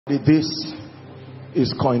This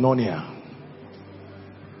is koinonia.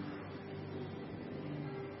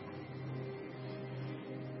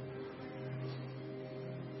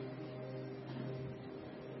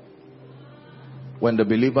 When the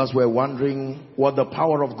believers were wondering what the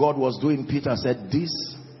power of God was doing, Peter said, this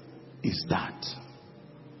is that.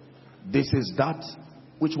 This is that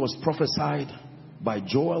which was prophesied by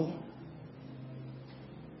Joel,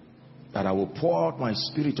 that I will pour out my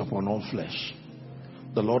spirit upon all flesh.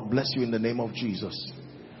 The Lord bless you in the name of Jesus.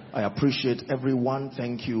 I appreciate everyone.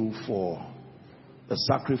 Thank you for the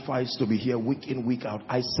sacrifice to be here week in, week out.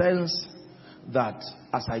 I sense that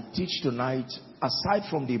as I teach tonight, aside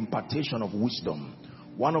from the impartation of wisdom,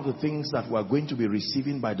 one of the things that we're going to be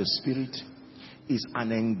receiving by the Spirit is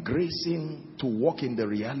an engracing to walk in the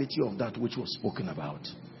reality of that which was spoken about.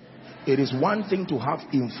 It is one thing to have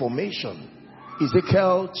information.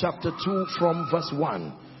 Ezekiel chapter 2 from verse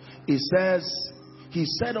 1. It says, he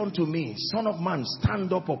said unto me, Son of man,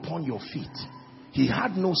 stand up upon your feet. He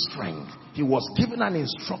had no strength. He was given an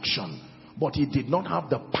instruction, but he did not have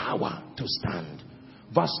the power to stand.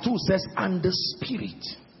 Verse 2 says, and the Spirit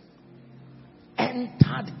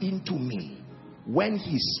entered into me when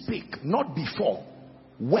he spake, not before,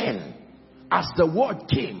 when. As the word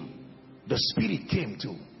came, the Spirit came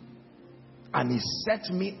too. And he set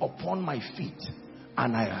me upon my feet,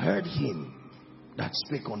 and I heard him that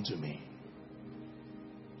spake unto me.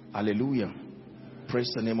 Hallelujah.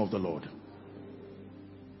 Praise the name of the Lord.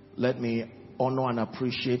 Let me honor and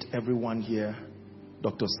appreciate everyone here.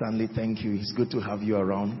 Dr. Stanley, thank you. It's good to have you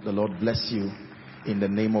around. The Lord bless you in the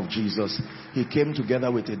name of Jesus. He came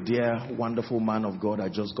together with a dear, wonderful man of God I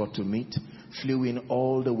just got to meet. Flew in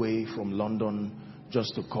all the way from London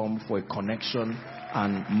just to come for a connection,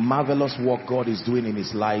 and marvelous work God is doing in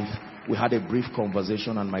his life. We had a brief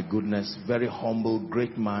conversation, and my goodness, very humble,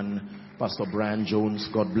 great man, Pastor Brian Jones.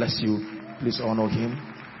 God bless you. Please honor him.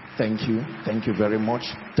 Thank you. Thank you very much.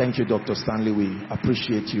 Thank you, Dr. Stanley. We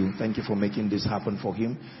appreciate you. Thank you for making this happen for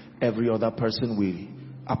him. Every other person, we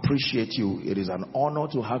appreciate you. It is an honor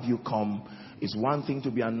to have you come. It's one thing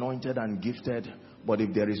to be anointed and gifted, but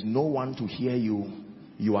if there is no one to hear you,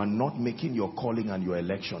 you are not making your calling and your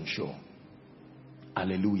election sure.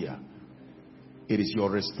 Hallelujah. It is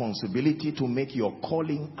your responsibility to make your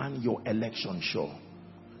calling and your election sure.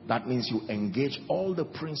 That means you engage all the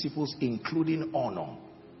principles, including honor,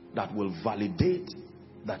 that will validate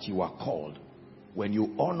that you are called. When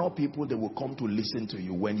you honor people, they will come to listen to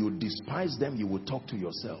you. When you despise them, you will talk to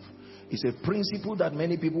yourself. It's a principle that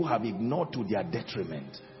many people have ignored to their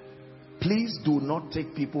detriment. Please do not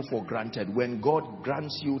take people for granted. When God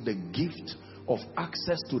grants you the gift of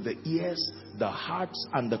access to the ears, the hearts,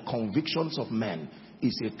 and the convictions of men,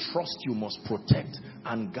 it's a trust you must protect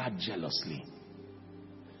and guard jealously.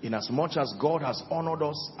 In as much as God has honored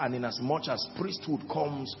us, and in as much as priesthood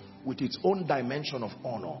comes with its own dimension of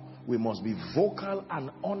honor, we must be vocal and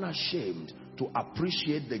unashamed to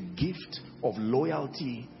appreciate the gift of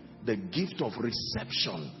loyalty, the gift of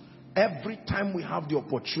reception. Every time we have the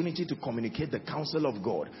opportunity to communicate the counsel of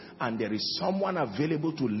God, and there is someone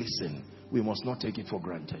available to listen, we must not take it for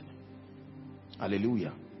granted.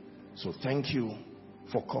 Hallelujah. So thank you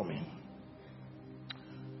for coming.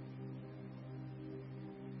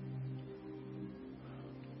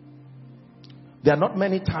 There are not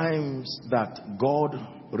many times that God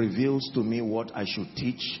reveals to me what I should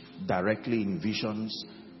teach directly in visions.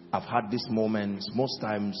 I've had these moments. Most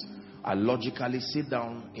times I logically sit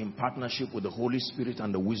down in partnership with the Holy Spirit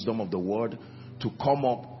and the wisdom of the word to come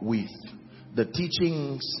up with the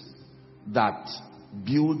teachings that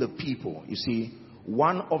build the people. You see,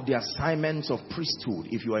 one of the assignments of priesthood,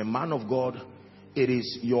 if you are a man of God, it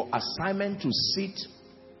is your assignment to sit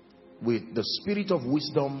with the spirit of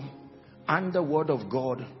wisdom and the word of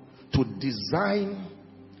God to design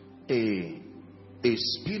a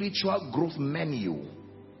spiritual growth menu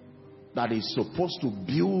that is supposed to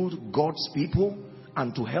build God's people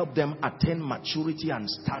and to help them attain maturity and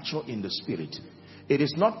stature in the spirit. It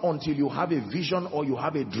is not until you have a vision or you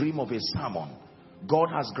have a dream of a sermon. God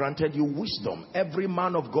has granted you wisdom. Every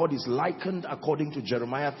man of God is likened, according to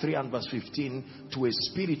Jeremiah 3 and verse 15, to a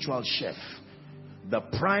spiritual chef. The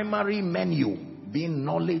primary menu being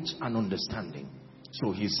knowledge and understanding.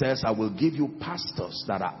 So he says, I will give you pastors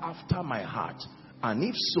that are after my heart, and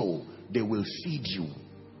if so, they will feed you.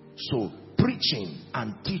 So preaching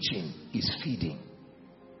and teaching is feeding.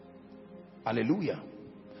 Hallelujah.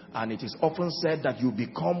 And it is often said that you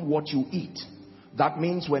become what you eat. That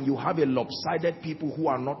means when you have a lopsided people who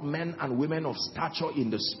are not men and women of stature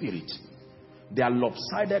in the spirit, their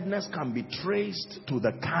lopsidedness can be traced to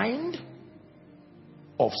the kind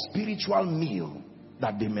of spiritual meal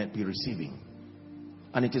that they might be receiving.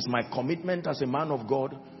 And it is my commitment as a man of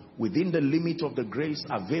God, within the limit of the grace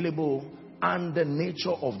available and the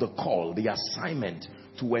nature of the call, the assignment,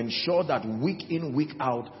 to ensure that week in, week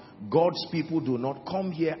out, God's people do not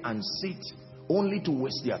come here and sit only to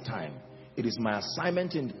waste their time. It is my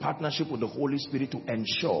assignment in partnership with the Holy Spirit to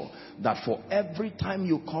ensure that for every time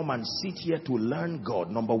you come and sit here to learn God,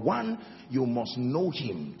 number one, you must know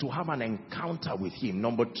Him, to have an encounter with Him.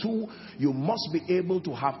 Number two, you must be able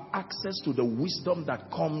to have access to the wisdom that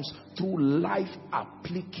comes through life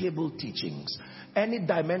applicable teachings. Any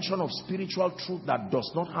dimension of spiritual truth that does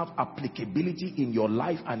not have applicability in your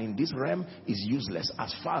life and in this realm is useless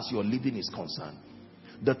as far as your living is concerned.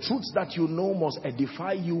 The truths that you know must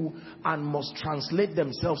edify you and must translate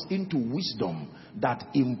themselves into wisdom that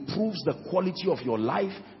improves the quality of your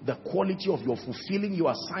life, the quality of your fulfilling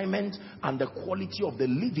your assignment, and the quality of the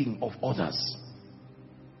living of others.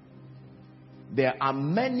 There are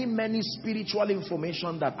many spiritual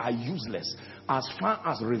information that are useless as far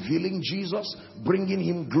as revealing Jesus, bringing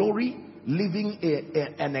Him glory, living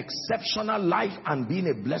an exceptional life, and being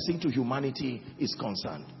a blessing to humanity is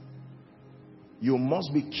concerned. You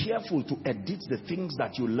must be careful to edit the things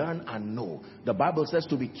that you learn and know. The Bible says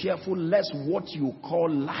to be careful lest what you call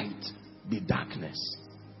light be darkness.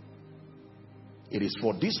 It is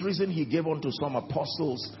for this reason He gave unto some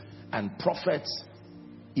apostles and prophets,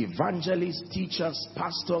 evangelists, teachers,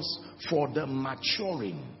 pastors, for the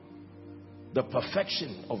maturing, the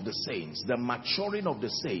perfection of the saints, the maturing of the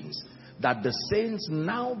saints, that the saints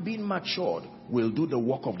now being matured will do the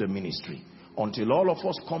work of the ministry. Until all of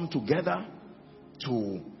us come together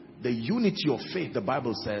to the unity of faith, the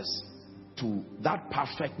Bible says, to that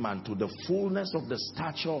perfect man, to the fullness of the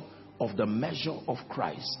stature of the measure of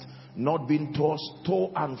Christ, not being tossed to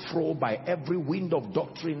and fro by every wind of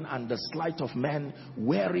doctrine and the sleight of men,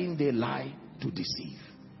 wherein they lie to deceive.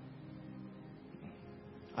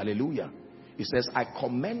 Hallelujah. He says, I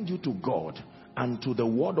commend you to God and to the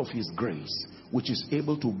word of His grace, which is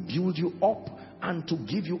able to build you up and to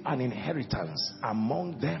give you an inheritance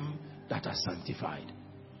among them that are sanctified.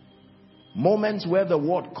 Moments where the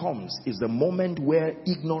word comes is the moment where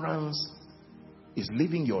ignorance is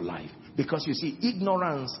living your life. Because you see,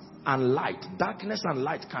 ignorance and light, darkness and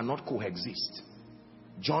light cannot coexist.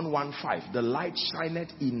 John 1:5, the light shineth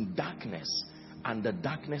in darkness, and the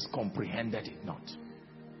darkness comprehended it not.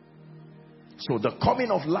 So the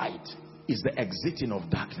coming of light is the exiting of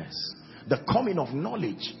darkness. The coming of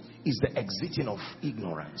knowledge is the exiting of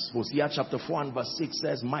ignorance. Hosea chapter 4 and verse 6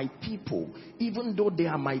 says, my people, even though they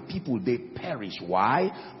are my people, they perish.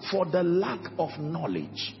 Why? For the lack of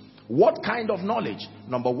knowledge. What kind of knowledge?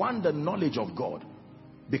 Number one, the knowledge of God.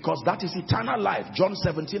 Because that is eternal life. John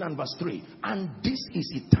 17 and verse 3. And this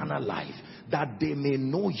is eternal life, that they may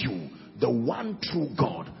know you, the one true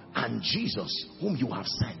God, and Jesus whom you have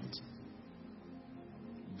sent.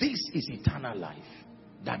 This is eternal life,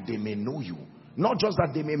 that they may know you. Not just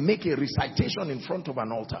that they may make a recitation in front of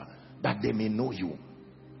an altar, that they may know you.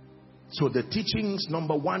 So the teachings,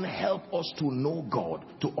 number one, help us to know God,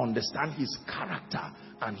 to understand His character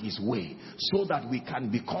and His way, so that we can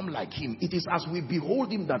become like Him. It is as we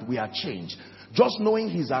behold Him that we are changed. Just knowing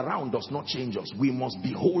He's around does not change us. We must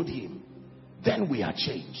behold Him. Then we are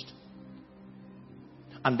changed.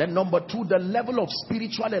 And then number two, the level of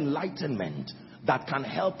spiritual enlightenment that can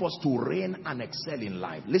help us to reign and excel in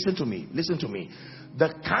life. Listen to me. Listen to me.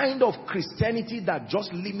 The kind of Christianity that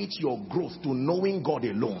just limits your growth to knowing God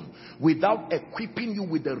alone, without equipping you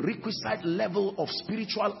with the requisite level of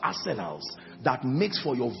spiritual arsenals that makes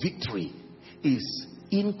for your victory, is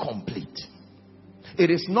incomplete. It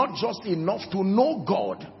is not just enough to know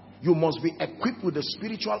God. You must be equipped with the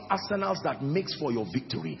spiritual arsenals that makes for your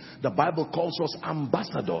victory. The Bible calls us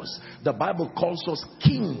ambassadors. The Bible calls us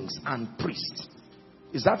kings and priests.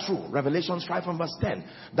 Is that true? Revelations 5 and verse 10.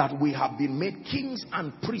 That we have been made kings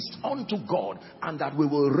and priests unto God, and that we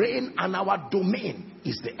will reign, and our domain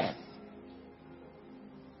is the earth.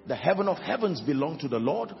 The heaven of heavens belong to the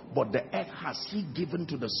Lord, but the earth has He given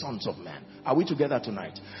to the sons of man. Are we together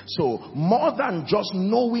tonight? So more than just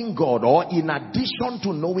knowing God, or in addition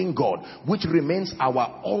to knowing God, which remains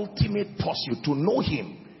our ultimate pursuit, to know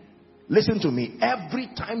Him. Listen to me. Every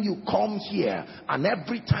time you come here and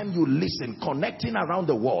every time you listen, connecting around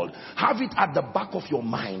the world, have it at the back of your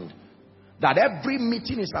mind that every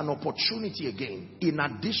meeting is an opportunity again, in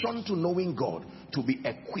addition to knowing God, to be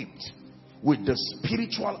equipped with the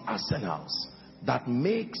spiritual arsenals that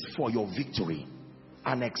makes for your victory.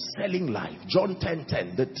 an excelling life. John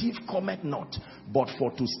 10:10, the thief cometh not, but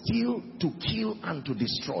for to steal, to kill, and to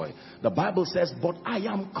destroy. The Bible says, but I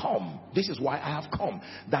am come. This is why I have come,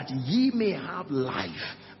 that ye may have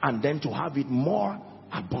life, and then to have it more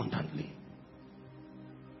abundantly.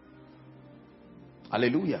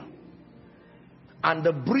 Hallelujah. And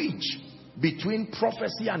the bridge between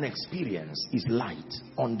prophecy and experience is light,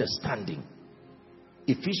 understanding.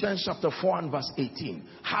 Ephesians chapter 4 and verse 18,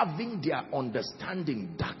 having their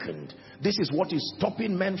understanding darkened. This is what is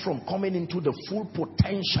stopping men from coming into the full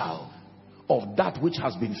potential of that which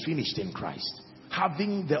has been finished in Christ.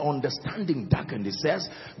 Having the understanding darkened, it says,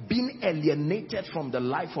 being alienated from the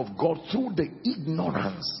life of God through the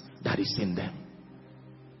ignorance that is in them.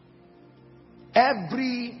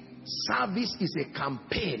 Every service is a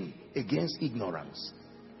campaign against ignorance,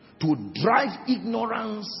 to drive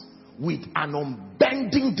ignorance with an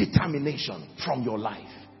unbending determination from your life.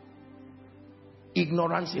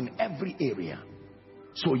 Ignorance in every area.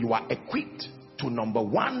 So you are equipped to, number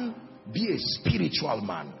one, be a spiritual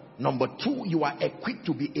man. Number two, you are equipped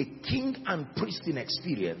to be a king and priest in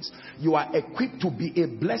experience. You are equipped to be a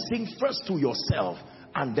blessing first to yourself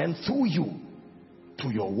and then through you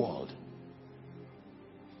to your world.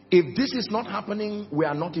 If this is not happening, we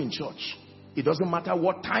are not in church. It doesn't matter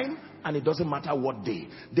what time and it doesn't matter what day.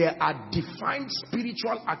 There are defined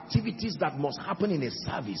spiritual activities that must happen in a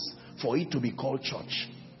service for it to be called church.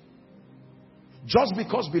 Just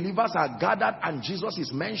because believers are gathered and Jesus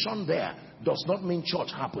is mentioned there does not mean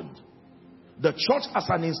church happened. The church as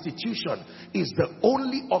an institution is the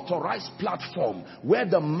only authorized platform where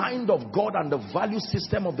the mind of God and the value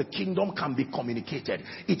system of the kingdom can be communicated.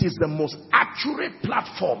 It is the most accurate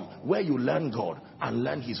platform where you learn God and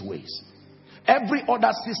learn his ways. Every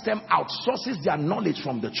other system outsources their knowledge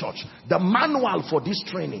from the church. The manual for this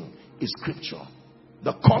training is scripture.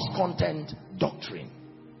 The course content, doctrine.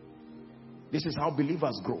 This is how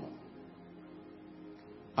believers grow.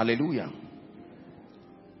 Hallelujah.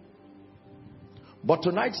 But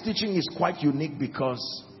tonight's teaching is quite unique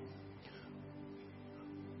because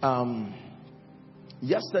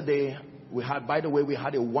yesterday we had, by the way, we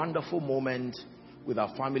had a wonderful moment with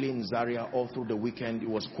our family in Zaria all through the weekend. It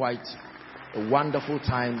was quite a wonderful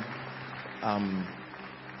time.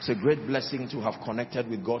 It's a great blessing to have connected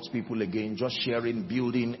with God's people again, just sharing,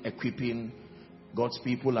 building, equipping God's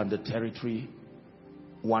people and the territory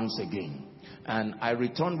once again. And I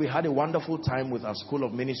returned. We had a wonderful time with our School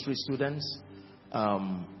of Ministry students.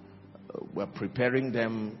 We're preparing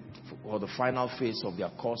them for the final phase of their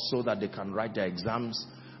course so that they can write their exams,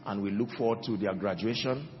 and we look forward to their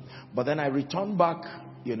graduation. But then I returned back,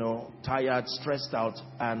 you know, tired, stressed out,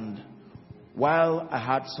 and while I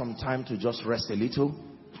had some time to just rest a little,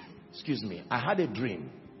 excuse me, I had a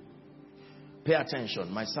dream. Pay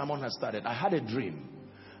attention, my sermon has started. I had a dream,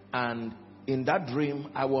 and in that dream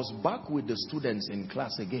I was back with the students in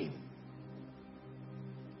class again.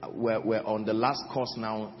 We're on the last course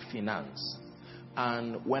now, finance.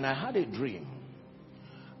 And when I had a dream,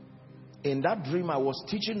 in that dream I was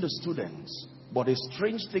teaching the students, but a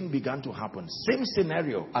strange thing began to happen. Same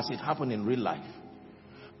scenario as it happened in real life.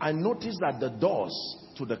 I noticed that the doors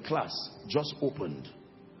to the class just opened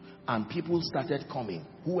and people started coming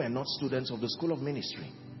who were not students of the School of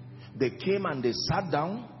Ministry. They came and they sat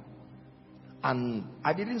down, and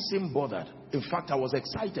I didn't seem bothered. In fact, I was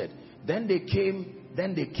excited. Then they came,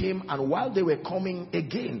 and while they were coming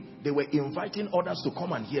again, they were inviting others to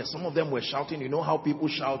come and hear. Some of them were shouting. You know how people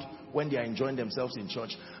shout when they are enjoying themselves in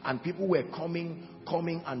church? And people were coming,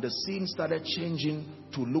 and the scene started changing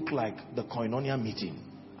to look like the Koinonia meeting.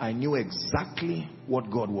 I knew exactly what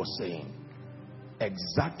God was saying.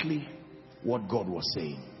 Exactly what God was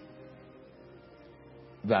saying.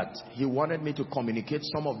 That he wanted me to communicate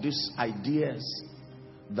some of these ideas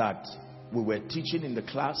that we were teaching in the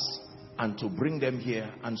class and to bring them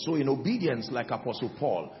here. And so in obedience, like Apostle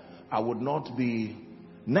Paul, I would not be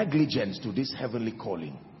negligent to this heavenly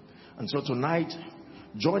calling. And so tonight,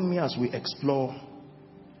 join me as we explore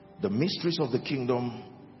the mysteries of the kingdom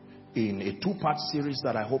in a two-part series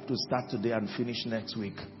that I hope to start today and finish next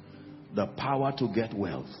week. The Power to Get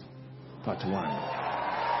Wealth, Part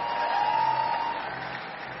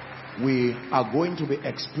 1. We are going to be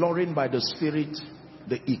exploring by the Spirit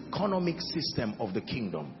the economic system of the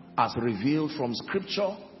kingdom as revealed from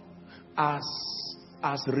scripture, as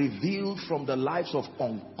revealed from the lives of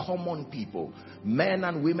uncommon people, men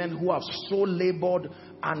and women who have so labored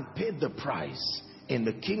and paid the price in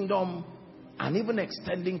the kingdom, and even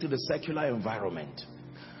extending to the secular environment.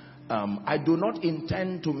 I do not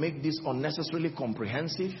intend to make this unnecessarily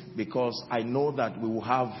comprehensive, because I know that we will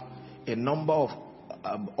have a number of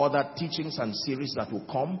other teachings and series that will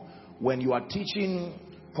come. When you are teaching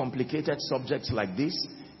complicated subjects like this,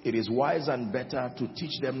 it is wise and better to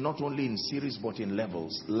teach them not only in series but in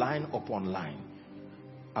levels, line upon line.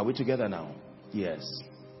 Are we together now? Yes.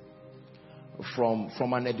 From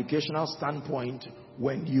an educational standpoint,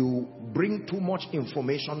 when you bring too much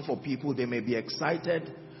information for people, they may be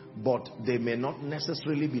excited, but they may not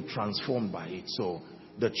necessarily be transformed by it. So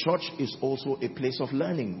the church is also a place of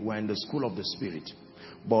learning. We're in the school of the Spirit.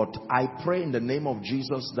 But I pray in the name of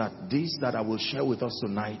Jesus that this that I will share with us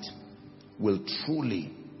tonight will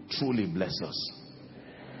truly, truly bless us.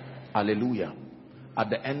 Hallelujah. At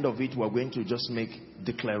the end of it, we're going to just make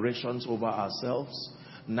declarations over ourselves.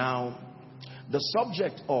 Now, the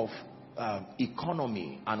subject of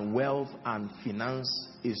economy and wealth and finance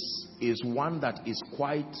is one that is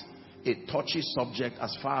quite a touchy subject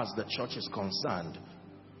as far as the church is concerned,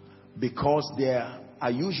 because there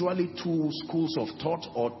are usually two schools of thought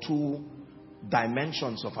or two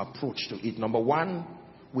dimensions of approach to it. Number one,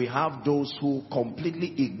 we have those who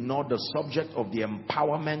completely ignore the subject of the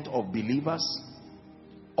empowerment of believers,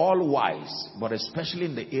 all wise, but especially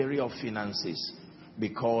in the area of finances,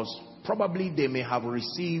 because probably they may have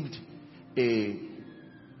received an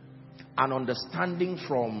understanding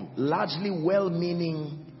from largely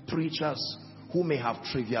well-meaning preachers who may have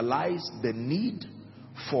trivialized the need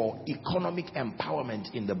for economic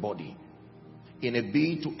empowerment in the body in a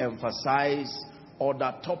bid to emphasize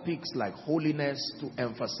other topics like holiness, to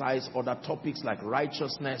emphasize other topics like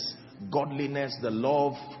righteousness, godliness, the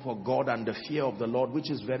love for God and the fear of the Lord, which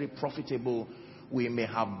is very profitable. We may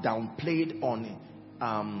have downplayed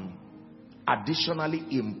on additionally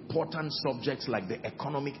important subjects like the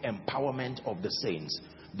economic empowerment of the saints.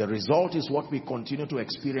 The result is what we continue to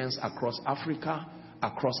experience across Africa,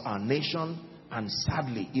 across our nation, and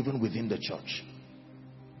sadly even within the church.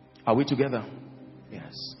 Are we together?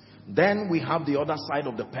 Yes. Then we have the other side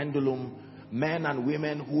of the pendulum, men and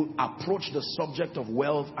women who approach the subject of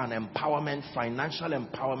wealth and empowerment, financial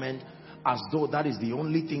empowerment, as though that is the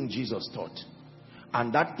only thing Jesus taught.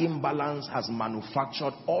 And that imbalance has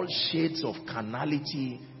manufactured all shades of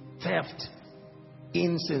carnality, theft,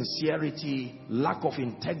 insincerity, lack of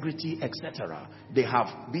integrity, etc. They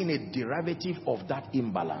have been a derivative of that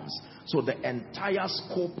imbalance. So the entire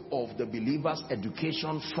scope of the believer's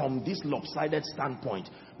education from this lopsided standpoint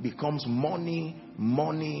becomes money,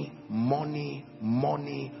 money, money,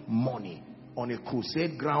 money, money. On a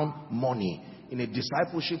crusade ground, money. In a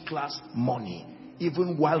discipleship class, money.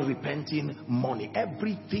 Even while repenting, money.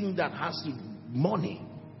 Everything that has to money.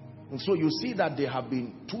 And so you see that there have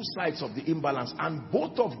been two sides of the imbalance, and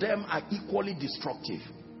both of them are equally destructive.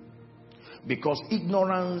 Because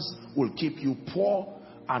ignorance will keep you poor,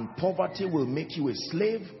 and poverty will make you a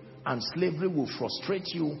slave, and slavery will frustrate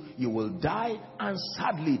you. You will die, and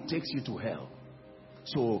sadly it takes you to hell.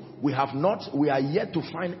 So we are yet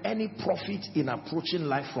to find any profit in approaching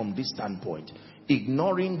life from this standpoint,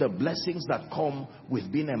 ignoring the blessings that come with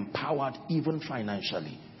being empowered even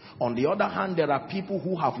financially. On the other hand, there are people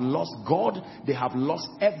who have lost God. They have lost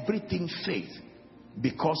everything faith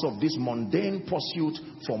because of this mundane pursuit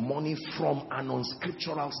for money from an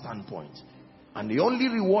unscriptural standpoint. And the only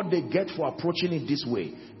reward they get for approaching it this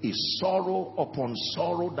way is sorrow upon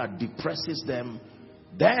sorrow that depresses them.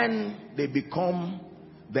 Then they become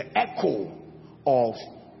the echo of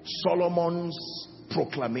Solomon's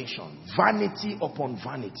proclamation. Vanity upon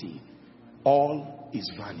vanity. All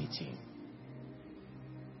is vanity.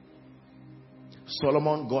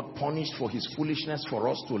 Solomon got punished for his foolishness for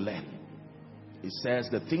us to learn. It says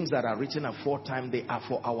the things that are written aforetime, they are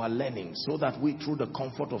for our learning, so that we through the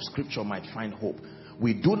comfort of scripture might find hope.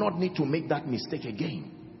 We do not need to make that mistake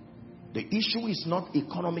again. The issue is not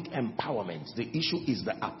economic empowerment. The issue is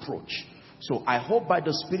the approach. So I hope by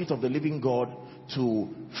the Spirit of the living God to,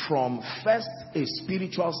 from first a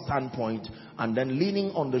spiritual standpoint, and then leaning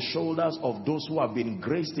on the shoulders of those who have been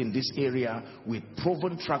graced in this area with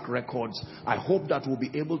proven track records, I hope that we'll be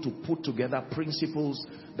able to put together principles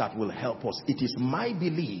that will help us. It is my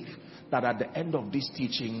belief that at the end of this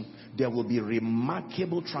teaching, there will be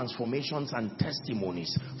remarkable transformations and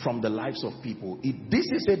testimonies from the lives of people. This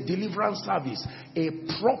is a deliverance service, a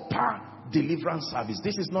proper deliverance service.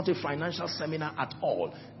 This is not a financial seminar at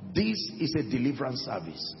all. This is a deliverance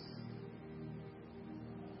service.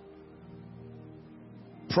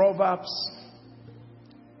 Proverbs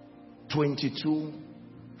 22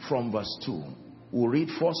 from verse 2. We'll read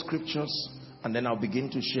 4 scriptures and then I'll begin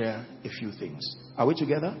to share a few things. Are we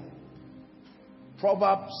together?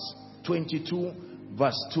 Proverbs 22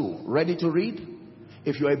 verse 2. Ready to read?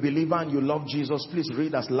 If you're a believer and you love Jesus, please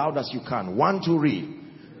read as loud as you can. 1, 2, read.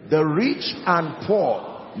 The rich and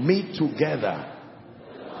poor meet together.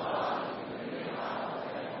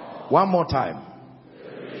 One more time.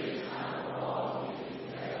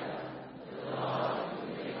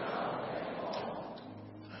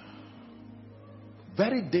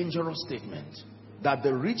 Very dangerous statement. That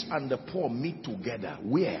the rich and the poor meet together.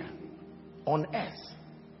 Where? On earth.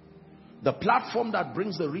 The platform that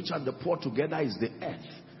brings the rich and the poor together is the earth.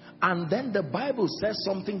 And then the Bible says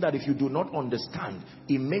something that if you do not understand,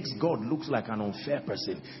 it makes God look like an unfair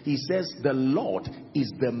person. He says the Lord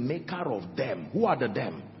is the maker of them. Who are the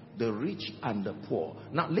them? The rich and the poor.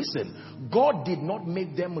 Now listen, God did not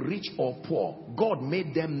make them rich or poor. God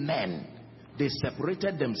made them men. They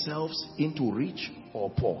separated themselves into rich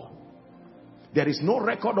or poor. There is no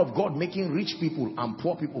record of God making rich people and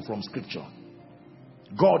poor people from scripture.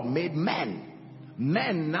 God made men.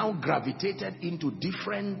 Men now gravitated into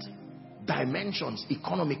different dimensions,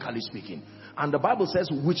 economically speaking. And the Bible says,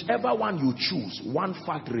 whichever one you choose, one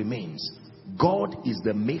fact remains. God is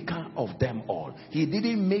the maker of them all. He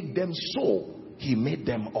didn't make them so, he made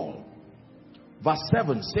them all. Verse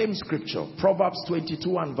 7, same scripture, Proverbs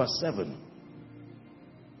 22 and verse 7.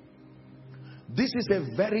 This is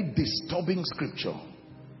a very disturbing scripture.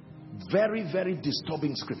 Very, very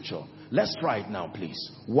disturbing scripture. Let's try it now,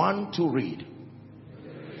 please. 1, 2, read.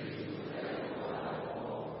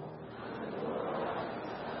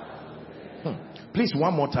 Please,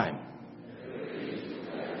 one more time.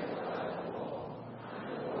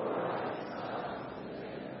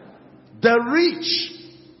 The rich.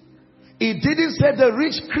 It didn't say the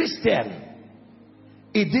rich Christian.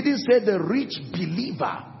 It didn't say the rich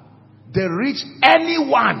believer. The rich,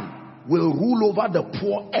 anyone will rule over the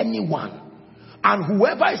poor, anyone. And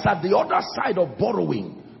whoever is at the other side of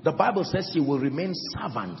borrowing, the Bible says he will remain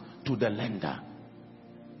servant to the lender.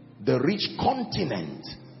 The rich continent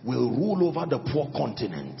will rule over the poor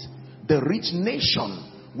continent. The rich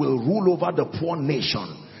nation will rule over the poor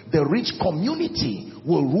nation. The rich community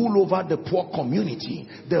will rule over the poor community.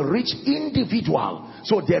 The rich individual.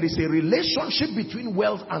 So there is a relationship between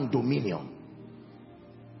wealth and dominion.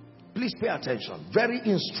 Please pay attention. Very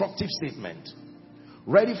instructive statement.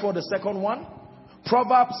 Ready for the second one?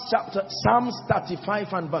 Proverbs chapter, Psalms 35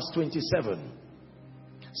 and verse 27.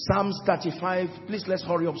 Psalms 35. Please let's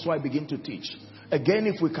hurry up so I begin to teach. Again,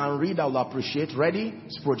 if we can read, I'll appreciate. Ready?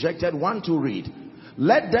 It's projected. 1 to read.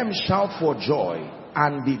 Let them shout for joy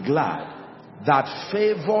and be glad that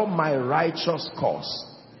favor my righteous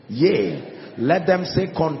cause. Yea, let them say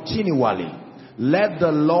continually, let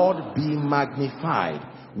the Lord be magnified,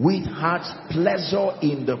 with heart's pleasure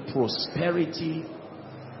in the prosperity.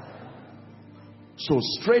 So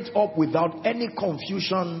straight up, without any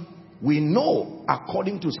confusion, we know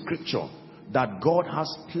according to scripture that God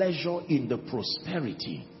has pleasure in the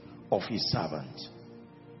prosperity of his servant.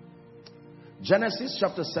 Genesis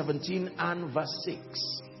chapter 17 and verse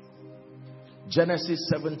 6. Genesis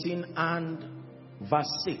 17 and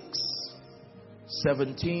verse 6.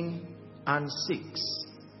 17 and 6.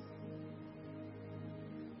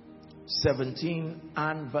 17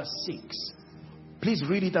 and verse 6. Please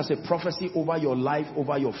read it as a prophecy over your life,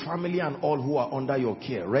 over your family and all who are under your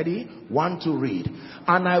care. Ready? 1 to read.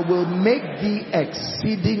 And I will make thee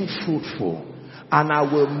exceeding fruitful, and I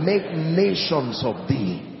will make nations of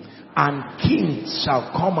thee, and kings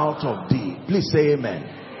shall come out of thee. Please say amen.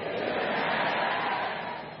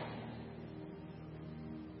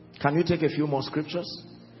 Can you take a few more scriptures?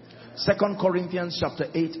 2 Corinthians chapter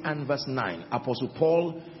 8 and verse 9. Apostle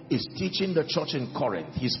Paul is teaching the church in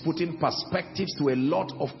Corinth. He's putting perspectives to a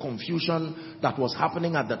lot of confusion that was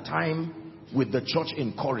happening at the time with the church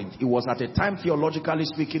in Corinth. It was at a time, theologically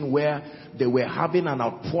speaking, where they were having an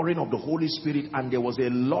outpouring of the Holy Spirit and there was a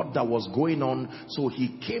lot that was going on. So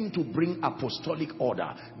he came to bring apostolic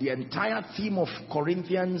order. The entire theme of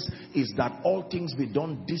Corinthians is that all things be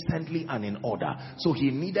done decently and in order. So he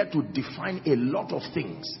needed to define a lot of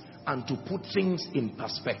things and to put things in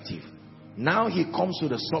perspective. Now he comes to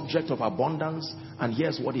the subject of abundance, and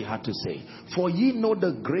here's what he had to say. For ye know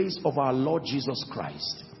the grace of our Lord Jesus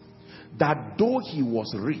Christ, that though he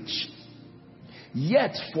was rich,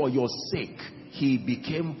 yet for your sake he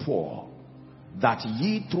became poor, that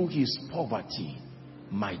ye through his poverty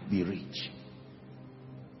might be rich.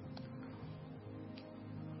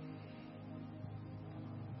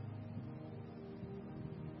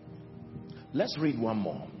 Let's read one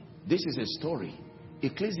more. This is a story.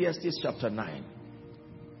 Ecclesiastes chapter 9.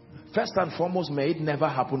 First and foremost, may it never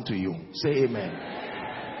happen to you. Say amen.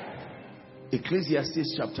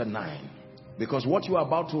 Ecclesiastes chapter 9. Because what you are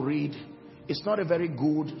about to read is not a very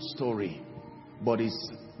good story, but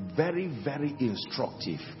it's very, very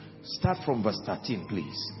instructive. Start from verse 13,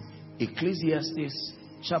 please. Ecclesiastes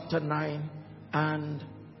chapter 9 and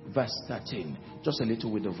verse 13. Just a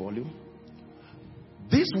little with the volume.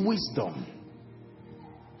 This wisdom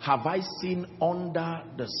have I seen under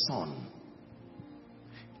the sun,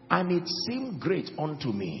 and it seemed great unto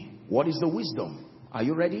me. What is the wisdom? Are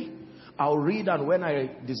you ready? I'll read, and when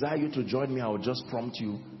I desire you to join me, I'll just prompt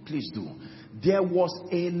you. Please do. There was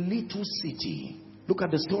a little city. Look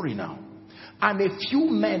at the story now. And a few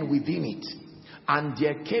men within it. And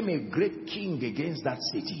there came a great king against that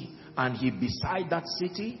city. And he besieged that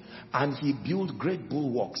city, and he built great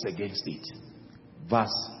bulwarks against it.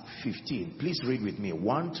 Verse 15. Please read with me.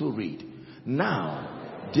 1, 2, read.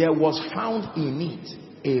 Now, there was found in it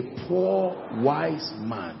a poor wise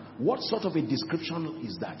man. What sort of a description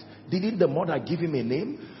is that? Didn't the mother give him a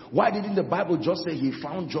name? Why didn't the Bible just say he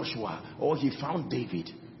found Joshua or he found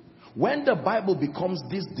David? When the Bible becomes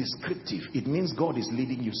this descriptive, it means God is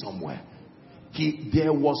leading you somewhere.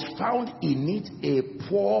 There was found in it a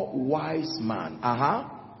poor wise man.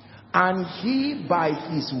 And he by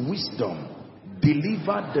his wisdom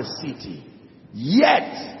delivered the city.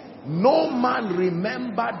 Yet no man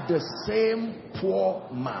remembered the same poor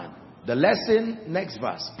man. The lesson, next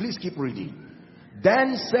verse. Please keep reading.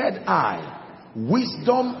 Then said I,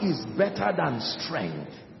 wisdom is better than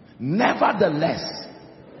strength. Nevertheless,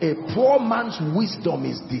 a poor man's wisdom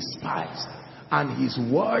is despised, and his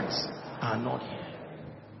words are not heard.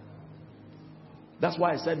 That's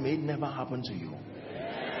why I said, may it never happen to you.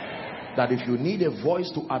 That if you need a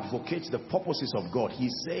voice to advocate the purposes of God,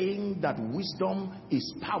 he's saying that wisdom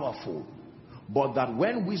is powerful, but that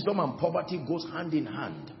when wisdom and poverty goes hand in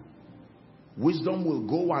hand, wisdom will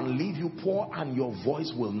go and leave you poor and your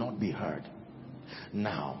voice will not be heard.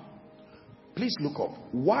 Now, please look up.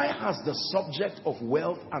 Why has the subject of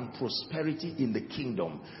wealth and prosperity in the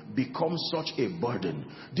kingdom become such a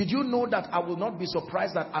burden? Did you know that I will not be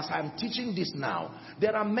surprised that as I'm teaching this now,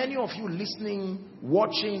 there are many of you listening,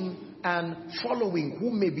 watching, and following who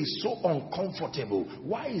may be so uncomfortable.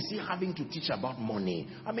 Why is he having to teach about money?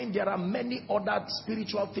 I mean, there are many other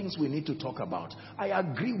spiritual things we need to talk about. I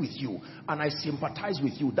agree with you and I sympathize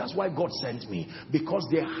with you. That's why God sent me, because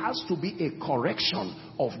there has to be a correction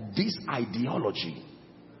of this ideology.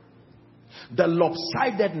 The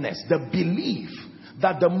lopsidedness, the belief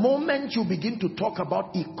that the moment you begin to talk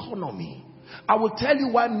about economy, I will tell you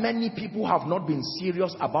why many people have not been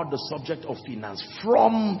serious about the subject of finance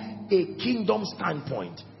from a kingdom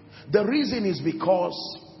standpoint. The reason is because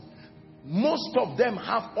most of them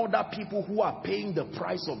have other people who are paying the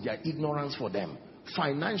price of their ignorance for them,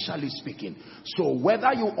 financially speaking. So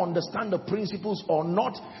whether you understand the principles or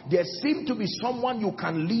not, there seems to be someone you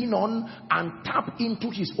can lean on and tap into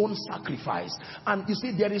his own sacrifice. And you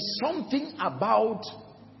see, there is something about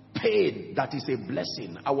pain that is a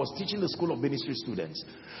blessing. I was teaching the school of ministry students.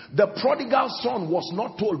 The prodigal son was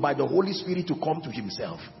not told by the Holy Spirit to come to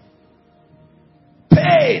himself.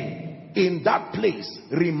 Pain in that place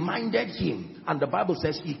reminded him, and the Bible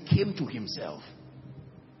says he came to himself.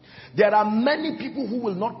 There are many people who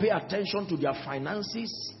will not pay attention to their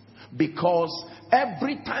finances, because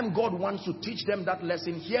every time God wants to teach them that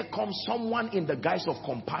lesson, here comes someone in the guise of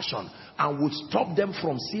compassion and will stop them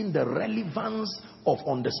from seeing the relevance of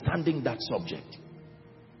understanding that subject.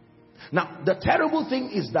 Now, the terrible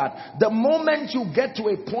thing is that the moment you get to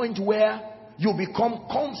a point where you become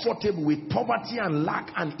comfortable with poverty and lack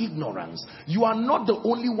and ignorance, you are not the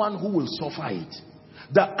only one who will suffer it.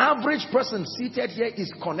 The average person seated here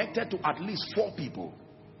is connected to at least 4 people.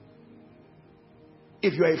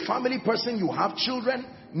 If you're a family person, you have children,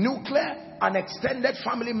 nuclear and extended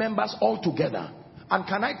family members all together. And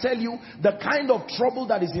can I tell you, the kind of trouble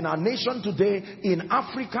that is in our nation today, in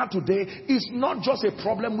Africa today, is not just a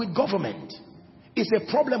problem with government. It's a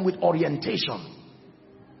problem with orientation.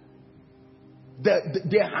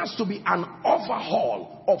 There has to be an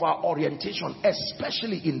overhaul of our orientation,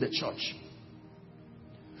 especially in the church.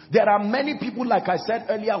 There are many people, like I said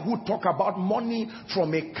earlier, who talk about money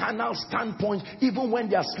from a carnal standpoint. Even when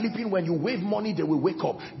they are sleeping, when you wave money, they will wake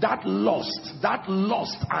up. That lust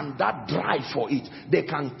and that drive for it. They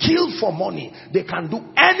can kill for money. They can do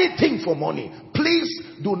anything for money. Please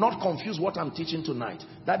do not confuse what I'm teaching tonight.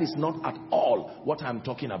 That is not at all what I'm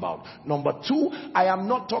talking about. Number 2, I am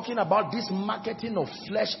not talking about this marketing of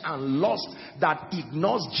flesh and lust that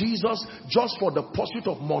ignores Jesus just for the pursuit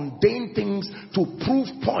of mundane things to prove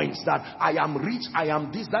points that I am rich, I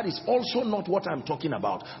am this. That is also not what I'm talking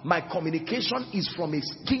about. My communication is from a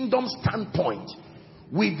kingdom standpoint.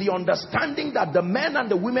 with the understanding that the men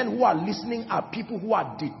and the women who are listening are people who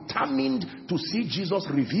are determined to see Jesus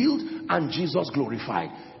revealed and Jesus glorified.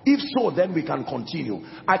 If so, then we can continue.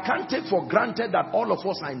 I can't take for granted that all of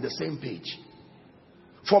us are in the same page.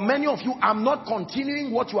 For many of you, I'm not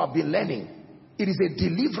continuing what you have been learning. It is a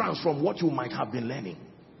deliverance from what you might have been learning.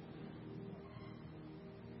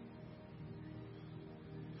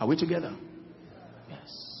 Are we together?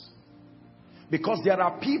 Yes. Because there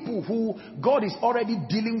are people who God is already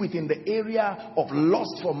dealing with in the area of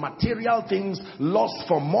lust for material things, lust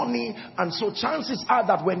for money. And so chances are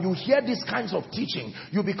that when you hear these kinds of teaching,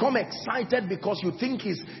 you become excited because you think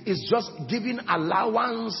it's just giving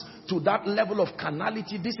allowance to that level of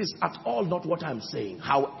carnality. This is at all not what I'm saying.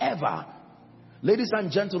 However, ladies and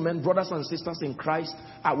gentlemen, brothers and sisters in Christ,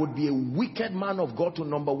 I would be a wicked man of God to,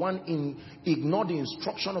 number one, ignore the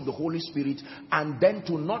instruction of the Holy Spirit, and then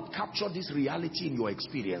to not capture this reality in your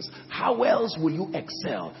experience. How else will you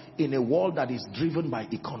excel in a world that is driven by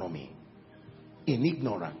economy? In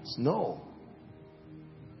ignorance? No.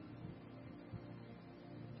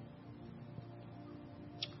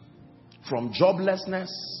 From joblessness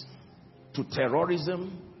to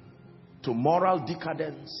terrorism to moral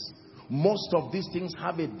decadence, most of these things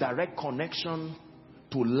have a direct connection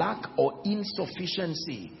to lack or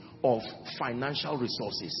insufficiency of financial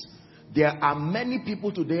resources. There are many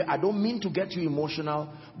people today, I don't mean to get you emotional,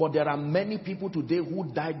 but there are many people today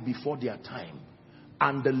who died before their time.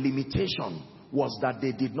 And the limitation was that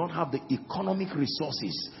they did not have the economic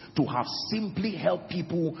resources to have simply helped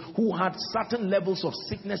people who had certain levels of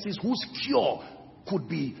sicknesses whose cure could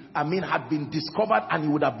be, had been discovered, and it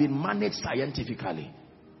would have been managed scientifically.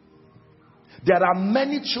 There are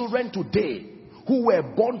many children today who were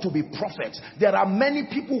born to be prophets. There are many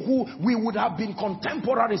people who we would have been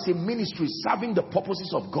contemporaries in ministry serving the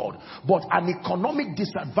purposes of God. But an economic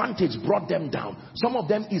disadvantage brought them down. Some of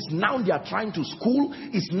them is now they are trying to school,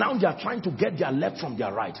 is now they are trying to get their left from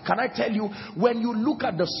their right. Can I tell you, when you look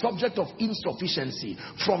at the subject of insufficiency,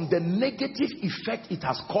 from the negative effect it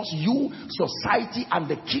has caused you, society, and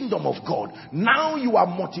the kingdom of God, now you are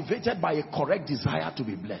motivated by a correct desire to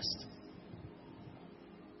be blessed.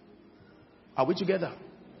 Are we together?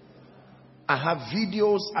 I have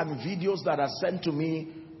videos and videos that are sent to me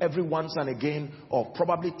every once and again of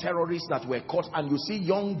probably terrorists that were caught, and you see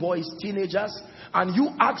young boys, teenagers, and you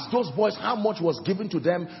ask those boys how much was given to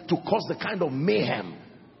them to cause the kind of mayhem,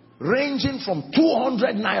 ranging from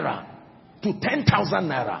 200 naira to 10,000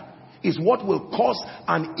 naira is what will cause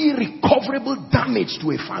an irrecoverable damage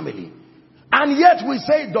to a family. And yet we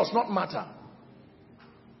say it does not matter.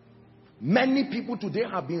 Many people today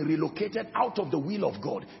have been relocated out of the will of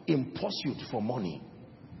God in pursuit for money.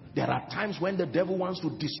 There are times when the devil wants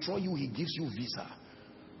to destroy you, he gives you visa.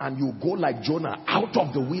 And you go like Jonah out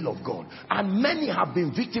of the will of God. And many have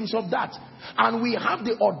been victims of that. And we have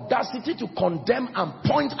the audacity to condemn and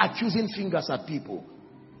point accusing fingers at people.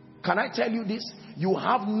 Can I tell you this? You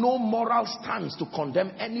have no moral stance to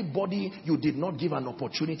condemn anybody you did not give an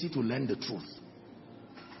opportunity to learn the truth.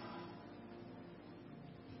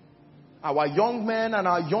 Our young men and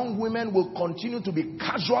our young women will continue to be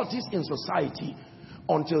casualties in society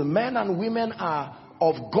until men and women are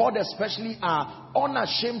of God especially are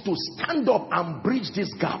unashamed to stand up and bridge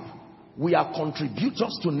this gap. We are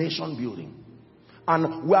contributors to nation building.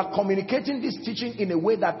 And we are communicating this teaching in a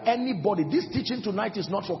way that anybody, this teaching tonight is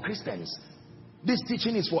not for Christians. This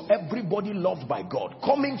teaching is for everybody loved by God,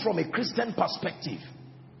 coming from a Christian perspective.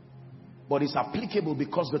 But it's applicable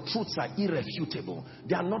because the truths are irrefutable.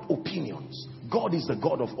 They are not opinions. God is the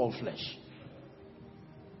God of all flesh.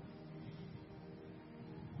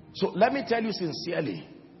 So let me tell you sincerely,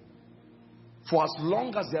 for as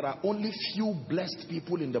long as there are only few blessed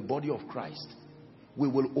people in the body of Christ, we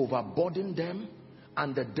will overburden them,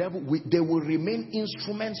 and the devil, they will remain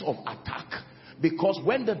instruments of attack. Because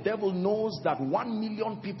when the devil knows that 1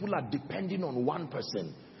 million people are depending on one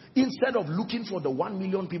person, instead of looking for the 1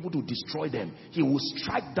 million people to destroy them, he will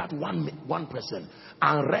strike that one person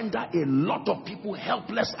and render a lot of people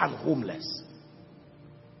helpless and homeless.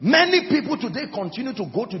 Many people today continue to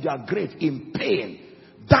go to their grave in pain,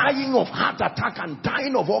 dying of heart attack and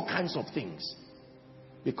dying of all kinds of things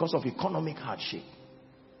because of economic hardship.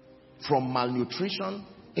 From malnutrition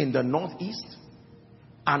in the northeast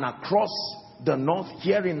and across the north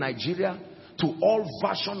here in Nigeria, to all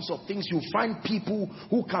versions of things. You find people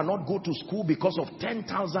who cannot go to school because of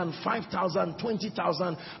 10,000, 5,000,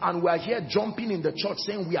 20,000, and we are here jumping in the church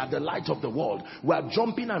saying we are the light of the world. We are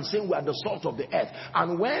jumping and saying we are the salt of the earth.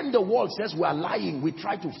 And when the world says we are lying, we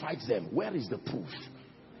try to fight them. Where is the proof?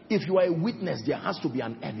 If you are a witness, there has to be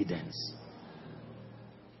an evidence.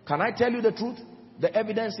 Can I tell you the truth? The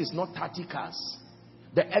evidence is not 30 cars.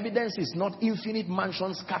 The evidence is not infinite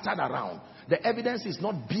mansions scattered around. The evidence is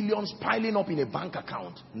not billions piling up in a bank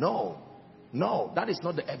account. No. No, that is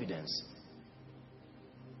not the evidence.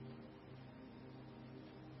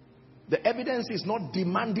 The evidence is not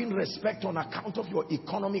demanding respect on account of your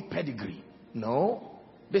economic pedigree. No,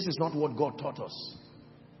 this is not what God taught us.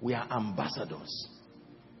 We are ambassadors.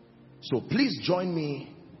 So please join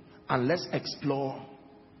me and let's explore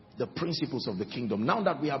the principles of the kingdom. Now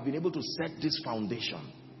that we have been able to set this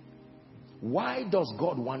foundation, why does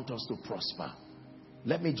God want us to prosper?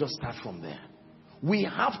 Let me just start from there. We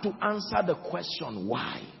have to answer the question,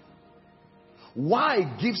 why?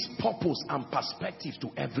 Why gives purpose and perspective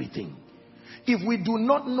to everything. If we do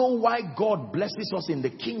not know why God blesses us in the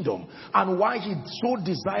kingdom and why he so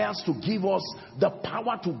desires to give us the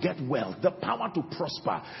power to get wealth, the power to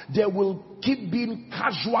prosper, there will keep being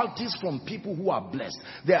casualties from people who are blessed.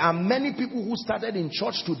 There are many people who started in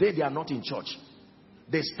church today, they are not in church.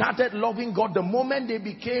 They started loving God. The moment they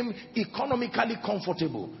became economically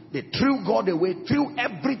comfortable, they threw God away, threw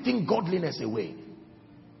everything godliness away.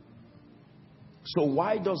 So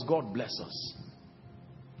why does God bless us?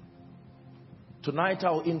 Tonight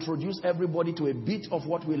I'll introduce everybody to a bit of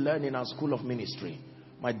what we learn in our School of Ministry.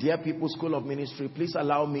 My dear people, School of Ministry, please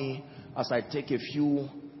allow me as I take a few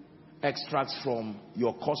extracts from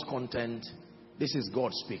your course content. This is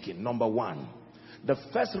God speaking. Number one, the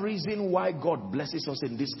first reason why God blesses us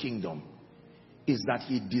in this kingdom is that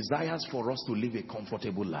he desires for us to live a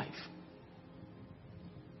comfortable life.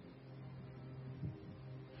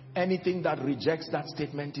 Anything that rejects that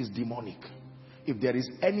statement is demonic. If there is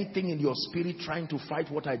anything in your spirit trying to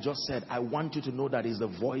fight what I just said, I want you to know that is the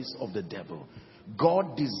voice of the devil.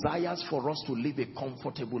 God desires for us to live a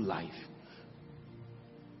comfortable life.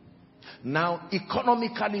 Now,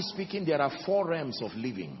 economically speaking, there are 4 realms of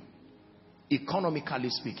living. Economically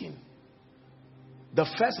speaking, the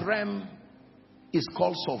first realm is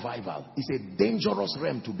called survival. It's a dangerous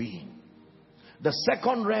realm to be in. The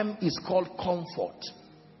second realm is called comfort.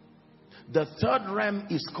 The third realm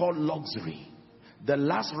is called luxury. The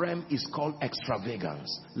last realm is called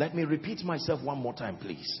extravagance. Let me repeat myself one more time,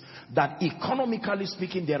 please. That economically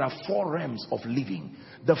speaking, there are 4 realms of living.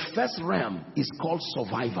 The first realm is called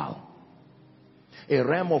survival. A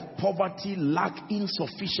realm of poverty, lack,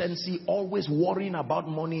 insufficiency, always worrying about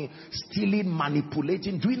money, stealing,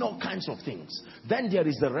 manipulating, doing all kinds of things. Then there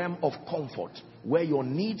is the realm of comfort, where your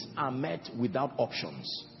needs are met without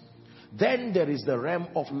options. Then there is the realm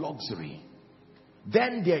of luxury.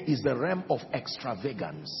 Then there is the realm of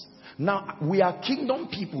extravagance. Now, we are kingdom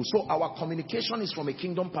people, so our communication is from a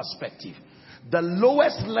kingdom perspective. The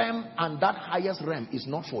lowest realm and that highest realm is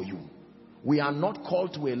not for you. We are not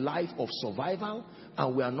called to a life of survival,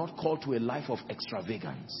 and we are not called to a life of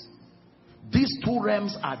extravagance. These 2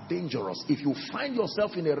 realms are dangerous. If you find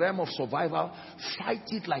yourself in a realm of survival, fight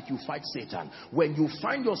it like you fight Satan. When you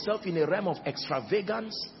find yourself in a realm of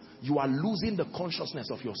extravagance, you are losing the consciousness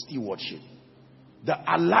of your stewardship. The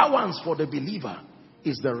allowance for the believer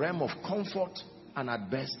is the realm of comfort and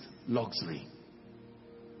at best luxury.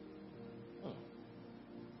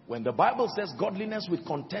 When the Bible says godliness with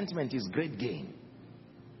contentment is great gain,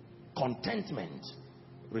 contentment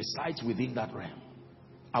resides within that realm.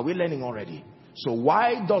 Are we learning already? So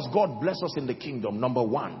why does God bless us in the kingdom? Number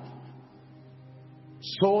one,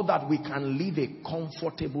 so that we can live a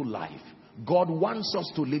comfortable life. God wants us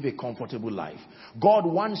to live a comfortable life. God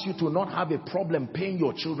wants you to not have a problem paying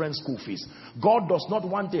your children's school fees. God does not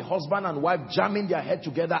want a husband and wife jamming their head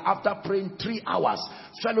together after praying 3 hours,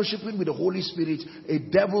 fellowshipping with the Holy Spirit. A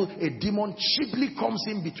devil, a demon cheaply comes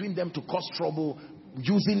in between them to cause trouble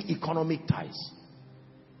using economic ties.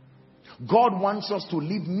 God wants us to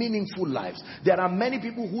live meaningful lives. There are many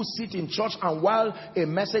people who sit in church and while a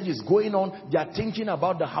message is going on, they are thinking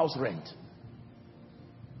about the house rent.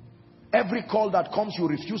 Every call that comes, you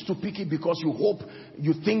refuse to pick it because you hope,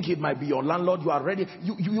 you think it might be your landlord. You are ready.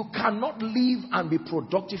 You cannot live and be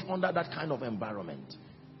productive under that kind of environment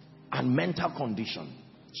and mental condition.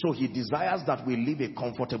 So he desires that we live a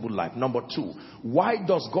comfortable life. Number two, why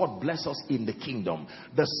does God bless us in the kingdom?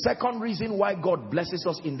 The second reason why God blesses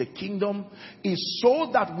us in the kingdom is so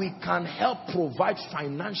that we can help provide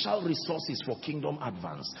financial resources for kingdom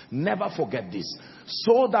advance. Never forget this.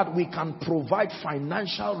 So that we can provide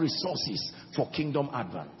financial resources for kingdom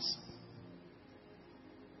advance.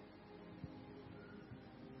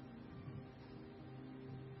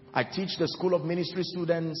 I teach the School of Ministry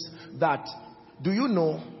students that, do you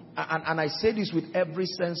know, and I say this with every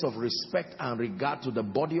sense of respect and regard to the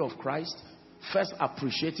body of Christ, First,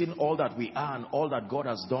 appreciating all that we are and all that God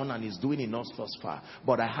has done and is doing in us thus far.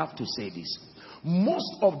 But I have to say this.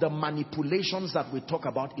 Most of the manipulations that we talk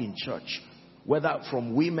about in church, whether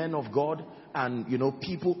from women of God and,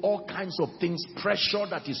 people, all kinds of things, pressure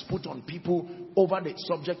that is put on people over the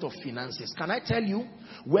subject of finances. Can I tell you,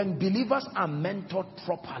 when believers are mentored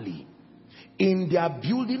properly, in their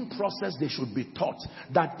building process, they should be taught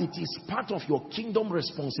that it is part of your kingdom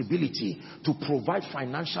responsibility to provide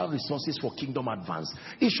financial resources for kingdom advance.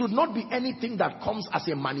 It should not be anything that comes as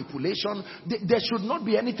a manipulation. There should not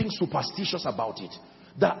be anything superstitious about it.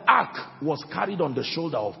 The ark was carried on the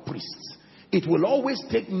shoulder of priests. It will always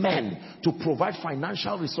take men to provide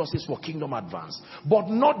financial resources for kingdom advance, but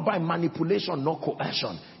not by manipulation nor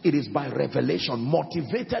coercion. It is by revelation,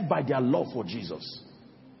 motivated by their love for Jesus.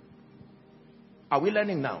 Are we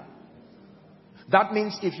learning now? That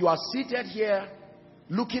means if you are seated here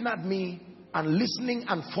looking at me and listening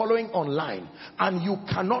and following online, and you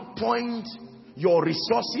cannot point your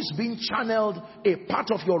resources being channeled, a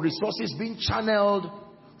part of your resources being channeled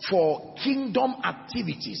for kingdom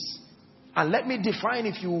activities. And let me define,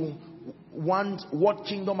 if you want, what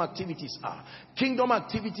kingdom activities are. Kingdom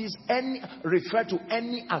activities refer to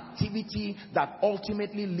any activity that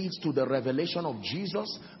ultimately leads to the revelation of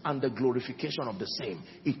Jesus and the glorification of the same.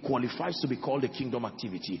 It qualifies to be called a kingdom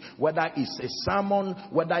activity. Whether it's a sermon,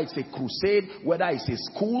 whether it's a crusade, whether it's a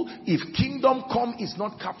school, if kingdom come is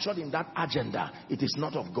not captured in that agenda, it is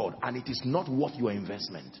not of God and it is not worth your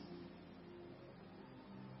investment.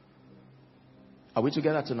 Are we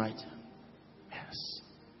together tonight? Yes.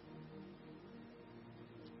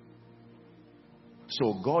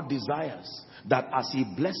 So God desires that as he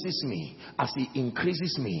blesses me, as he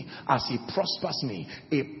increases me, as he prospers me,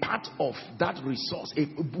 a part of that resource,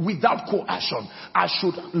 without coercion, I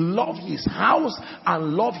should love his house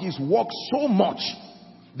and love his work so much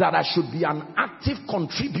that I should be an active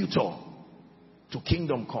contributor to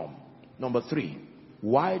kingdom come. Number 3,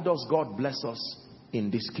 why does God bless us in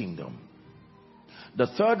this kingdom? The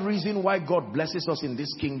third reason why God blesses us in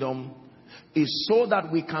this kingdom is so that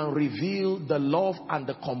we can reveal the love and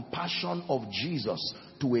the compassion of Jesus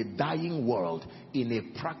to a dying world in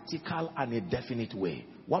a practical and a definite way.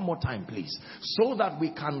 One more time, please. So that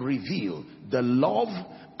we can reveal the love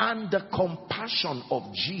and the compassion of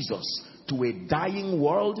Jesus to a dying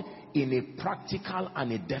world in a practical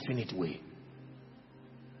and a definite way.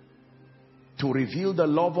 To reveal the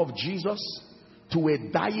love of Jesus to a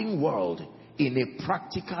dying world in a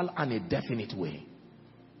practical and a definite way.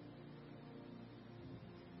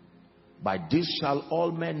 By this shall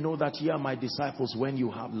all men know that ye are my disciples, when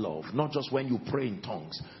you have love, not just when you pray in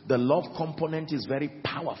tongues. The love component is very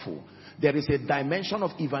powerful. There is a dimension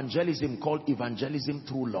of evangelism called evangelism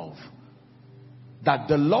through love. That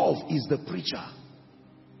the love is the preacher,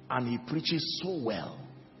 and he preaches so well.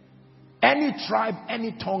 Any tribe,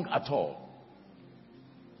 any tongue at all.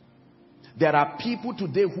 There are people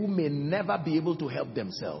today who may never be able to help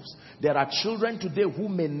themselves. There are children today who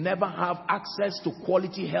may never have access to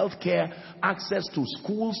quality health care, access to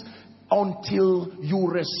schools, until you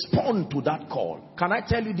respond to that call. Can I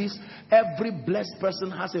tell you this? Every blessed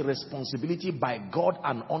person has a responsibility by God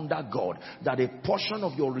and under God, that a portion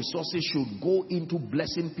of your resources should go into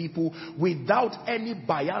blessing people without any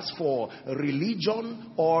bias for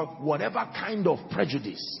religion or whatever kind of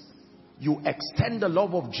prejudice. You extend the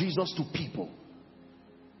love of Jesus to people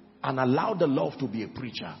and allow the love to be a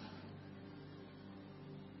preacher.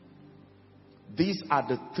 These are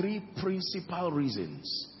the 3 principal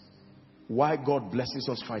reasons why God blesses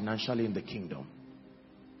us financially in the kingdom.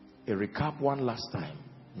 A recap one last time.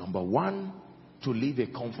 Number 1, to live a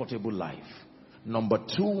comfortable life. Number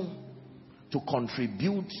 2, to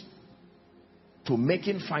contribute to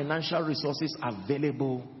making financial resources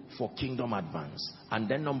available for kingdom advance. And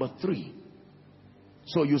then number 3.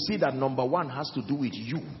 So you see that number 1 has to do with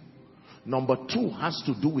you. Number 2 has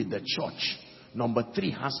to do with the church. Number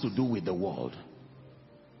 3 has to do with the world.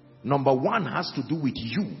 Number 1 has to do with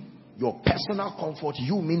you. Your personal comfort.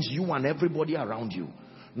 You means you and everybody around you.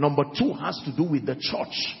 Number 2 has to do with the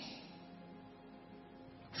church.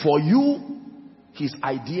 For you, his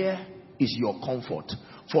idea is your comfort.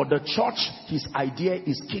 For the church, his idea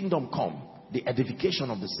is kingdom come, the edification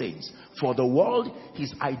of the saints. For the world,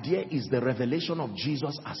 his idea is the revelation of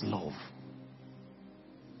Jesus as love.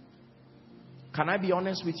 Can I be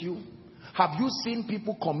honest with you? Have you seen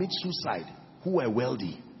people commit suicide who were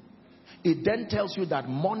wealthy? It then tells you that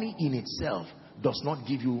money in itself does not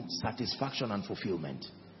give you satisfaction and fulfillment.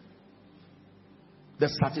 The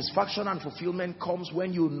satisfaction and fulfillment comes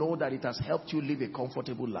when you know that it has helped you live a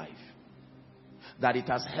comfortable life. that it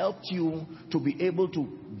has helped you to be able to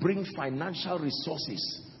bring financial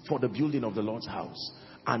resources for the building of the Lord's house,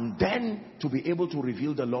 and then to be able to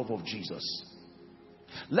reveal the love of Jesus.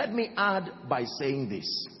 Let me add by saying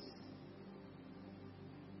this.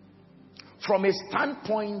 From a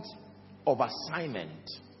standpoint of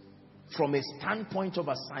assignment,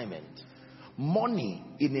 money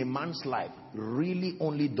in a man's life really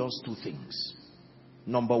only does two things.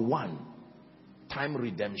 Number one, time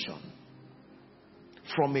redemption.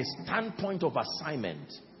 From a standpoint of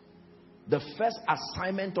assignment, the first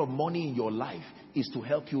assignment of money in your life is to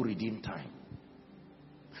help you redeem time.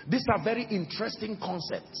 These are very interesting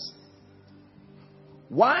concepts.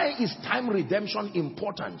 Why is time redemption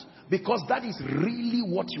important? Because that is really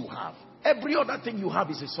what you have. Every other thing you have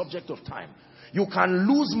is a subject of time. You can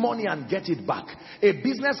lose money and get it back. A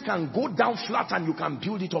business can go down flat and you can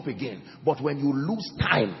build it up again. But when you lose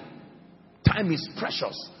time, time is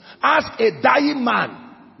precious. Ask a dying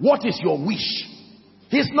man, what is your wish?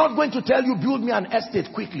 He's not going to tell you, build me an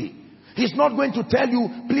estate quickly. He's not going to tell you,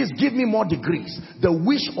 please give me more degrees. The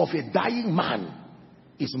wish of a dying man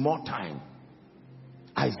is more time.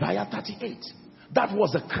 Isaiah 38. That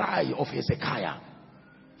was the cry of Hezekiah.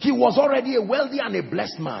 He was already a wealthy and a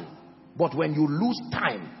blessed man. But when you lose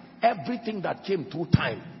time, everything that came through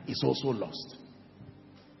time is also lost.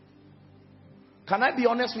 Can I be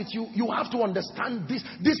honest with you? You have to understand this.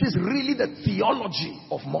 This is really the theology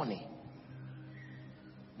of money.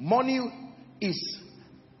 Money is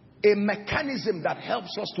a mechanism that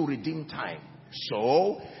helps us to redeem time.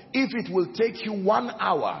 So, if it will take you 1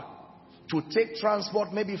 hour to take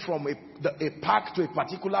transport, maybe from a park to a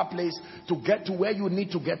particular place, to get to where you need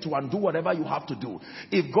to get to and do whatever you have to do.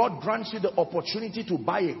 If God grants you the opportunity to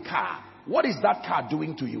buy a car, what is that car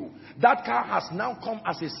doing to you? That car has now come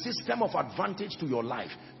as a system of advantage to your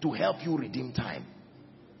life to help you redeem time.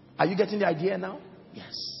 Are you getting the idea now?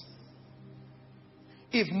 Yes.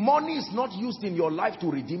 If money is not used in your life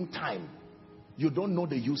to redeem time, you don't know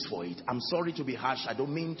the use for it. I'm sorry to be harsh, I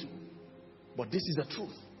don't mean to. But this is the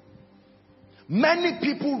truth. Many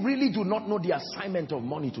people really do not know the assignment of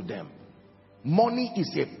money to them. Money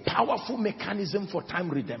is a powerful mechanism for time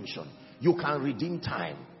redemption. You can redeem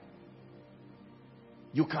time.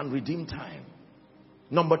 You can redeem time.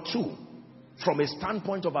 Number two, from a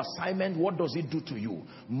standpoint of assignment, what does it do to you?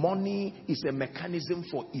 Money is a mechanism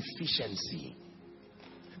for efficiency.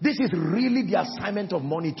 This is really the assignment of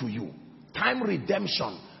money to you. Time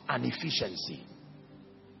redemption and efficiency.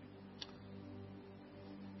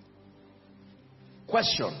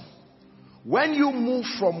 Question. When you move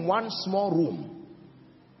from one small room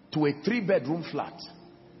to a 3-bedroom flat,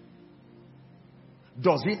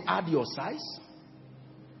 does it add your size?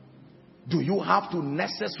 Do you have to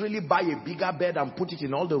necessarily buy a bigger bed and put it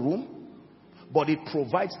in all the room? But it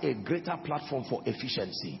provides a greater platform for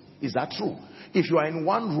efficiency. Is that true? If you are in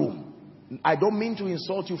one room, I don't mean to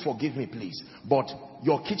insult you, forgive me please, but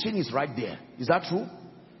your kitchen is right there. Is that true?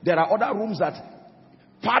 There are other rooms that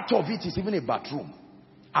part of it is even a bathroom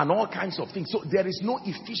and all kinds of things. So there is no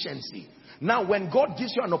efficiency. Now when God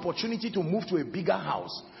gives you an opportunity to move to a bigger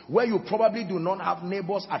house where you probably do not have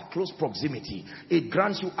neighbors at close proximity, it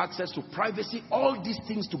grants you access to privacy. All these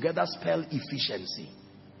things together spell efficiency.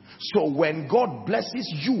 So when God blesses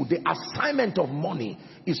you, the assignment of money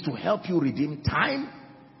is to help you redeem time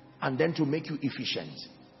and then to make you efficient.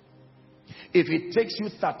 If it takes you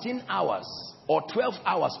 13 hours or 12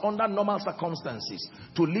 hours under normal circumstances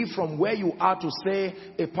to leave from where you are to, say,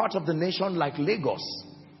 a part of the nation like Lagos,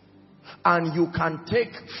 and you can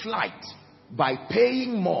take flight by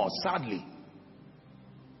paying more, sadly,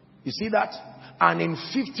 you see that? And in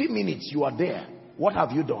 50 minutes you are there. What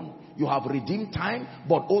have you done? You have redeemed time,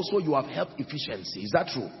 but also you have helped efficiency. Is that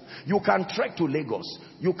true? You can trek to Lagos.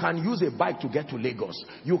 You can use a bike to get to Lagos.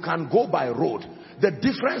 You can go by road. The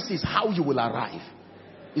difference is how you will arrive.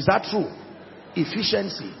 Is that true?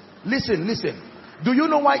 Efficiency. Listen, listen. Do you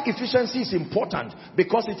know why efficiency is important?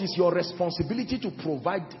 Because it is your responsibility to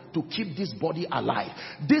provide, to keep this body alive.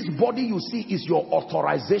 This body you see is your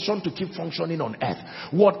authorization to keep functioning on earth.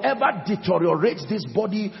 Whatever deteriorates this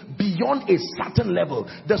body beyond a certain level,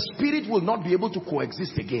 the spirit will not be able to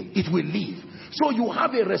coexist again. It will leave. So you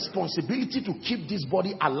have a responsibility to keep this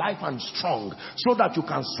body alive and strong so that you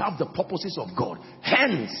can serve the purposes of God.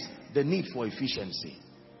 Hence, the need for efficiency.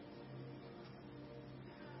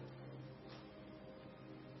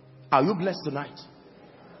 Are you blessed tonight?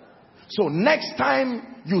 So next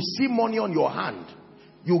time you see money on your hand,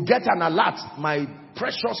 you get an alert. My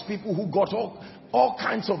precious people who got all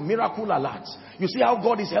kinds of miracle alerts. You see how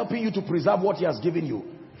God is helping you to preserve what he has given you.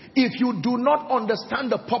 If you do not understand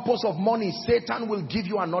the purpose of money, Satan will give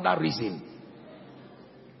you another reason.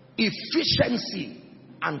 Efficiency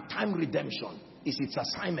and time redemption is its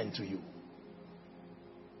assignment to you.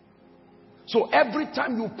 So every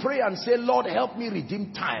time you pray and say, Lord, help me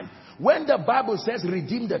redeem time, when the Bible says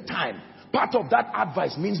redeem the time, part of that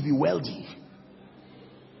advice means be wealthy.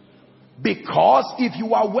 Because if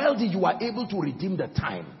you are wealthy, you are able to redeem the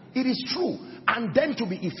time. It is true. And then to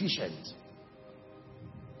be efficient.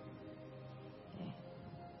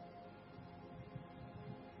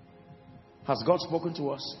 Has God spoken to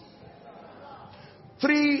us?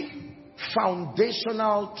 3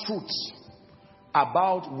 foundational truths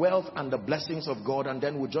about wealth and the blessings of God, and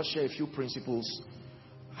then we'll just share a few principles.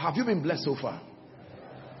 Have you been blessed so far?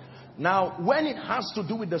 Now, when it has to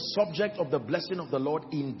do with the subject of the blessing of the Lord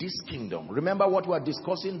in this kingdom, remember what we are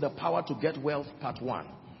discussing, the power to get wealth, part 1.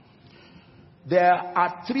 There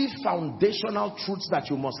are 3 foundational truths that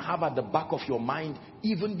you must have at the back of your mind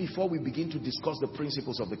even before we begin to discuss the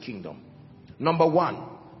principles of the kingdom. Number 1,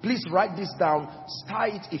 please write this down, star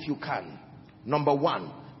it if you can. Number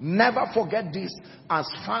 1, never forget this as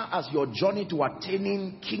far as your journey to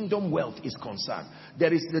attaining kingdom wealth is concerned.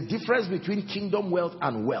 There is the difference between kingdom wealth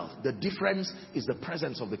and wealth. The difference is the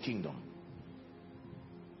presence of the kingdom.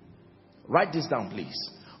 Write this down, please.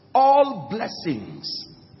 All blessings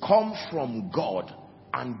come from God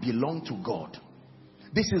and belong to God.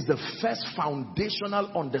 This is the first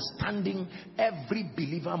foundational understanding every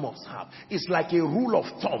believer must have. It's like a rule of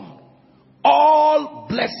thumb. All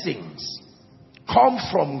blessings come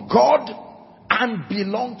from God and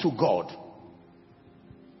belong to God.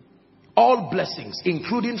 All blessings,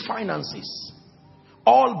 including finances.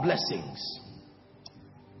 All blessings.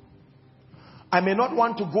 I may not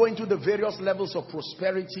want to go into the various levels of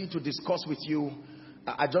prosperity to discuss with you.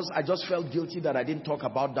 I just felt guilty that I didn't talk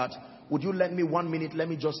about that. Would you lend me 1 minute? Let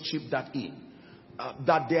me just chip that in.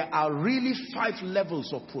 That there are really 5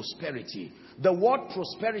 levels of prosperity. The word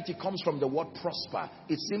prosperity comes from the word prosper.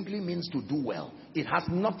 It simply means to do well. It has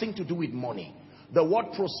nothing to do with money. The word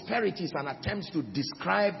prosperity is an attempt to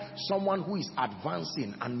describe someone who is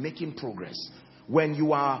advancing and making progress. When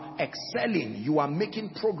you are excelling, you are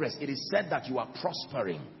making progress. It is said that you are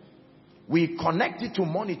prospering. We connect it to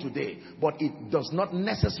money today, but it does not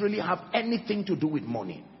necessarily have anything to do with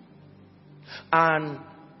money. And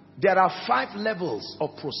there are 5 levels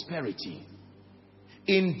of prosperity.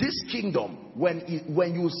 In this kingdom,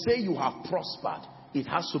 when you say you have prospered, it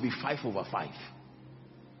has to be 5/5.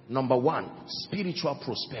 Number 1, spiritual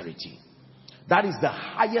prosperity. That is the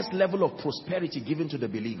highest level of prosperity given to the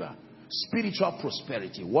believer. Spiritual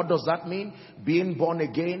prosperity. What does that mean? Being born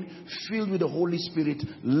again, filled with the Holy Spirit,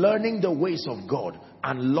 learning the ways of God,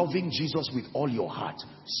 and loving Jesus with all your heart.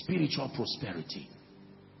 Spiritual prosperity.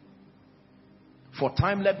 For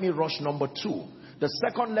time, let me rush number 2. The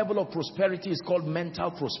second level of prosperity is called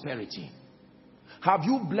mental prosperity. Have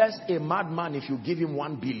you blessed a madman if you give him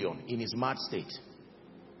 1 billion in his mad state?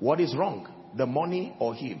 What is wrong? The money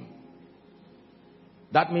or him?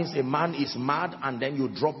 That means a man is mad and then you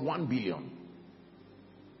drop 1 billion.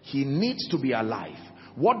 He needs to be alive.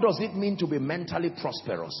 What does it mean to be mentally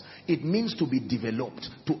prosperous? It means to be developed,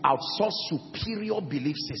 to outsource superior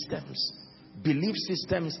belief systems. Belief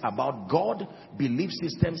systems about God, belief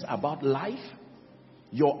systems about life.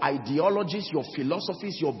 Your ideologies, your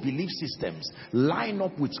philosophies, your belief systems line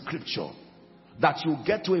up with scripture. That you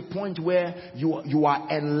get to a point where you are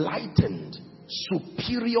enlightened.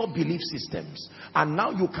 Superior belief systems, and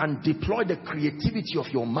now you can deploy the creativity of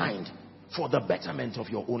your mind for the betterment of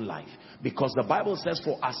your own life, because the Bible says,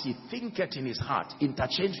 for as he thinketh in his heart,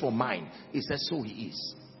 interchange for mind, it says so he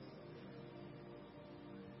is.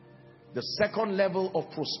 The second level of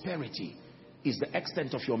prosperity is the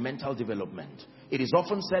extent of your mental development. It is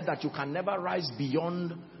often said that you can never rise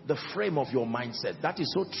beyond the frame of your mindset. That is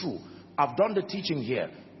so true. I've done the teaching here.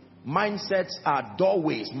 Mindsets are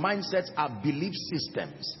doorways. Mindsets are belief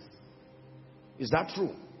systems. Is that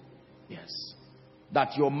true? Yes.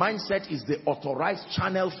 That your mindset is the authorized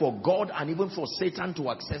channel for God and even for Satan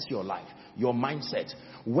to access your life. Your mindset.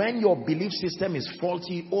 When your belief system is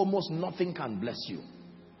faulty, almost nothing can bless you.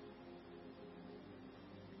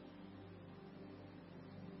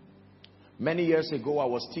 Many years ago, I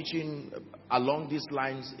was teaching along these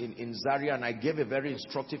lines in Zaria, and I gave a very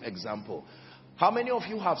instructive example. How many of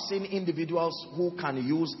you have seen individuals who can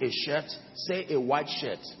use a shirt, say a white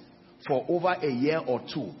shirt, for over a year or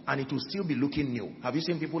 2, and it will still be looking new? Have you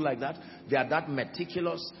seen people like that? They are that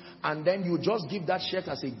meticulous, and then you just give that shirt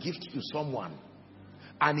as a gift to someone,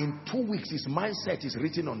 and in 2 weeks his mindset is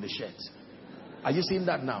written on the shirt. Are you seeing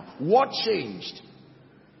that now? What changed?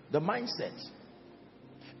 The mindset.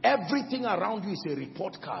 Everything around you is a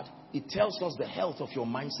report card. It tells us the health of your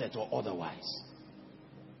mindset or otherwise.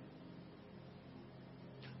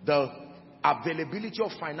 the availability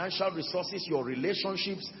of financial resources, your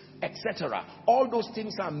relationships, etc. All those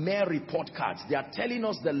things are mere report cards. They are telling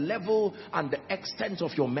us the level and the extent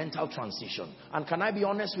of your mental transition. And can I be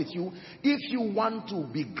honest with you? If you want to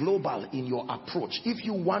be global in your approach, if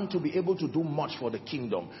you want to be able to do much for the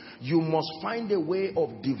kingdom, you must find a way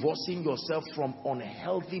of divorcing yourself from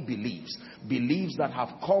unhealthy beliefs. Beliefs that have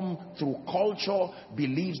come through culture,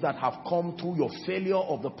 beliefs that have come through your failure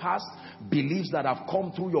of the past, beliefs that have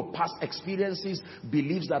come through your past experiences,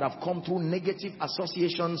 beliefs that have come through negative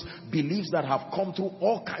associations, beliefs that have come through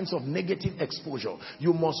all kinds of negative exposure.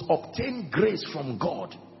 You must obtain grace from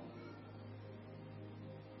God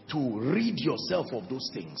to rid yourself of those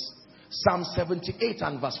things. Psalm 78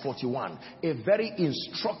 and verse 41, a very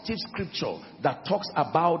instructive scripture that talks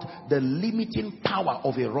about the limiting power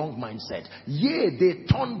of a wrong mindset. Yea, they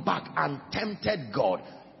turned back and tempted God.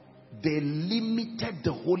 They limited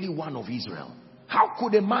the Holy One of Israel. How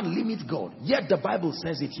could a man limit God? Yet the Bible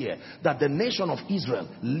says it here, that the nation of Israel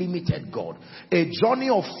limited God. A journey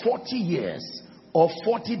of 40 years or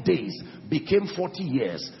 40 days became 40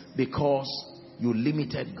 years because you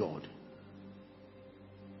limited God.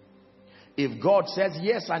 If God says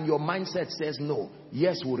yes and your mindset says no,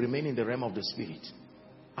 yes will remain in the realm of the spirit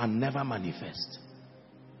and never manifest.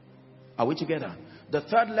 Are we together? The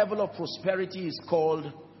third level of prosperity is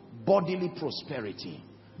called bodily prosperity.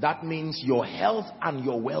 That means your health and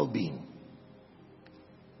your well-being.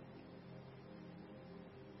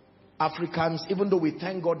 Africans, even though we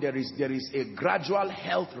thank God there is a gradual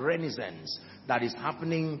health renaissance that is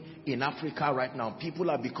happening in Africa right now. People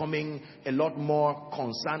are becoming a lot more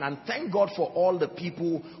concerned, and thank God for all the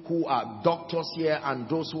people who are doctors here and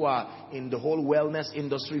those who are in the whole wellness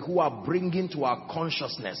industry who are bringing to our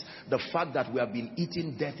consciousness the fact that we have been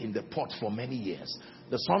eating death in the pot for many years.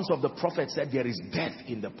 The sons of the prophet said there is death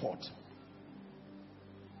in the pot.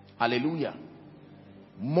 Hallelujah.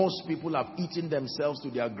 Most people have eaten themselves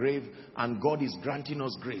to their grave, and God is granting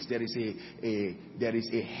us grace. There is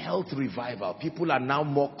a health revival. People are now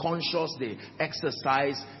more conscious. They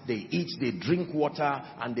exercise, they eat, they drink water,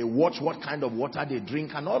 and they watch what kind of water they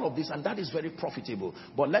drink and all of this, and that is very profitable.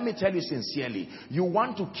 But let me tell you sincerely, you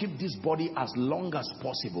want to keep this body as long as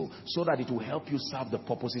possible so that it will help you serve the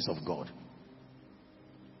purposes of God.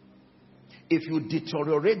 If you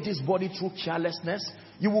deteriorate this body through carelessness,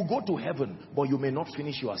 you will go to heaven, but you may not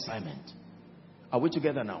finish your assignment. Are we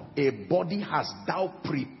together now? A body hast thou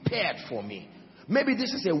prepared for me. Maybe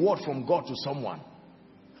this is a word from God to someone.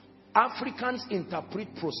 Africans interpret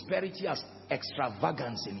prosperity as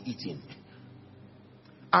extravagance in eating.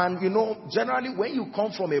 And you know, generally when you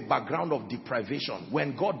come from a background of deprivation,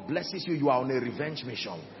 when God blesses you, you are on a revenge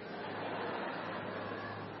mission.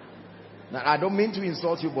 Now, I don't mean to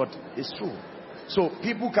insult you, but it's true. So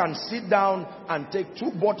people can sit down and take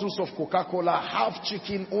 2 bottles of Coca-Cola, half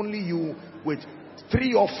chicken, only you, with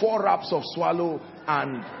 3 or 4 wraps of swallow,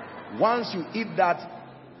 and once you eat that,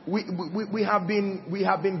 we have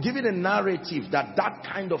been given a narrative that that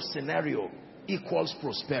kind of scenario equals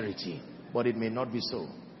prosperity, but it may not be so.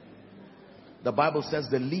 The Bible says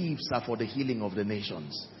the leaves are for the healing of the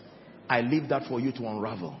nations. I leave that for you to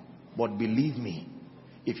unravel, but believe me,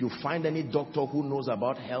 if you find any doctor who knows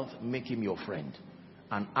about health, make him your friend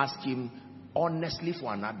and ask him honestly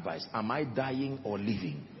for an advice. Am I dying or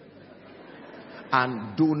living?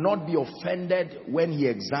 And do not be offended when he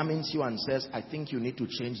examines you and says, I think you need to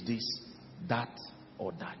change this, that,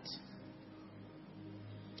 or that.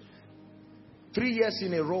 3 years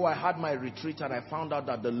in a row, I had my retreat and I found out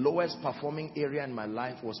that the lowest performing area in my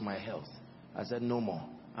life was my health. I said, no more.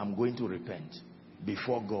 I'm going to repent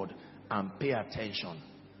before God and pay attention.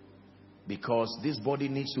 Because this body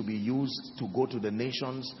needs to be used to go to the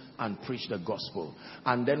nations and preach the gospel.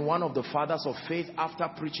 And then one of the fathers of faith, after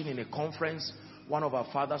preaching in a conference, one of our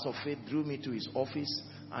fathers of faith drew me to his office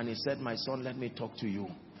and he said, my son, let me talk to you.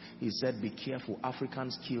 He said, be careful.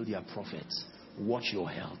 Africans kill their prophets. Watch your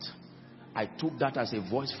health. I took that as a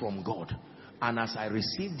voice from God. And as I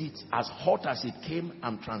received it, as hot as it came,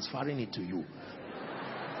 I'm transferring it to you.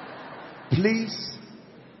 Please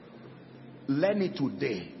learn it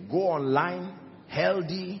today. Go online,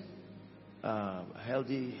 healthy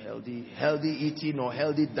eating or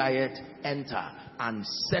healthy diet, enter and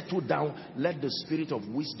settle down. Let the spirit of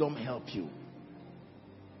wisdom help you.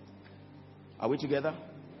 Are we together?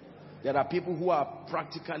 There are people who are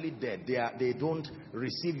practically dead. They don't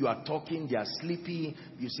receive. You are talking, they are sleepy.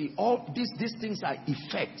 You see, all these things are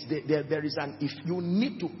effects. There is an, if you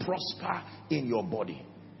need to prosper in your body.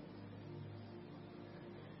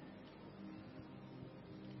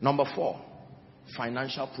 Number 4,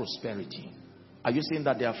 financial prosperity. Are you seeing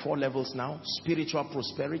that there are 4 levels now? Spiritual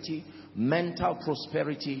prosperity, mental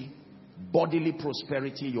prosperity, bodily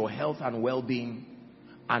prosperity, your health and well-being,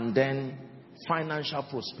 and then financial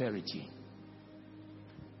prosperity.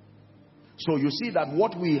 So you see that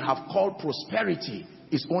what we have called prosperity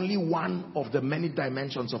is only one of the many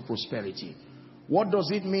dimensions of prosperity. What does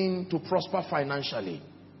it mean to prosper financially?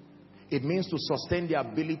 It means to sustain the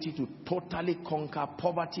ability to totally conquer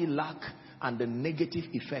poverty, lack, and the negative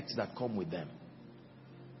effects that come with them.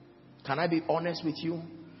 Can I be honest with you?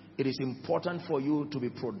 It is important for you to be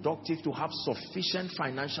productive, to have sufficient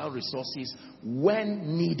financial resources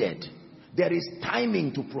when needed. There is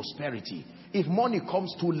timing to prosperity. If money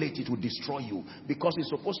comes too late, it will destroy you, because it's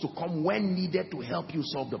supposed to come when needed to help you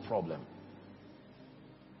solve the problem.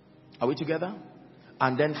 Are we together?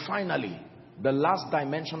 And then finally, the last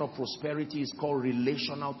dimension of prosperity is called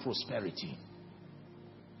relational prosperity.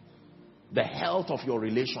 The health of your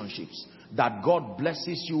relationships. That God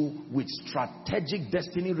blesses you with strategic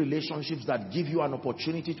destiny relationships that give you an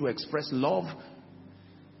opportunity to express love,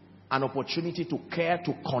 an opportunity to care,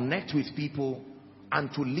 to connect with people,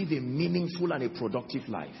 and to live a meaningful and a productive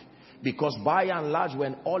life. Because by and large,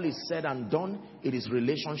 when all is said and done, it is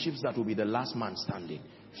relationships that will be the last man standing.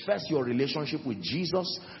 First, your relationship with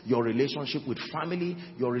Jesus, your relationship with family,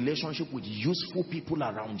 your relationship with useful people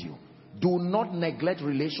around you. Do not neglect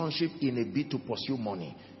relationship in a bid to pursue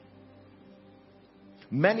money.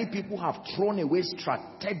 Many people have thrown away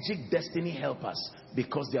strategic destiny helpers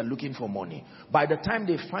because they are looking for money. By the time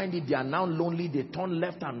they find it, they are now lonely. They turn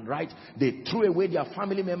left and right. They threw away their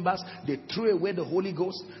family members. They threw away the Holy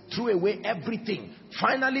Ghost. Threw away everything.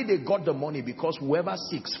 Finally, they got the money because whoever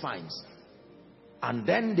seeks finds. And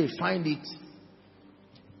then they find it.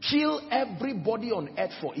 Kill everybody on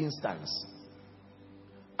earth, for instance,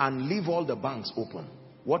 and leave all the banks open.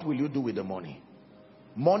 What will you do with the money?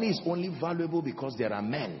 Money is only valuable because there are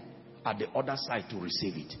men at the other side to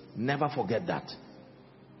receive it. Never forget that.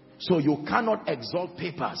 So you cannot exalt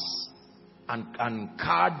papers and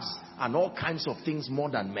cards and all kinds of things more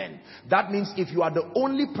than men. That means if you are the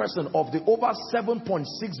only person of the over 7.6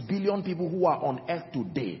 billion people who are on earth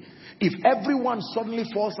today, if everyone suddenly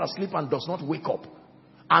falls asleep and does not wake up,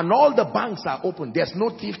 and all the banks are open, there's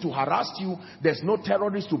no thief to harass you, there's no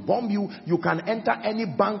terrorist to bomb you, you can enter any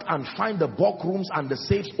bank and find the bulk rooms and the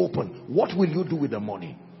safes open. What will you do with the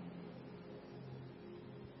money?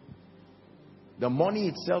 The money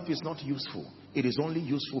itself is not useful. It is only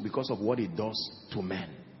useful because of what it does to men.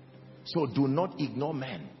 So do not ignore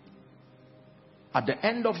men. At the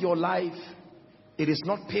end of your life, it is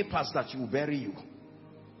not papers that will bury you.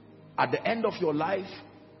 At the end of your life,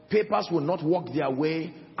 papers will not walk their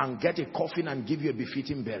way and get a coffin and give you a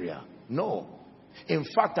befitting burial. No. In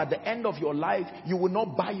fact, at the end of your life, you will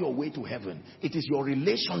not buy your way to heaven. It is your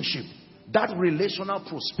relationship. That relational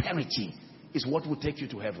prosperity is what will take you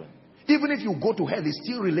to heaven. Even if you go to hell, it's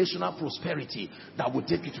still relational prosperity that will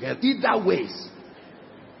take you to hell. Either ways.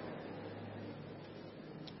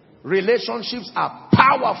 Relationships are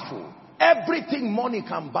powerful. Everything money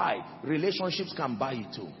can buy, relationships can buy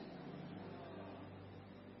it too.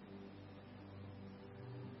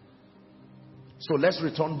 So let's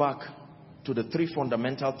return back to the 3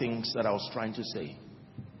 fundamental things that I was trying to say.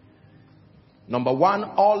 Number 1,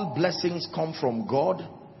 all blessings come from God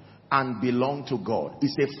and belong to God.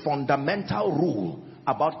 It's a fundamental rule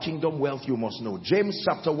about kingdom wealth you must know. James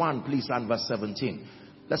chapter 1, please, and verse 17.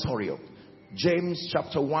 Let's hurry up. James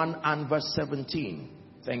chapter 1 and verse 17.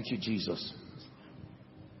 Thank you, Jesus.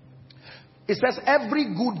 It says, every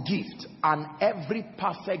good gift and every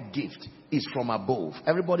perfect gift is from above.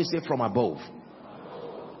 Everybody say from above.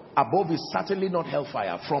 Above is certainly not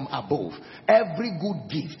hellfire. From above. Every good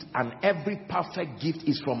gift and every perfect gift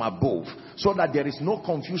is from above, so that there is no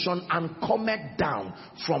confusion, and cometh down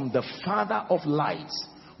from the Father of lights,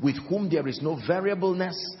 with whom there is no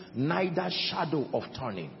variableness, neither shadow of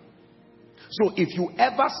turning. So if you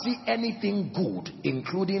ever see anything good,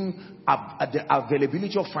 including the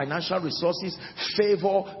availability of financial resources,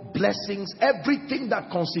 favor, blessings, everything that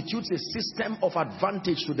constitutes a system of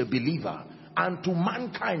advantage to the believer and to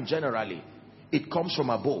mankind generally, it comes from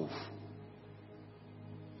above.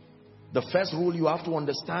 The first rule you have to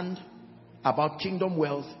understand about kingdom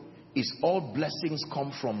wealth is all blessings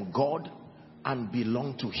come from God and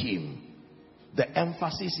belong to Him. The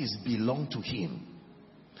emphasis is belong to Him.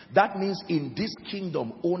 That means in this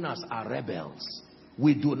kingdom, owners are rebels.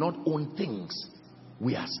 We do not own things.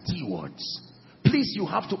 We are stewards. Please, you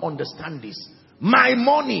have to understand this. My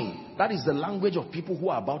money. That is the language of people who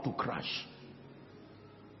are about to crash.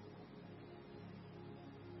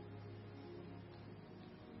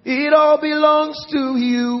 It all belongs to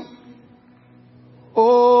you.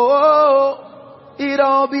 Oh, it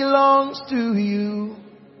all belongs to you.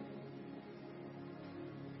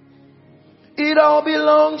 It all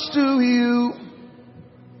belongs to you.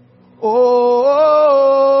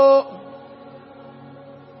 Oh,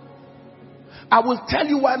 I will tell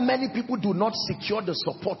you why many people do not secure the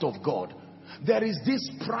support of God. There is this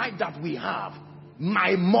pride that we have.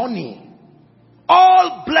 My money,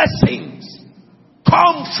 all blessings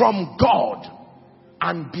come from God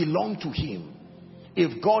and belong to Him.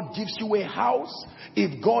 If God gives you a house,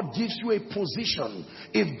 if God gives you a position,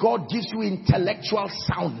 if God gives you intellectual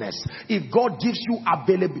soundness, if God gives you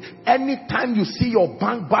availability, anytime you see your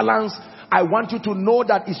bank balance, I want you to know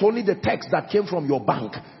that it's only the text that came from your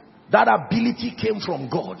bank. That ability came from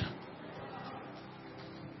God.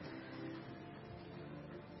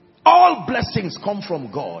 All blessings come from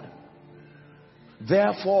God.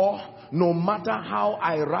 Therefore, no matter how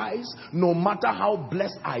I rise, no matter how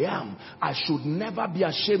blessed I am, I should never be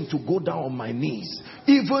ashamed to go down on my knees.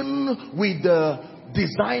 Even with the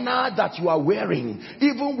designer that you are wearing,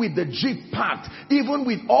 even with the Jeep packed, even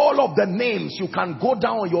with all of the names, you can go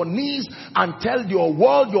down on your knees and tell your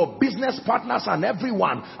world, your business partners and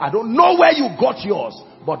everyone, I don't know where you got yours,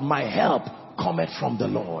 but my help cometh from the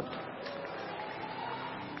Lord.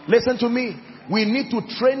 Listen to me. We need to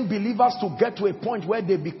train believers to get to a point where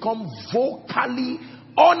they become vocally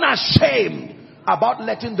unashamed about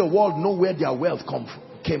letting the world know where their wealth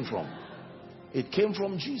came from. It came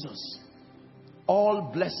from Jesus.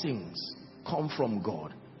 All blessings come from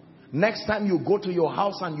God. Next time you go to your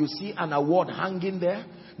house and you see an award hanging there,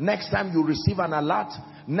 next time you receive an alert,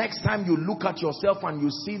 next time you look at yourself and you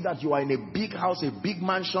see that you are in a big house, a big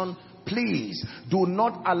mansion, please do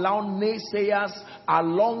not allow naysayers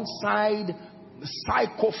alongside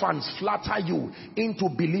sycophants flatter you into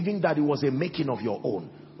believing that it was a making of your own.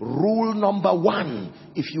 Rule number one,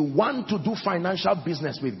 if you want to do financial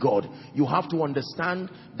business with God, you have to understand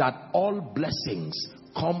that all blessings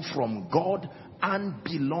come from God and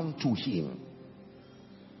belong to Him.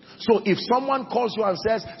 So if someone calls you and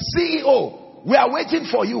says, CEO, we are waiting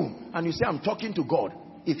for you, and you say, I'm talking to God,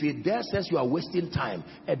 if he dare says you are wasting time,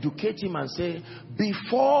 educate him and say,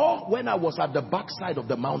 before, when I was at the backside of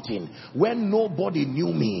the mountain, when nobody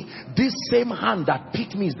knew me, this same hand that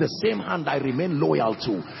picked me is the same hand I remain loyal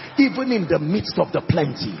to, even in the midst of the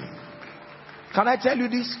plenty. Can I tell you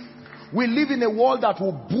this? We live in a world that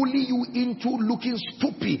will bully you into looking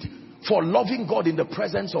stupid for loving God in the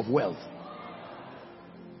presence of wealth.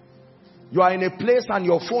 You are in a place and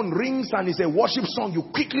your phone rings and it's a worship song. You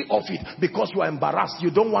quickly off it because you are embarrassed. You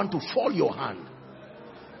don't want to fall your hand.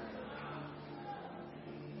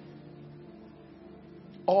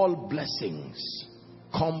 All blessings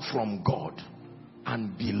come from God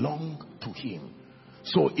and belong to Him.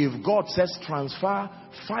 So if God says transfer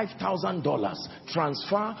 $5,000,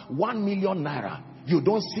 transfer 1 million naira, you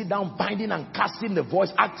don't sit down binding and casting the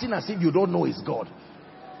voice, acting as if you don't know it's God.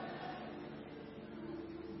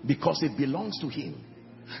 Because it belongs to Him.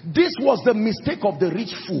 This was the mistake of the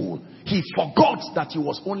rich fool. He forgot that he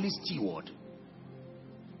was only steward.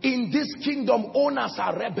 In this kingdom, owners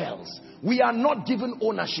are rebels. We are not given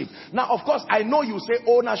ownership. Now, of course, I know you say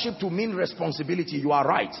ownership to mean responsibility. You are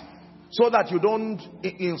right. So that you don't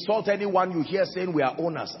insult anyone you hear saying we are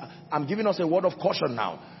owners. I'm giving us a word of caution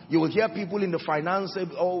now. You will hear people in the finance say,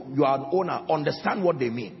 oh, you are an owner. Understand what they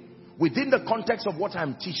mean. Within the context of what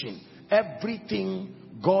I'm teaching, everything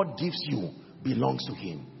God gives you belongs to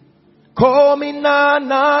Him. Komina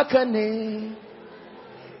nakane,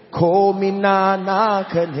 komina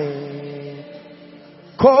nakane,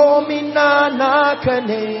 komina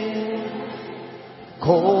nakane,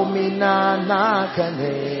 komina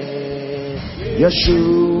nakane.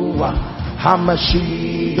 Yeshua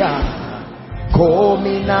Hamashiach,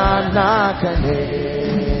 komina nakane.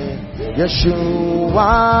 Yeshua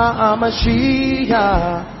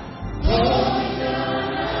Hamashiach.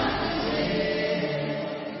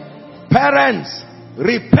 Parents,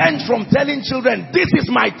 repent from telling children, this is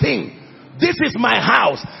my thing, this is my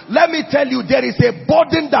house. Let me tell you, there is a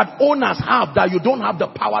burden that owners have that you don't have the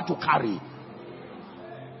power to carry.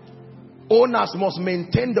 Owners must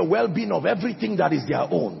maintain the well-being of everything that is their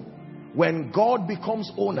own. When God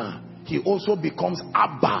becomes owner, He also becomes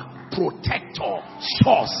Abba, protector,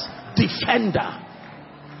 source, defender.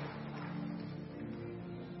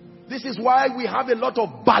 This is why we have a lot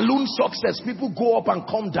of balloon success. People go up and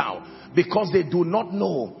come down because they do not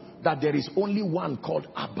know that there is only one called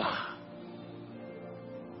Abba.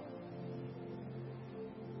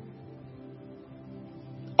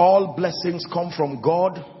 All blessings come from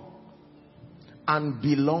God and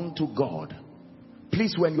belong to God.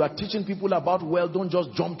 Please, when you are teaching people about wealth, don't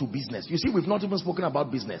just jump to business. You see, we've not even spoken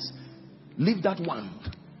about business. Leave that one.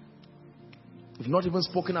 We've not even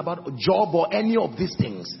spoken about a job or any of these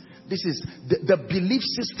things. This is the belief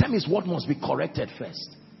system is what must be corrected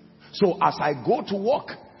first. So as I go to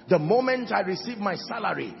work, the moment I receive my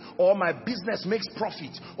salary or my business makes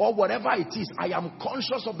profit or whatever it is, I am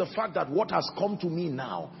conscious of the fact that what has come to me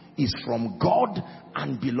now is from God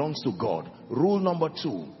and belongs to God. Rule number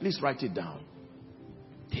 2. Please write it down.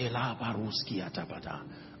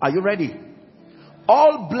 Are you ready?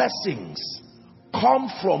 All blessings come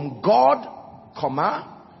from God,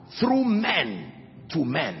 through men to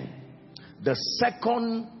men. The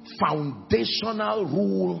second foundational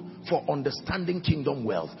rule for understanding kingdom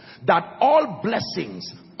wealth, that all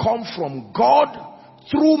blessings come from God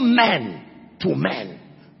through men to men.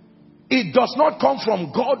 It does not come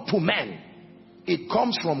from God to men. It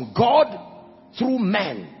comes from God through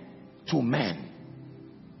men to men.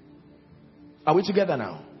 Are we together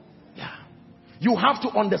now? Yeah. You have to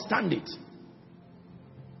understand it.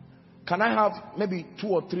 Can I have maybe 2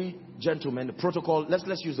 or 3 gentlemen, the protocol,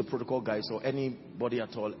 let's use the protocol guys, or anybody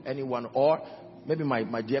at all, anyone, or maybe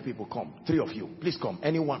my dear people, come. 3 of you, please come.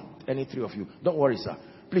 Anyone, any 3 of you. Don't worry, sir.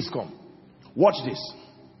 Please come. Watch this.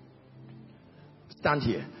 Stand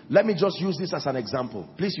here. Let me just use this as an example.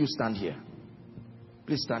 Please, you stand here.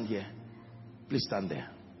 Please stand here. Please stand there.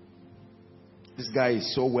 This guy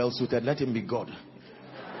is so well suited. Let him be God.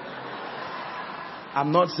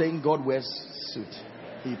 I'm not saying God wears suit.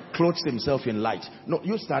 He clothes himself in light. No,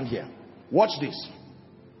 you stand here. Watch this.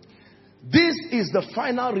 This is the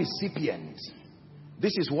final recipient.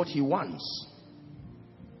 This is what he wants.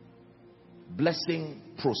 Blessing,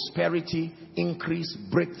 prosperity, increase,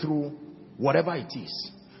 breakthrough, whatever it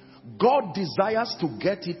is. God desires to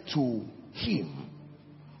get it to him.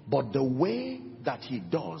 But the way that he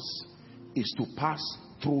does is to pass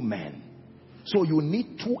through men. So you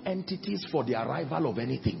need 2 entities for the arrival of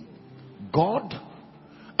anything. God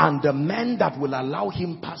and the men that will allow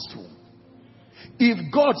him pass through.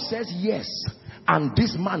 If God says yes and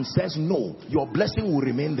this man says no, your blessing will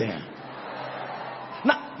remain there.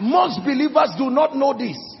 Now, most believers do not know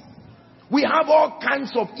this. We have all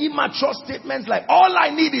kinds of immature statements like, all I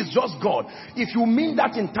need is just God. If you mean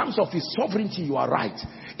that in terms of his sovereignty, you are right.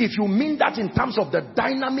 If you mean that in terms of the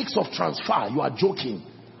dynamics of transfer, you are joking.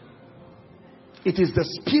 It is the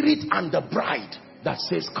spirit and the bride that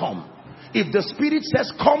says come. If the spirit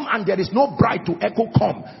says come and there is no bride to echo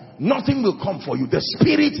come, nothing will come for you. The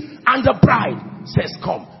spirit and the bride says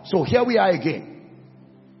come. So here we are again.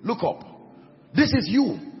 Look up. This is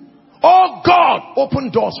you. Oh God, open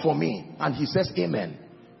doors for me. And he says amen.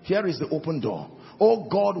 Here is the open door. Oh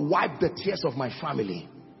God, wipe the tears of my family.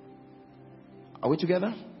 Are we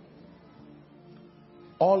together?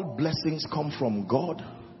 All blessings come from God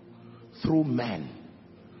through men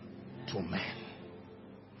to men.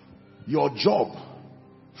 Your job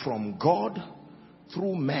from God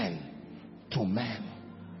through men to men.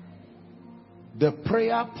 The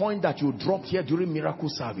prayer point that you dropped here during miracle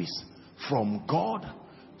service, from God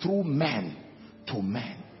through men to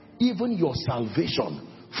men. Even your salvation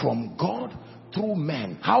from God through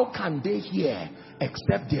men. How can they hear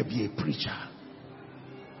except there be a preacher?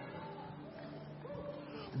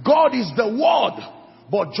 God is the word,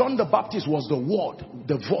 but John the Baptist was the word,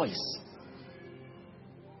 the voice.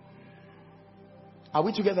 Are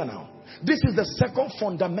we together now? This is the second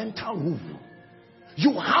fundamental rule.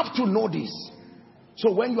 You have to know this.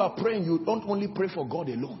 So when you are praying, you don't only pray for God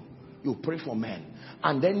alone. You pray for men.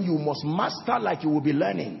 And then you must master like you will be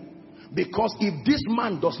learning. Because if this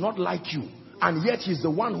man does not like you, and yet he's the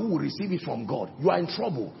one who will receive it from God, you are in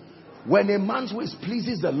trouble. When a man's ways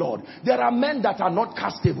pleases the Lord, there are men that are not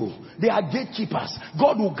castable. They are gatekeepers.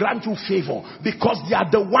 God will grant you favor because they are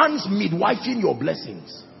the ones midwifing your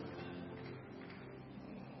blessings.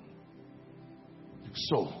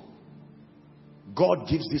 So, God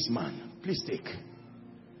gives this man, please take.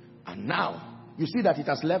 And now, you see that it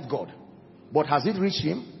has left God. But has it reached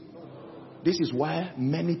him? This is why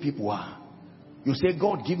many people are. You say,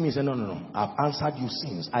 God, give me. Say, no. I've answered you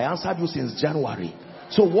since. I answered you since January.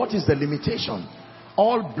 So what is the limitation?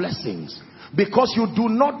 All blessings. Because you do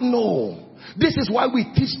not know. This is why we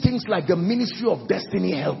teach things like the ministry of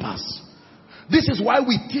destiny helpers. This is why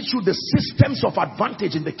we teach you the systems of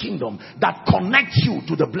advantage in the kingdom that connect you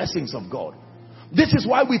to the blessings of God. This is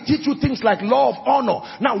why we teach you things like law of honor.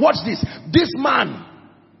 Now watch this. This man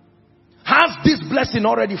has this blessing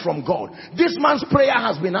already from God. This man's prayer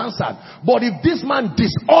has been answered. But if this man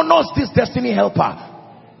dishonors this destiny helper,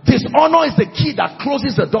 dishonor is the key that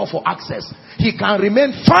closes the door for access. He can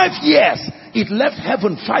remain 5 years It left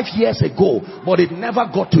heaven 5 years ago, but it never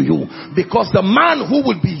got to you, because the man who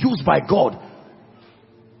will be used by God.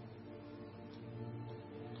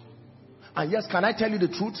 And yes, can I tell you the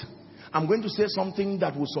truth? I'm going to say something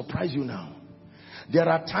that will surprise you now. There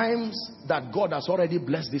are times that God has already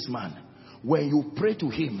blessed this man. When you pray to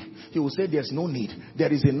him, he will say there's no need.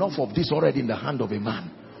 There is enough of this already in the hand of a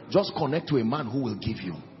man. Just connect to a man who will give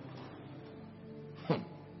you.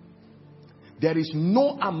 There is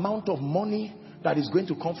no amount of money that is going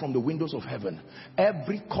to come from the windows of heaven.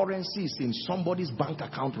 Every currency is in somebody's bank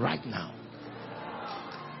account right now.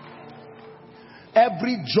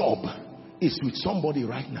 Every job is with somebody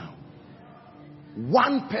right now.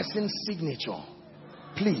 One person's signature.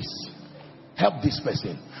 Please help this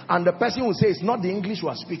person. And the person will say, it's not the English you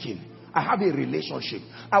are speaking. I have a relationship.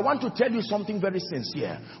 I want to tell you something very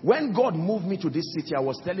sincere. When God moved me to this city, I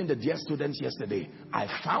was telling the dear students yesterday, I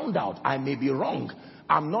found out, I may be wrong.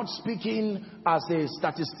 I'm not speaking as a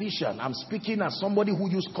statistician. I'm speaking as somebody who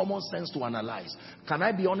used common sense to analyze. Can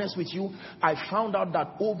I be honest with you? I found out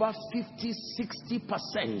that over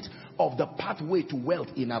 50-60% of the pathway to wealth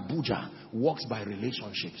in Abuja works by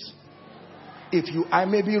relationships. I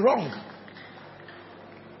may be wrong.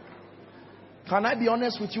 Can I be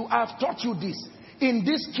honest with you? I have taught you this. In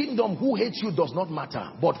this kingdom, who hates you does not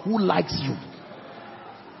matter, but who likes you.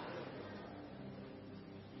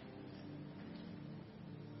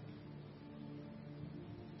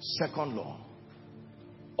 Second law.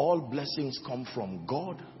 All blessings come from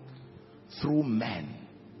God through men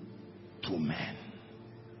to men.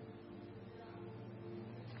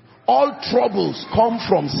 All troubles come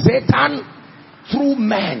from Satan through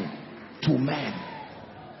men to men.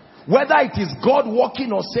 Whether it is God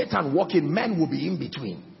working or Satan working, men will be in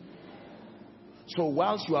between. So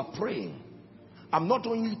whilst you are praying, I'm not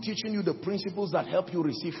only teaching you the principles that help you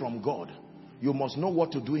receive from God. You must know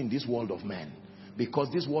what to do in this world of men.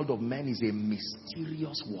 Because this world of men is a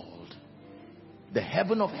mysterious world. The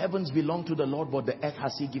heaven of heavens belong to the Lord, but the earth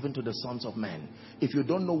has he given to the sons of men. If you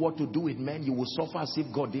don't know what to do with men, you will suffer as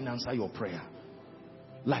if God didn't answer your prayer.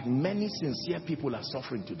 Like many sincere people are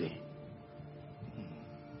suffering today.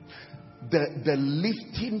 The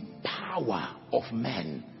lifting power of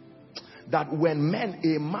men, that when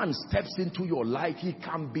a man steps into your life, he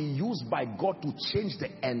can be used by God to change the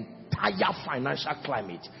entire financial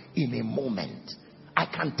climate in a moment. I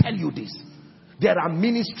can tell you this. There are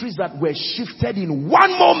ministries that were shifted in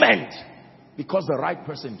one moment because the right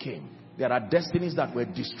person came. There are destinies that were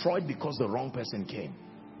destroyed because the wrong person came.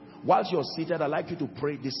 Whilst you're seated, I'd like you to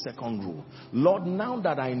pray this second rule. Lord, now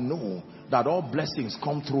that I know that all blessings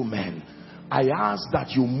come through men, I ask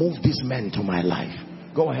that you move these men to my life.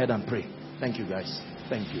 Go ahead and pray. Thank you, guys.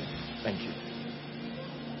 Thank you. Thank you.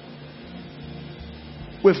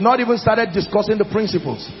 We've not even started discussing the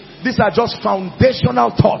principles. These are just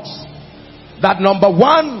foundational thoughts. That number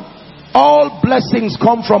one, all blessings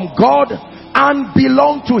come from God and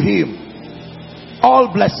belong to him.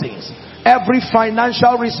 All blessings. Every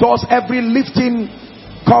financial resource, every lifting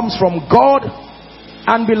comes from God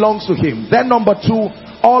and belongs to him. Then number two,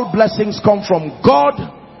 all blessings come from God,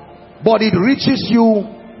 but it reaches you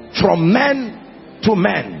from men to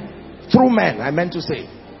men. Through men, I meant to say.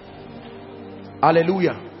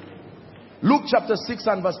 Hallelujah. Luke chapter 6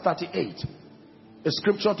 and verse 38. A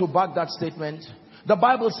scripture to back that statement. The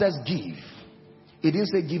Bible says give. It didn't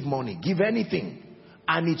say give money. Give anything,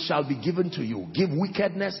 and it shall be given to you. Give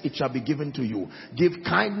wickedness, it shall be given to you. Give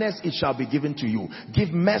kindness, it shall be given to you. Give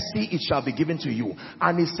mercy, it shall be given to you.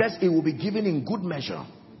 And it says it will be given in good measure,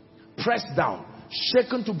 pressed down,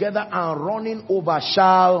 shaken together, and running over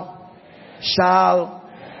shall.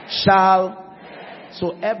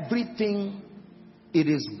 So everything, it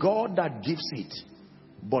is God that gives it,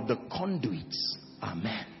 but the conduits are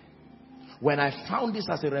men. When I found this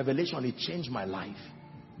as a revelation, it changed my life.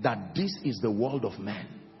 That this is the world of men.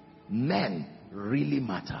 Men really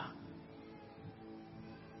matter.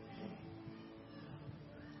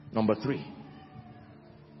 Number three.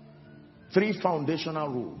 3 foundational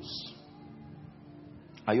rules.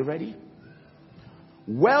 Are you ready?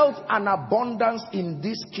 Wealth and abundance in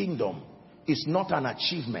this kingdom is not an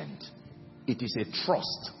achievement. It is a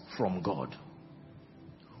trust from God.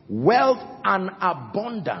 Wealth and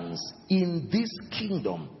abundance in this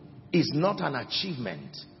kingdom is not an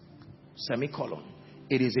achievement. Semicolon.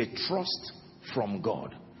 It is a trust from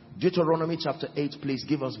God. Deuteronomy chapter 8, please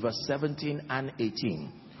give us verse 17 and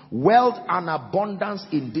 18. Wealth and abundance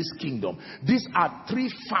in this kingdom. These are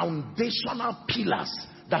 3 foundational pillars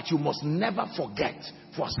that you must never forget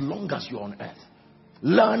for as long as you're on earth.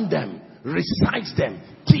 Learn them recite them,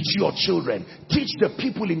 teach your children, teach the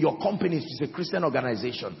people in your company if it's a Christian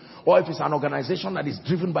organization, or if it's an organization that is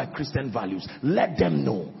driven by Christian values. Let them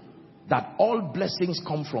know that all blessings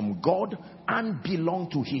come from God and belong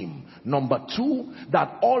to Him. Number two,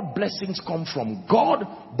 that all blessings come from God,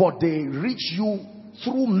 but they reach you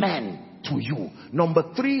through men to you. Number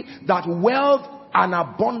three, that wealth and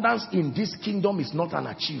abundance in this kingdom is not an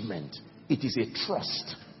achievement. It is a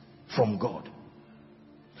trust from God.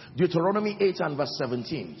 Deuteronomy 8 and verse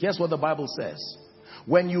 17. Here's what the Bible says.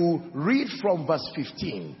 When you read from verse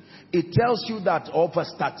 15, it tells you that, or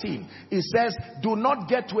verse 13, it says, do not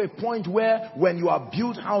get to a point where when you have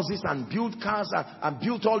built houses and built cars and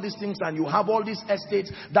built all these things and you have all these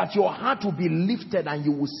estates, that your heart will be lifted and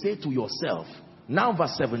you will say to yourself, now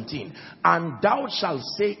verse 17, and thou shalt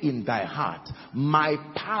say in thy heart, my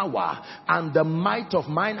power and the might of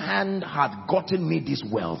mine hand hath gotten me this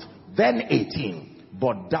wealth. Then 18,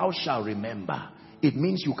 but thou shalt remember. It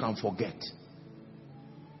means you can forget.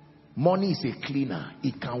 Money is a cleaner.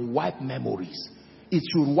 It can wipe memories. It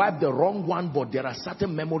should wipe the wrong one, but there are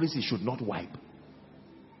certain memories it should not wipe.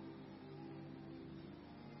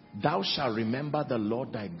 Thou shalt remember the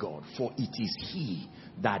Lord thy God, for it is He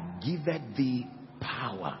that giveth thee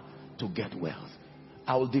power to get wealth.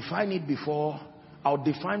 I will define it before. I'll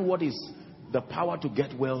define what is the power to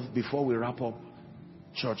get wealth before we wrap up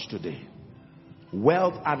church today.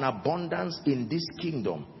 Wealth and abundance in this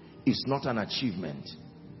kingdom is not an achievement.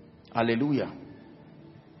 Hallelujah.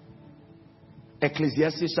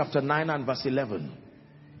 Ecclesiastes chapter 9 and verse 11.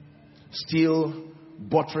 Still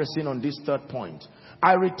buttressing on this third point.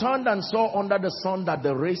 I returned and saw under the sun that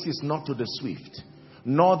the race is not to the swift,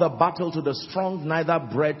 nor the battle to the strong, neither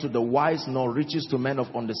bread to the wise, nor riches to men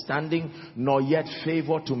of understanding, nor yet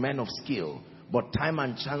favor to men of skill. But time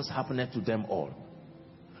and chance happeneth to them all.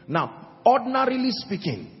 Now, ordinarily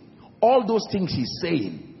speaking, all those things he's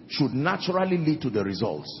saying should naturally lead to the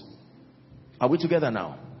results. Are we together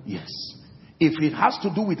now? Yes. If it has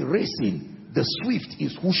to do with racing, the swift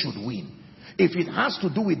is who should win. If it has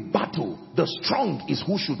to do with battle, the strong is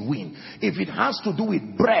who should win. If it has to do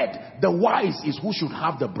with bread, the wise is who should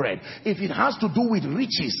have the bread. If it has to do with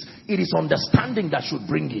riches, it is understanding that should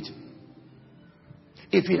bring it.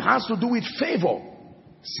 If it has to do with favor,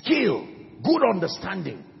 skill, good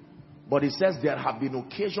understanding. But it says there have been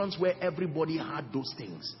occasions where everybody had those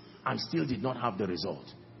things and still did not have the result.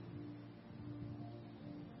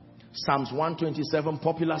 Psalms 127,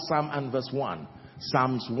 popular psalm, and verse 1.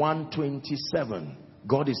 Psalms 127.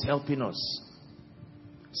 God is helping us.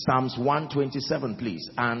 Psalms 127, please,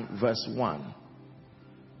 and verse 1.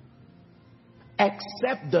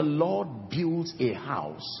 Except the Lord builds a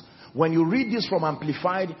house. When you read this from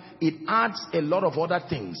Amplified, it adds a lot of other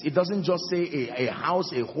things. It doesn't just say a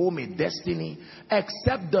house, a home, a destiny.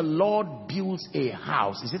 Except the Lord builds a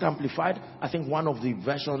house. Is it Amplified? I think one of the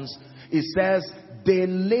versions, it says, they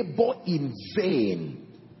labor in vain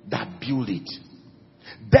that build it.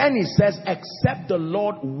 Then it says, except the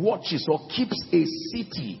Lord watches or keeps a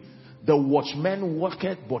city, the watchman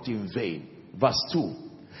worketh but in vain. Verse 2,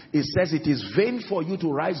 it says, it is vain for you to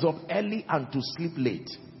rise up early and to sleep late,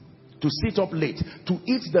 to sit up late, to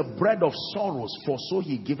eat the bread of sorrows, for so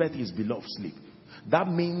he giveth his beloved sleep. That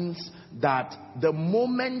means that the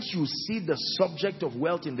moment you see the subject of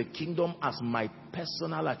wealth in the kingdom as my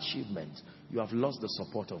personal achievement, you have lost the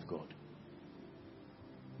support of God.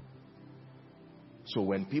 So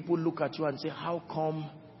when people look at you and say, how come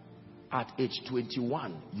at age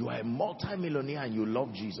 21 you are a multi-millionaire and you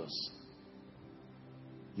love Jesus?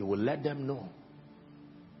 You will let them know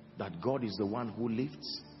that God is the one who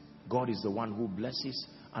lifts, God is the one who blesses,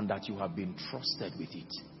 and that you have been trusted with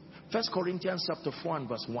it. 1 Corinthians chapter 4 and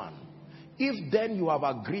verse 1. If then you have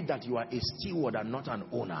agreed that you are a steward and not an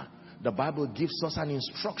owner, the Bible gives us an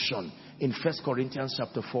instruction in 1 Corinthians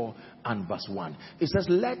chapter 4 and verse 1. It says,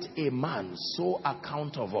 let a man so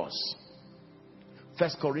account of us. 1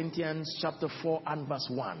 Corinthians chapter 4 and verse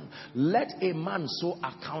 1. Let a man so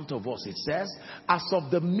account of us, it says, as of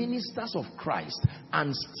the ministers of Christ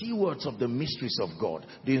and stewards of the mysteries of God.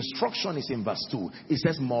 The instruction is in verse 2. It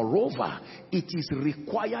says, moreover, it is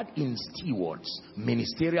required in stewards,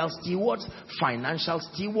 ministerial stewards, financial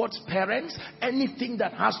stewards, parents, anything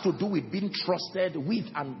that has to do with being trusted with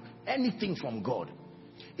and anything from God.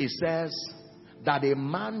 It says that a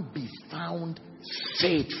man be found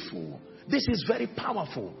faithful. This is very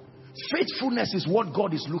powerful. Faithfulness is what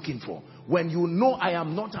God is looking for. When you know I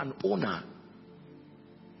am not an owner,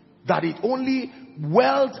 that it only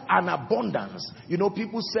wealth and abundance. You know,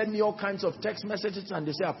 people send me all kinds of text messages and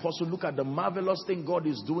they say, Apostle, look at the marvelous thing God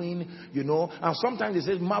is doing, you know. And sometimes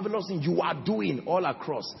they say, marvelous thing you are doing all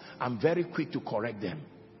across. I'm very quick to correct them.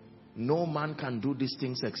 No man can do these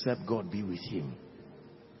things except God be with him.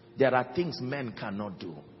 There are things men cannot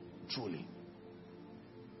do, truly.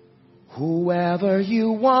 Whoever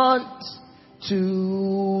you want to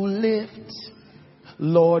lift,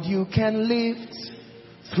 Lord, you can lift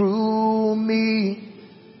through me.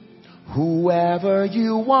 Whoever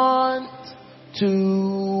you want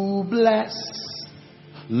to bless,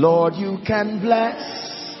 Lord, you can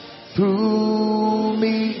bless through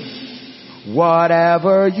me.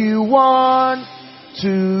 Whatever you want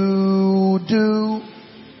to do,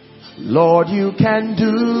 Lord, you can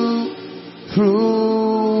do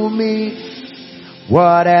through me.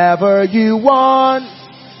 Whatever you want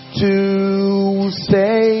to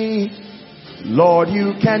say, Lord,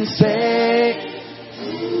 you can say.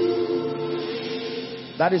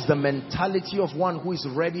 That is the mentality of one who is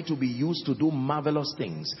ready to be used to do marvelous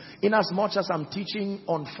things. In as much as I'm teaching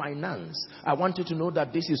on finance, I want you to know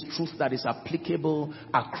that this is truth that is applicable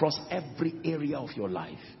across every area of your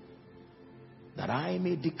life. That I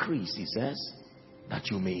may decrease, he says,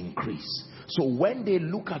 that you may increase. So when they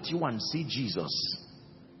look at you and see Jesus,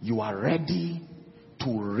 you are ready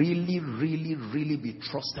to really, really, really be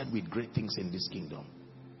trusted with great things in this kingdom.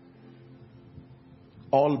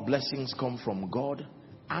 All blessings come from God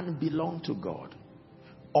and belong to God.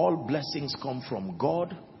 All blessings come from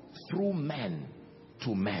God through men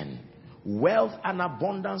to men. Wealth and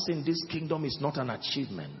abundance in this kingdom is not an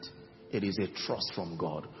achievement. It is a trust from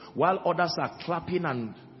God. While others are clapping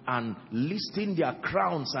and listing their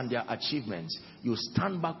crowns and their achievements, you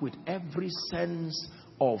stand back with every sense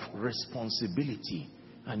of responsibility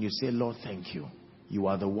and you say, Lord, thank you. You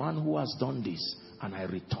are the one who has done this, and I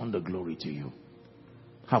return the glory to you.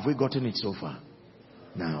 Have we gotten it so far?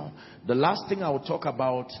 Now, the last thing I will talk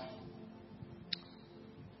about,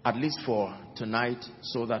 at least for tonight,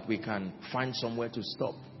 so that we can find somewhere to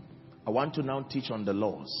stop. I want to now teach on the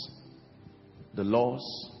laws. The laws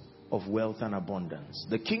of wealth and abundance.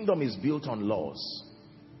 The kingdom is built on laws.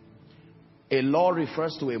 A law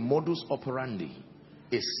refers to a modus operandi,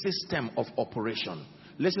 a system of operation.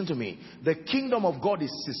 Listen to me. The kingdom of God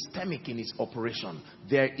is systemic in its operation.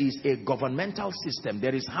 There is a governmental system.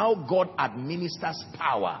 There is how God administers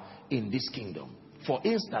power in this kingdom. For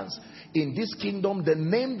instance, in this kingdom, the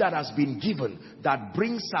name that has been given that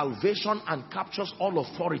brings salvation and captures all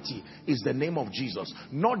authority is the name of Jesus.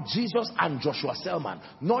 Not Jesus and Joshua Selman.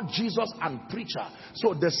 Not Jesus and preacher.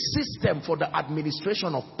 So the system for the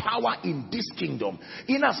administration of power in this kingdom,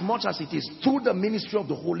 in as much as it is through the ministry of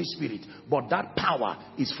the Holy Spirit, but that power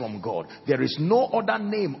is from God. There is no other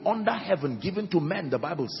name under heaven given to men, the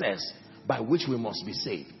Bible says, by which we must be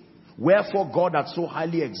saved. Wherefore God hath so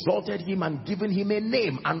highly exalted him and given him a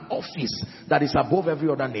name, an office that is above every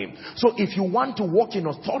other name. So if you want to walk in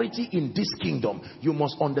authority in this kingdom, you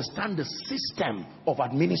must understand the system of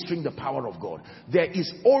administering the power of God. There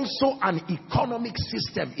is also an economic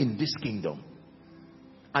system in this kingdom,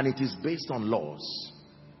 and it is based on laws.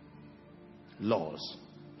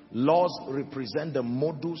 Laws represent the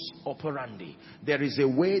modus operandi. There is a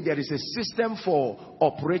way, there is a system for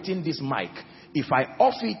operating this mic. If I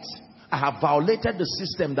off it, I have violated the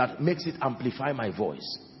system that makes it amplify my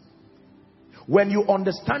voice. When you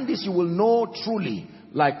understand this, you will know truly,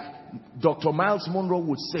 like Dr. Miles Monroe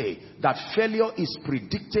would say, that failure is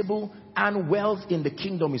predictable and wealth in the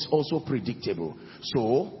kingdom is also predictable.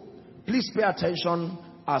 So, please pay attention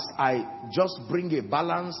as I just bring a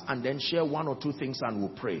balance and then share one or two things and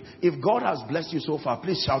we'll pray. If God has blessed you so far,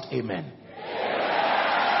 please shout amen.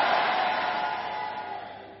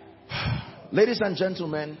 Ladies and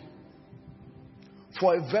gentlemen,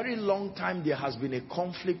 for a very long time there has been a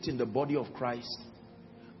conflict in the body of Christ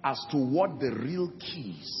as to what the real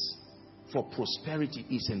keys for prosperity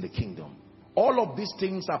is in the kingdom. All of these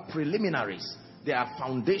things are preliminaries. They are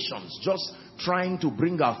foundations, just trying to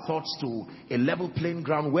bring our thoughts to a level playing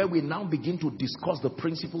ground where we now begin to discuss the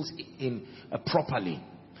principles properly.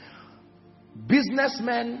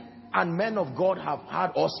 Businessmen and men of God have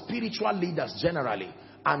had, or spiritual leaders generally,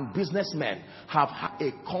 and businessmen have had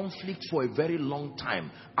a conflict for a very long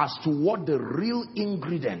time as to what the real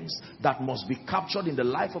ingredients that must be captured in the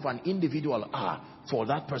life of an individual are for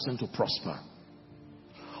that person to prosper.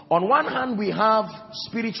 On one hand, we have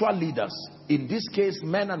spiritual leaders, in this case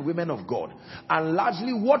men and women of God, and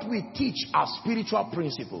largely what we teach are spiritual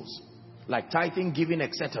principles like tithing, giving,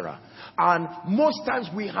 etc. And most times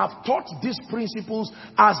we have taught these principles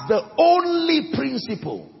as the only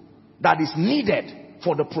principle that is needed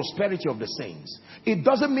for the prosperity of the saints. It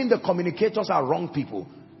doesn't mean the communicators are wrong people.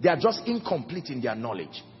 They are just incomplete in their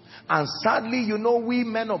knowledge. And sadly, you know, we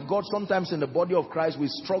men of God, sometimes in the body of Christ, we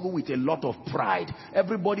struggle with a lot of pride.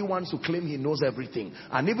 Everybody wants to claim he knows everything.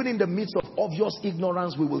 And even in the midst of obvious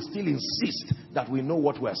ignorance, we will still insist that we know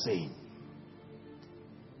what we are saying.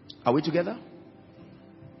 Are we together?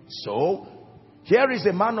 So, here is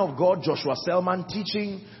a man of God, Joshua Selman,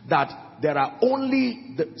 teaching that there are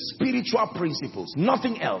only the spiritual principles,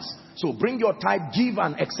 nothing else. So bring your tithe, give,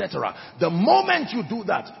 and etc. The moment you do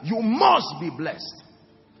that, you must be blessed.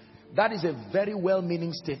 That is a very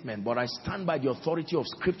well-meaning statement, but I stand by the authority of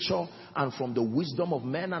scripture and from the wisdom of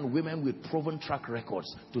men and women with proven track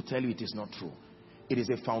records to tell you it is not true. It is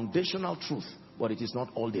a foundational truth, but it is not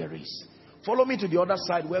all there is. Follow me to the other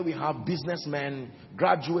side where we have businessmen,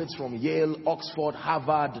 graduates from Yale, Oxford,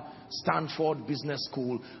 Harvard, Stanford Business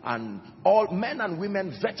School, and all men and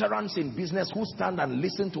women, veterans in business who stand and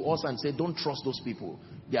listen to us and say, don't trust those people.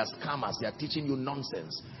 They are scammers. They are teaching you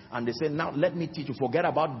nonsense. And they say, now let me teach you. Forget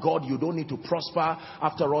about God. You don't need to prosper.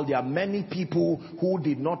 After all, there are many people who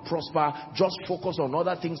did not prosper. Just focus on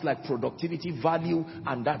other things like productivity, value,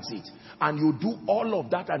 and that's it. And you do all of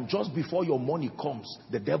that, and just before your money comes,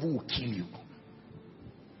 the devil will kill you.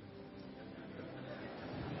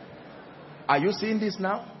 Are you seeing this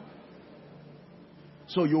now?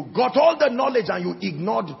 So you got all the knowledge and you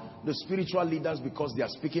ignored the spiritual leaders because they are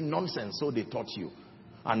speaking nonsense, so they taught you.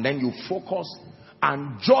 And then you focus,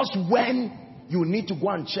 and just when you need to go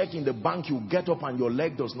and check in the bank, you get up and your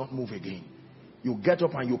leg does not move again. You get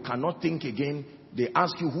up and you cannot think again. They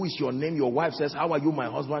ask you, who is your name? Your wife says, how are you,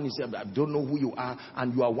 my husband? He said, I don't know who you are.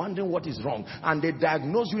 And you are wondering what is wrong. And they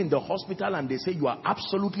diagnose you in the hospital and they say you are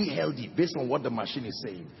absolutely healthy based on what the machine is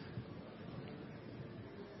saying.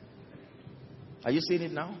 Are you seeing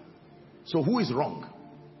it now? So who is wrong?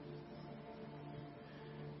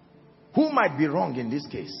 Who might be wrong in this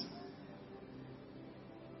case?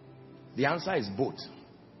 The answer is both.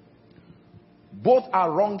 Both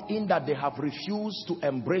are wrong in that they have refused to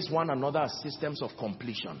embrace one another as systems of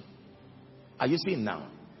completion. Are you seeing now?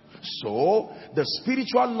 So, the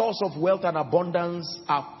spiritual laws of wealth and abundance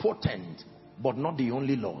are potent, but not the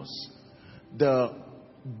only laws. The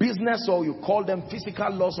business, or you call them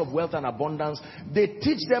physical laws of wealth and abundance, they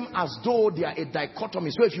teach them as though they are a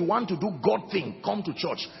dichotomy. So if you want to do God thing, come to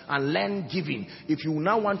church and learn giving. If you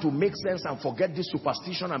now want to make sense and forget this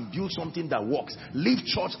superstition and build something that works, leave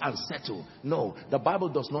church and settle. No, the Bible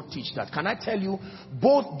does not teach that. Can I tell you,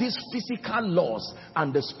 both these physical laws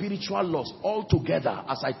and the spiritual laws all together,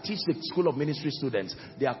 as I teach the School of Ministry students,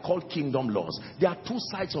 they are called kingdom laws. They are two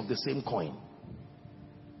sides of the same coin.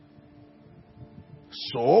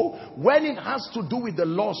 So, when it has to do with the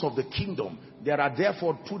laws of the kingdom, there are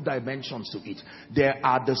therefore two dimensions to it. There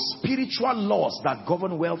are the spiritual laws that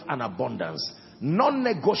govern wealth and abundance,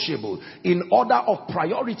 non-negotiable. In order of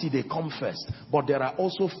priority, they come first. But there are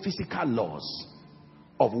also physical laws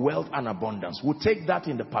of wealth and abundance. We'll take that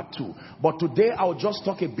in the part 2. But today, I'll just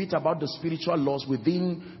talk a bit about the spiritual laws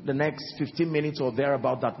within the next 15 minutes or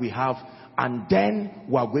thereabout that we have. And then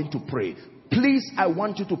we are going to pray. Please, I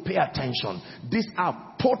want you to pay attention. These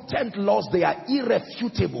are potent laws. They are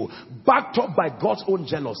irrefutable, backed up by God's own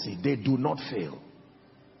jealousy. They do not fail.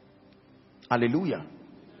 Hallelujah.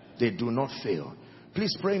 They do not fail.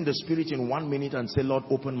 Please pray in the spirit in 1 minute and say, Lord,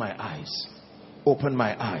 open my eyes. Open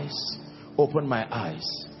my eyes. Open my eyes.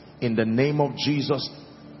 In the name of Jesus,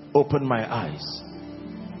 open my eyes.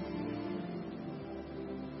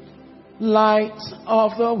 Light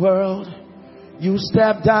of the world, you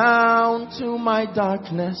step down to my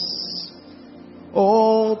darkness.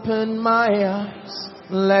 Open my eyes,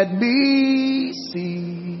 let me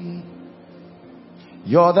see.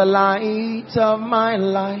 You're the light of my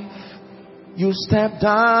life. You step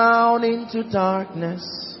down into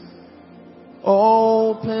darkness.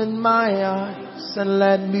 Open my eyes and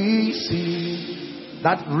let me see.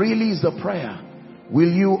 That really is the prayer.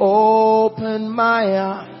 Will you open my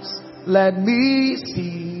eyes? Let me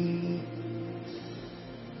see.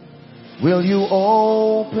 Will you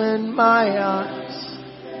open my eyes?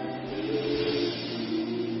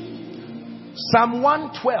 Psalm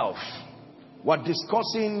 112. We're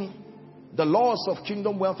discussing the laws of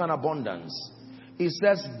kingdom, wealth, and abundance. It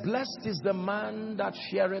says, blessed is the man that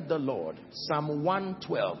feareth the Lord. Psalm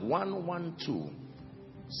 112, 112.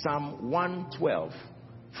 Psalm 112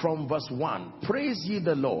 from verse 1. Praise ye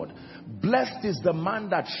the Lord. Blessed is the man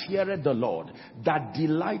that feareth the Lord, that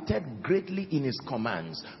delighted greatly in his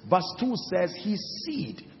commands. Verse 2 says, his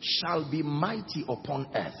seed shall be mighty upon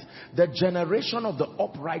earth. The generation of the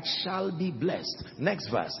upright shall be blessed. Next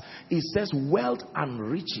verse. It says, wealth and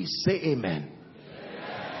riches. Say amen.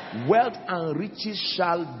 Wealth and riches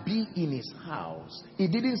shall be in his house. He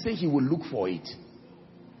didn't say he will look for it.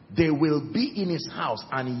 They will be in his house,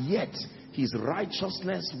 and yet his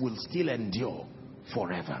righteousness will still endure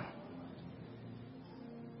forever.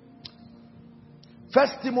 1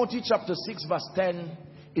 Timothy chapter 6 verse 10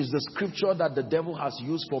 is the scripture that the devil has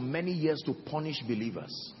used for many years to punish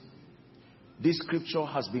believers. This scripture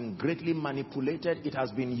has been greatly manipulated. It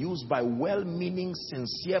has been used by well-meaning,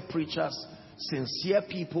 sincere preachers, sincere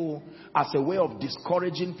people, as a way of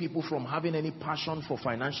discouraging people from having any passion for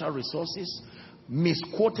financial resources,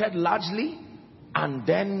 misquoted largely, and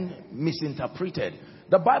then misinterpreted.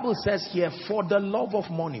 The Bible says here, for the love of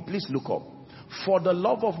money, please look up. For the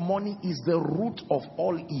love of money is the root of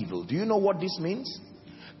all evil. Do you know what this means?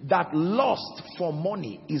 That lust for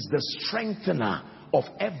money is the strengthener of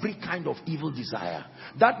every kind of evil desire.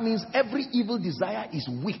 That means every evil desire is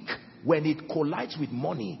weak. When it collides with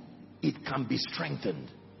money, it can be strengthened.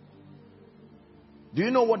 Do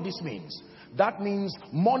you know what this means? That means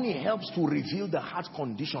money helps to reveal the heart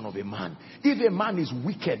condition of a man. If a man is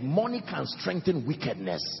wicked, money can strengthen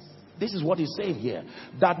wickedness. This is what he's saying here.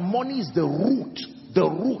 That money is the root. The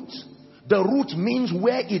root. The root means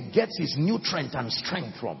where it gets its nutrient and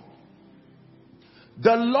strength from.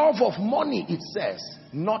 The love of money, it says,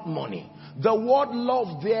 not money. The word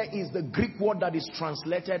love there is the Greek word that is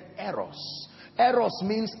translated eros. Eros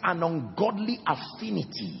means an ungodly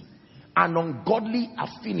affinity. An ungodly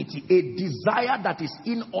affinity. A desire that is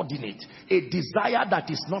inordinate. A desire that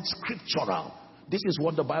is not scriptural. This is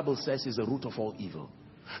what the Bible says is the root of all evil.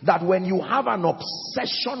 That when you have an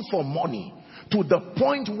obsession for money to the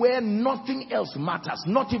point where nothing else matters,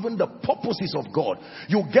 not even the purposes of God,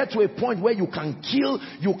 you get to a point where you can kill,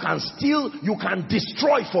 you can steal, you can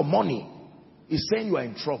destroy for money. It's saying you are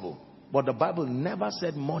in trouble. But the Bible never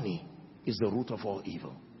said money is the root of all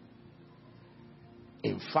evil.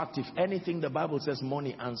 In fact, if anything, the Bible says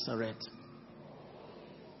money answereth.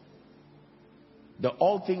 The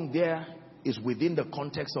all thing there is within the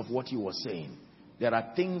context of what you were saying. There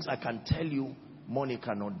are things I can tell you money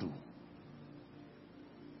cannot do.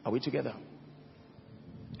 Are we together?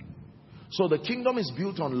 So the kingdom is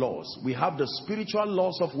built on laws. We have the spiritual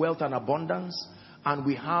laws of wealth and abundance, and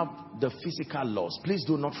we have the physical laws. Please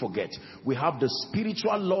do not forget. We have the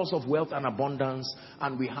spiritual laws of wealth and abundance,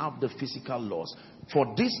 and we have the physical laws.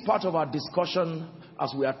 For this part of our discussion,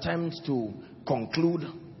 as we attempt to conclude,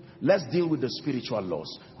 let's deal with the spiritual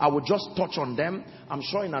laws. I will just touch on them. I'm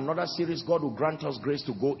sure in another series, God will grant us grace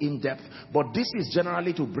to go in depth. But this is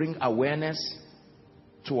generally to bring awareness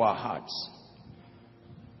to our hearts.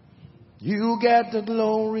 You get the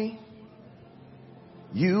glory.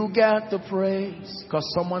 You get the praise. Because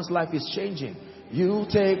someone's life is changing. You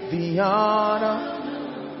take the honor.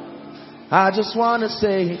 I just want to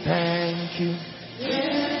say thank you.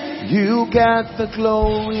 You get the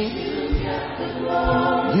glory.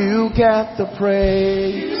 You get the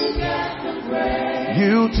praise.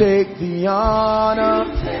 You take the honor.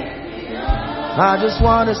 I just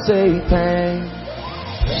want to say thanks.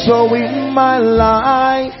 So in my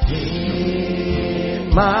life,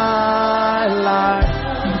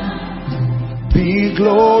 be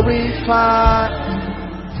glorified,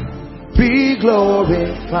 be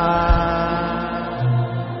glorified.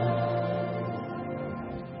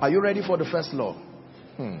 Are you ready for the first law?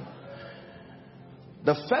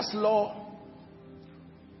 The first law,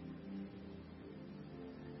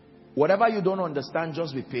 whatever you don't understand,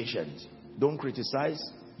 just be patient. Don't criticize,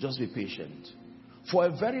 just be patient. For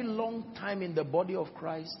a very long time in the body of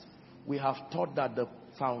Christ, we have taught that the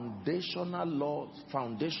foundational law,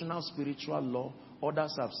 foundational spiritual law,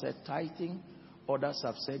 others have said tithing, others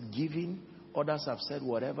have said giving, others have said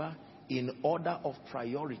whatever, in order of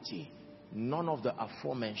priority. None of the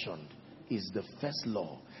aforementioned is the first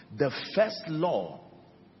law. The first law,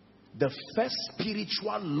 the first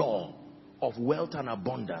spiritual law of wealth and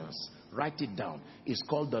abundance, write it down, is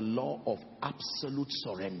called the law of absolute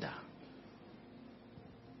surrender.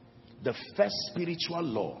 The first spiritual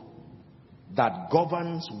law that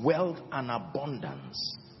governs wealth and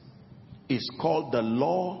abundance is called the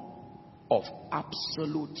law of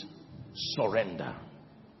absolute surrender.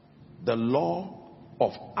 The law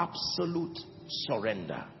of absolute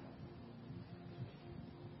surrender.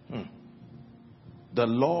 The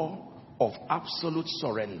law of absolute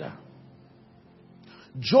surrender.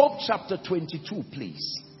 Job chapter 22,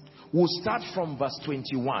 please. We'll start from verse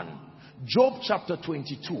 21. Job chapter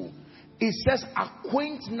 22. It says,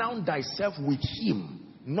 acquaint now thyself with him,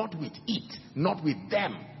 not with it, not with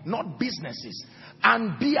them, not businesses,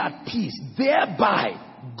 and be at peace. Thereby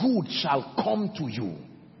good shall come to you.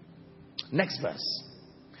 Next verse.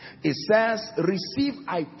 It says, receive,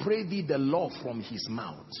 I pray thee, the law from his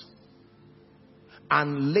mouth,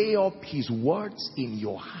 and lay up his words in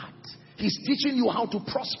your heart. He's teaching you how to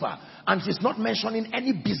prosper, and he's not mentioning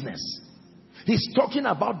any business. He's talking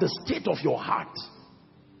about the state of your heart.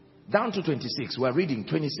 Down to 26, we're reading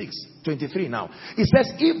 26, 23 now. It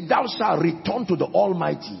says, if thou shalt return to the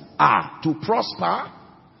Almighty, to prosper.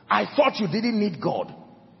 I thought you didn't need God.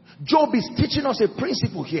 Job is teaching us a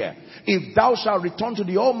principle here. If thou shalt return to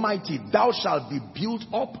the Almighty, thou shalt be built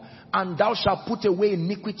up, and thou shalt put away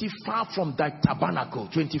iniquity far from thy tabernacle.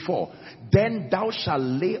 24. Then thou shalt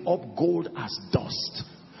lay up gold as dust,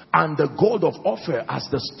 and the gold of Ophir as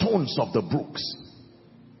the stones of the brooks.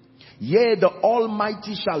 Yea, the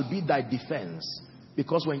Almighty shall be thy defense,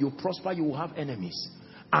 because when you prosper, you will have enemies.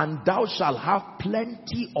 And thou shalt have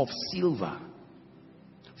plenty of silver,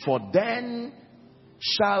 for then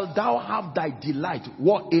shalt thou have thy delight.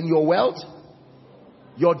 What? In your wealth?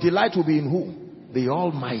 Your delight will be in who? The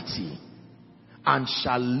Almighty. And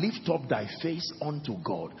shall lift up thy face unto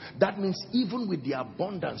God. That means even with the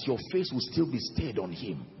abundance, your face will still be stayed on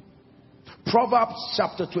him. Proverbs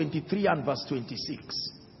chapter 23 and verse 26.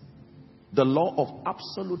 The law of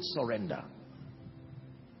absolute surrender.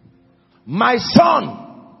 My son,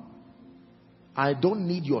 I don't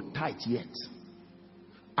need your tithe yet.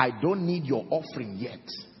 I don't need your offering yet.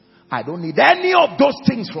 I don't need any of those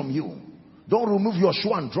things from you. Don't remove your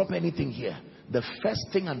shoe and drop anything here. The first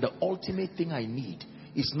thing and the ultimate thing I need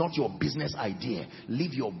is not your business idea.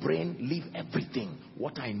 Leave your brain, leave everything.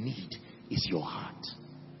 What I need is your heart.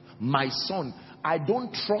 My son, I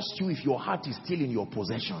don't trust you if your heart is still in your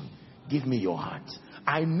possession. Give me your heart.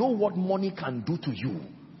 I know what money can do to you.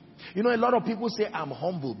 You know, a lot of people say I'm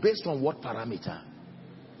humble. Based on what parameter?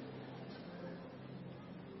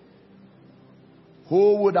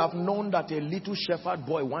 Who would have known that a little shepherd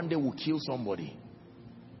boy one day will kill somebody?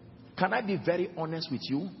 Can I be very honest with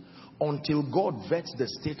you? Until God vets the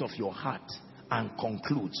state of your heart and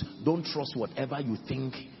concludes, don't trust whatever you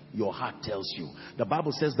think your heart tells you. The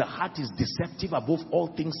Bible says the heart is deceptive above all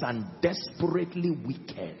things and desperately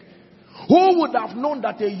wicked. Who would have known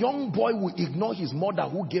that a young boy would ignore his mother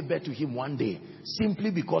who gave birth to him one day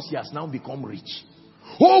simply because he has now become rich?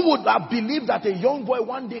 Who would have believed that a young boy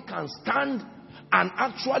one day can stand and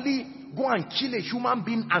actually go and kill a human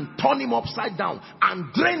being and turn him upside down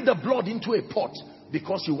and drain the blood into a pot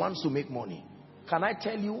because he wants to make money? Can I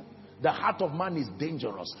tell you, the heart of man is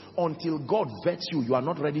dangerous. Until God vets you, you are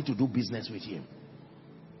not ready to do business with him.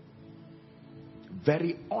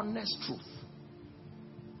 Very honest truth.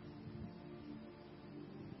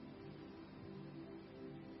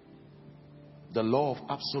 The law of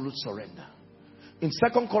absolute surrender. In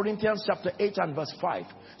 2 Corinthians chapter 8 and verse 5,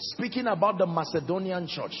 speaking about the Macedonian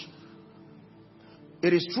church,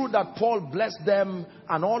 it is true that Paul blessed them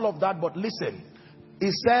and all of that, but listen,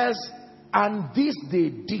 it says, and this they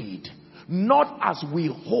did, not as we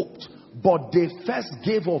hoped, but they first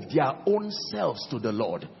gave of their own selves to the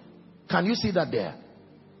Lord. Can you see that there?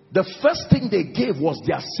 The first thing they gave was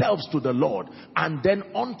their selves to the Lord, and then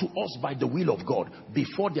unto us by the will of God,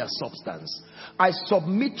 before their substance. I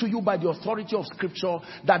submit to you by the authority of scripture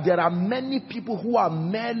that there are many people who are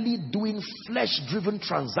merely doing flesh-driven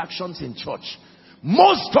transactions in church.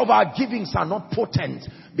 Most of our givings are not potent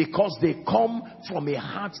because they come from a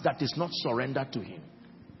heart that is not surrendered to him.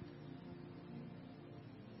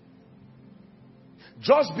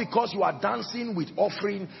 Just because you are dancing with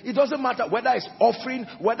offering, it doesn't matter whether it's offering,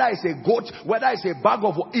 whether it's a goat, whether it's a bag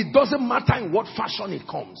of, it doesn't matter in what fashion it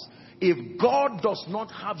comes. If God does not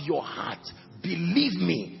have your heart, believe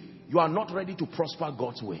me, you are not ready to prosper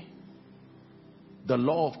God's way. The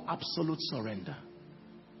law of absolute surrender.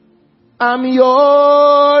 I'm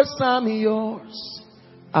yours, I'm yours,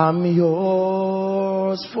 I'm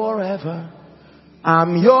yours forever.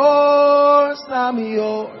 I'm yours, I'm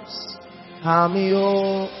yours, I'm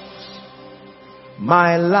yours.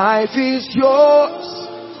 My life is yours,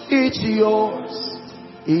 it's yours,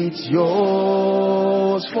 it's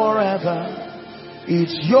yours forever.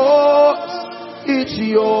 It's yours, it's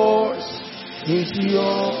yours, it's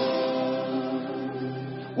yours.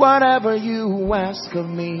 Whatever you ask of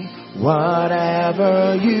me,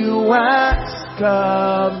 whatever you ask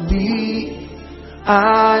of me,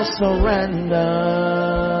 I surrender.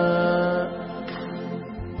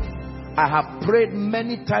 I have prayed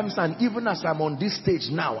many times, and even as I'm on this stage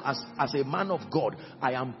now, as a man of God,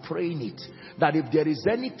 I am praying it, that if there is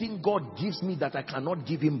anything God gives me that I cannot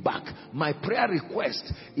give him back, my prayer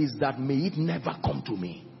request is that may it never come to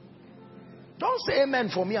me. Don't say amen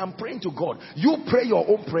for me. I'm praying to God. You pray your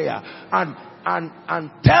own prayer and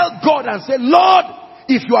tell God and say, Lord,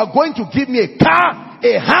 if you are going to give me a car,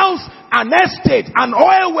 a house, an estate, an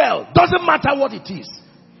oil well, doesn't matter what it is.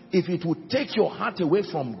 If it would take your heart away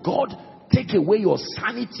from God, take away your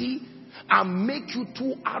sanity, and make you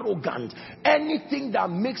too arrogant, anything that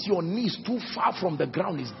makes your knees too far from the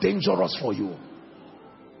ground is dangerous for you.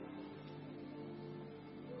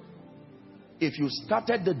 If you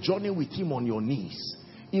started the journey with him on your knees,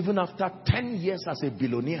 even after 10 years as a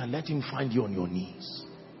billionaire, let him find you on your knees.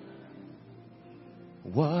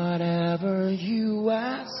 Whatever you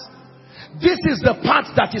ask. This is the part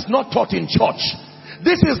that is not taught in church.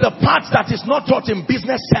 This is the part that is not taught in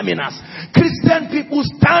business seminars. Christian people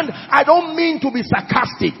stand, I don't mean to be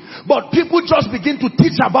sarcastic, but people just begin to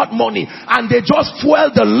teach about money and they just fuel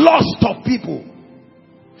the lust of people.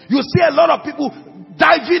 You see a lot of people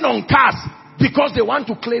diving on cars because they want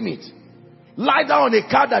to claim it. Lie down on a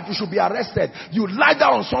car that you should be arrested. You lie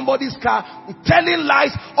down on somebody's car telling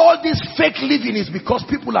lies. All this fake living is because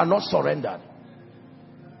people are not surrendered.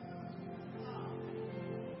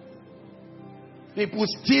 People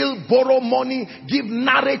still borrow money, give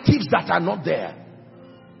narratives that are not there.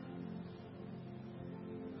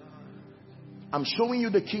 I'm showing you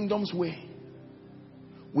the kingdom's way.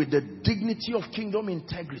 With the dignity of kingdom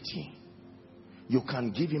integrity, you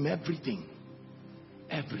can give him everything.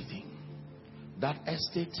 Everything. That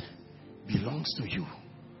estate belongs to you.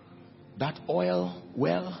 That oil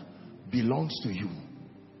well belongs to you.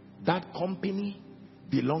 That company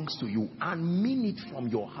belongs to you. And mean it from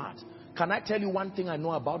your heart. Can I tell you one thing I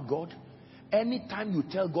know about God? Anytime you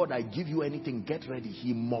tell God, I give you anything, get ready.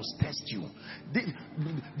 He must test you.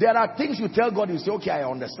 There are things you tell God, you say, okay, I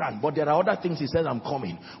understand. But there are other things he says, I'm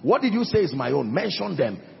coming. What did you say is my own? Mention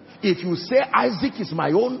them. If you say Isaac is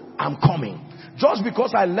my own, I'm coming. Just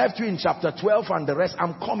because I left you in chapter 12 and the rest,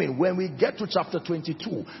 I'm coming. When we get to chapter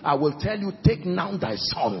 22, I will tell you, take now thy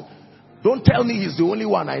son. Don't tell me he's the only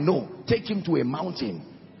one I know. Take him to a mountain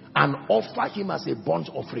and offer him as a burnt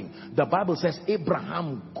offering. The Bible says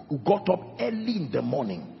Abraham got up early in the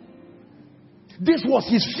morning. This was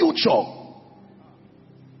his future.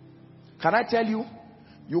 Can I tell you,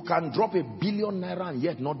 you can drop £1 billion and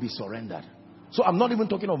yet not be surrendered. So I'm not even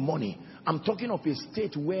talking of money. I'm talking of a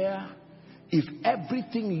state where if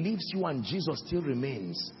everything leaves you and Jesus still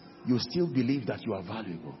remains, you still believe that you are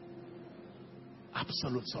valuable.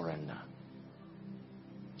 Absolute surrender.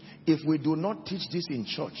 If we do not teach this in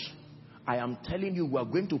church, I am telling you, we are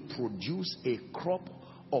going to produce a crop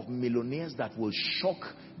of millionaires that will shock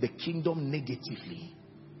the kingdom negatively.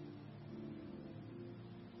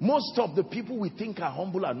 Most of the people we think are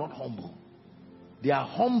humble are not humble. They are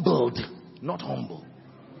humbled, not humble.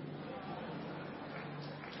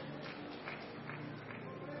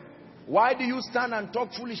 Why do you stand and talk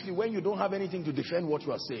foolishly when you don't have anything to defend what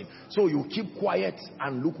you are saying? So you keep quiet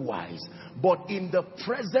and look wise. But in the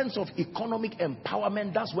presence of economic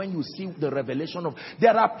empowerment, that's when you see the revelation of...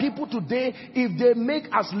 There are people today, if they make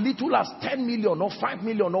as little as 10 million or 5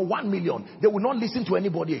 million or 1 million, they will not listen to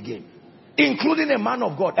anybody again. Including a man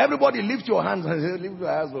of God. Everybody lift your hands and say, lift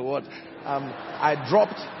your hands for what? I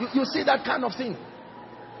dropped. You see that kind of thing.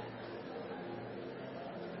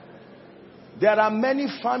 There are many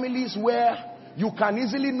families where you can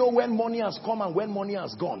easily know when money has come and when money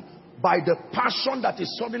has gone by the passion that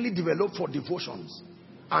is suddenly developed for devotions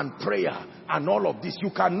and prayer and all of this.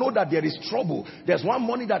 You can know that there is trouble. There's one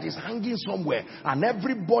money that is hanging somewhere and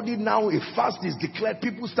everybody now, a fast is declared,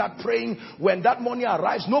 people start praying. When that money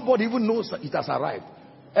arrives, nobody even knows that it has arrived.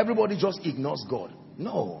 Everybody just ignores God.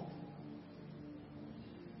 No.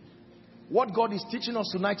 What God is teaching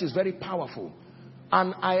us tonight is very powerful.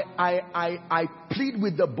 And I plead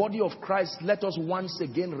with the body of Christ, let us once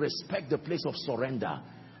again respect the place of surrender.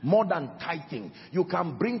 More than tithing. You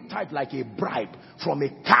can bring tithe like a bribe from a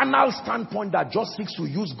carnal standpoint that just seeks to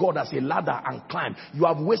use God as a ladder and climb. You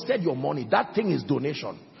have wasted your money. That thing is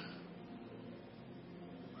donation.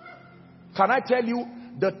 Can I tell you,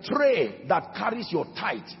 the tray that carries your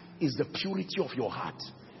tithe is the purity of your heart.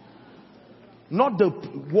 Not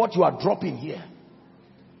what you are dropping here.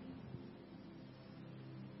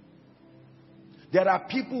 There are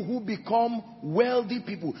people who become wealthy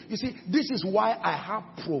people. You see, this is why I have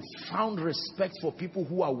profound respect for people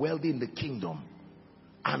who are wealthy in the kingdom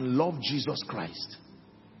and love Jesus Christ.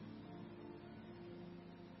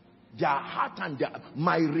 Their heart and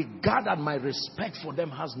my regard and my respect for them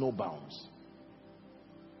has no bounds.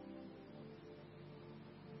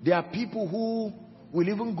 There are people who will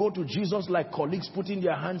even go to Jesus like colleagues, putting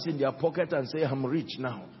their hands in their pocket and say, I'm rich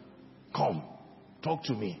now. Come, talk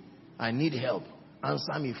to me. I need help.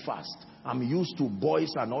 Answer me fast. I'm used to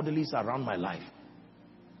boys and orderlies around my life.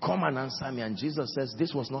 Come and answer me. And Jesus says,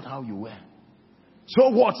 this was not how you were. So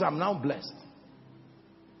what? I'm now blessed.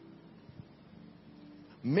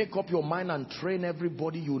 Make up your mind and train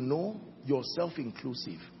everybody you know, yourself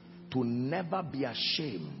inclusive, to never be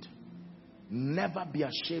ashamed. Never be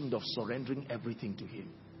ashamed of surrendering everything to him.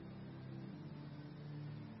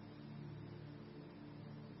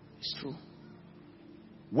 It's true.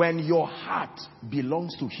 When your heart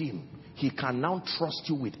belongs to him, he can now trust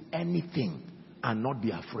you with anything and not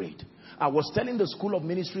be afraid. I was telling the School of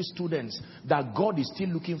Ministry students that God is still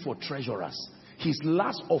looking for treasurers. His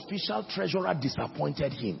last official treasurer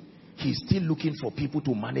disappointed him. He's still looking for people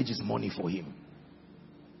to manage his money for him.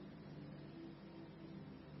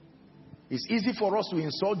 It's easy for us to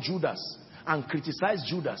insult Judas and criticize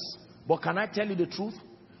Judas. But can I tell you the truth?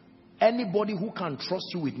 Anybody who can trust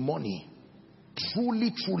you with money,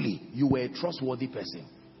 truly, you were a trustworthy person.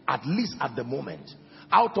 At least at the moment.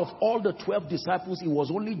 Out of all the 12 disciples, it was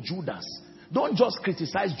only Judas. Don't just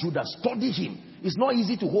criticize Judas. Study him. It's not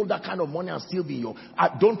easy to hold that kind of money and still be your...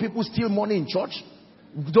 Don't people steal money in church?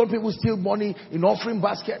 Don't people steal money in offering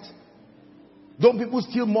basket? Don't people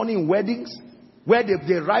steal money in weddings? Where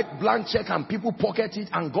they write blank check and people pocket it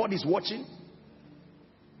and God is watching?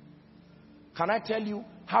 Can I tell you,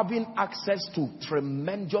 having access to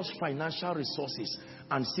tremendous financial resources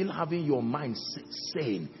and still having your mind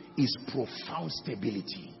sane is profound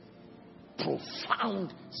stability.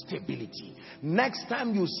 Profound stability. Next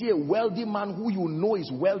time you see a wealthy man who you know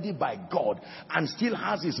is wealthy by God and still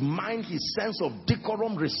has his mind, his sense of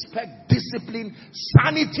decorum, respect, discipline,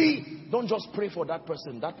 sanity, don't just pray for that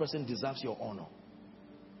person. That person deserves your honor.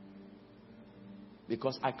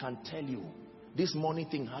 Because I can tell you, this money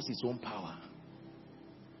thing has its own power.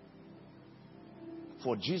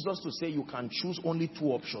 For Jesus to say you can choose only two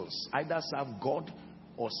options, either serve God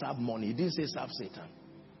or serve money. He didn't say serve Satan.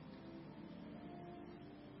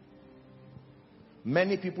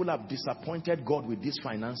 Many people have disappointed God with this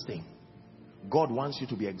finance thing. God wants you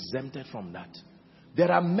to be exempted from that.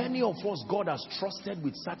 There are many of us God has trusted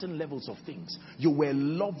with certain levels of things. You were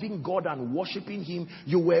loving God and worshiping him.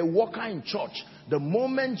 You were a worker in church. The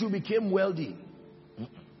moment you became wealthy,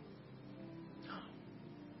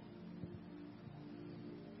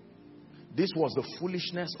 this was the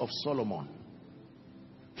foolishness of Solomon.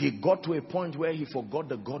 He got to a point where he forgot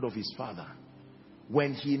the God of his father.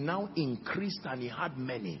 When he now increased and he had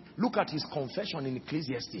many. Look at his confession in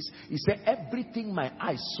Ecclesiastes. He said, everything my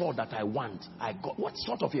eyes saw that I want, I got. What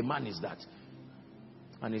sort of a man is that?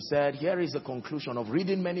 And he said, here is the conclusion of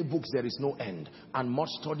reading many books, there is no end. And much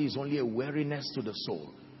study is only a weariness to the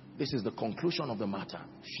soul. This is the conclusion of the matter.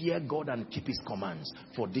 Fear God and keep his commands,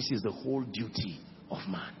 for this is the whole duty of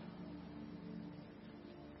man.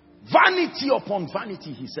 Vanity upon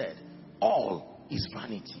vanity, he said. All is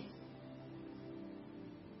vanity.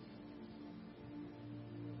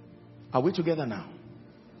 Are we together now?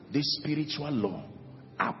 This spiritual law,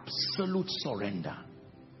 absolute surrender.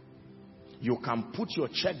 You can put your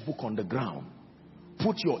checkbook on the ground,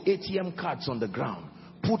 put your ATM cards on the ground,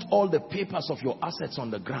 put all the papers of your assets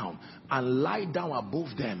on the ground and lie down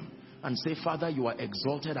above them and say, Father, you are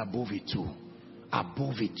exalted above it too.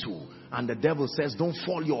 Above it too. And the devil says, don't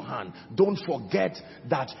fall your hand. Don't forget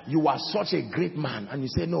that you are such a great man. And you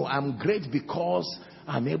say, no, I'm great because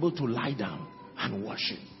I'm able to lie down and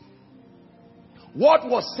worship. What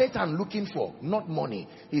was Satan looking for? Not money.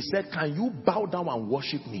 He said, can you bow down and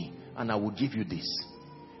worship me? And I will give you this.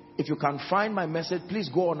 If you can find my message, please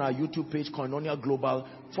go on our YouTube page, Koinonia Global.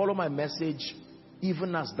 Follow my message,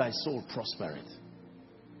 even as thy soul prospereth.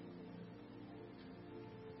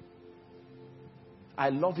 I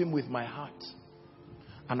love him with my heart.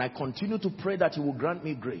 And I continue to pray that he will grant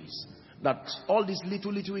me grace. That all these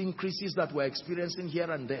little increases that we're experiencing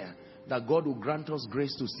here and there, that God will grant us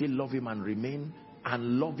grace to still love him and remain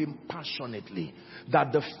and love him passionately.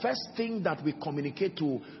 That the first thing that we communicate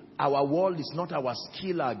to our world is not our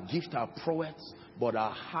skill, our gift, our prowess, but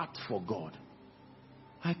our heart for God.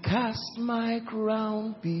 I cast my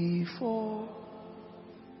crown before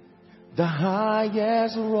the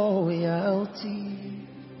highest royalty.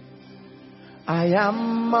 I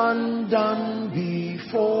am undone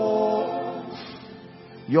before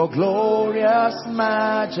your glorious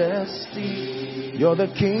majesty. You're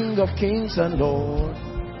the King of kings and Lord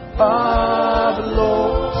of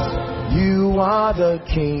lords. You are the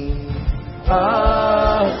King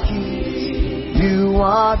of kings. You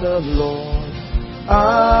are the Lord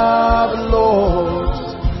of lords.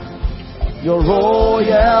 Your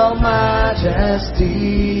royal majesty.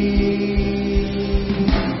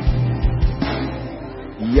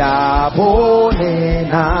 Yabone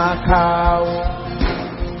nakao,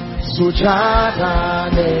 sujada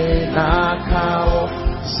ne nakao,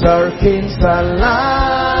 Sirkin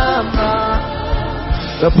Salama,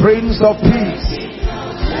 the Prince of Peace,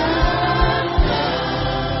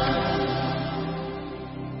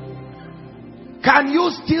 Can you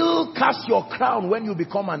still cast your crown when you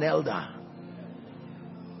become an elder?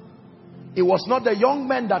 It was not the young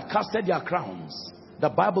men that casted their crowns. The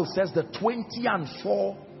Bible says the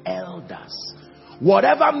 24 elders.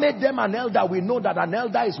 Whatever made them an elder, we know that an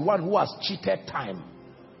elder is one who has cheated time.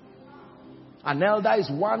 An elder is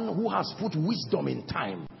one who has put wisdom in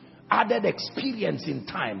time, added experience in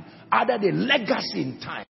time, added a legacy in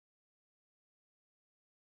time.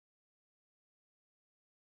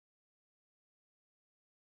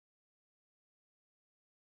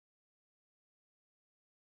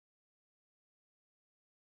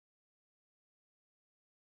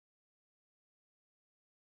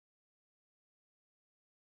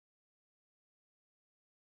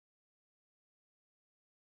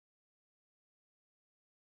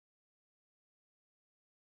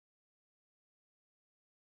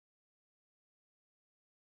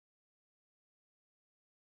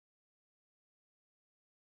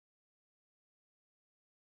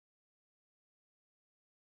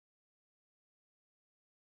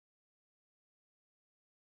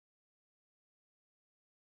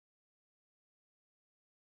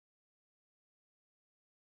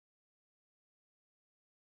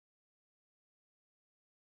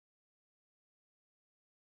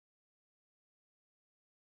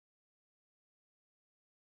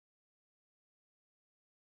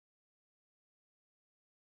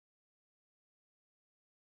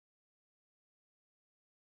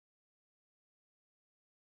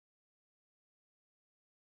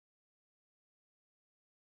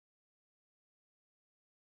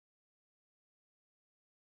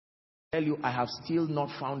 Tell you, I have still not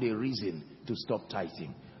found a reason to stop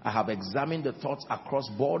tithing. I have examined the thoughts across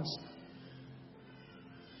boards.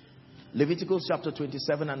 Leviticus chapter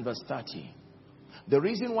 27 and verse 30. The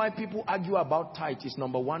reason why people argue about tithe is,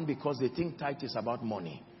 number one, because they think tithe is about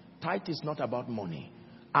money. Tithe is not about money.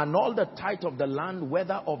 And all the tithe of the land,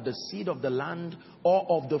 whether of the seed of the land or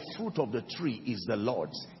of the fruit of the tree, is the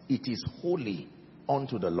Lord's. It is holy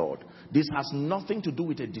unto the Lord. This has nothing to do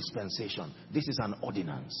with a dispensation. This is an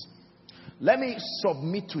ordinance. Let me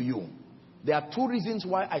submit to you. There are two reasons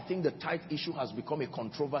why I think the tithe issue has become a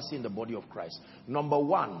controversy in the body of Christ. Number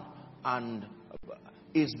one, and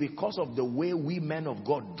is because of the way we men of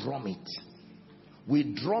God drum it.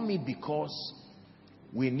 We drum it because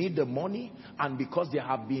we need the money, and because there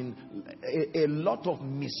have been a lot of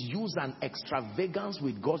misuse and extravagance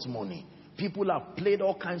with God's money. People have played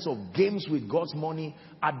all kinds of games with God's money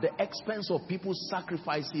at the expense of people's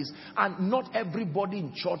sacrifices. And not everybody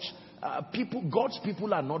in church, God's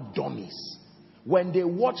people are not dummies. When they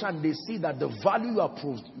watch and they see that the value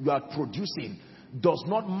you are producing does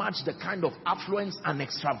not match the kind of affluence and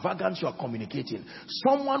extravagance you are communicating,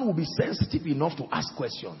 someone will be sensitive enough to ask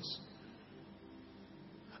questions.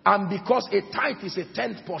 And because a tithe is a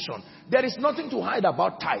 10th portion, there is nothing to hide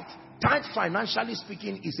about tithe. Tithe, financially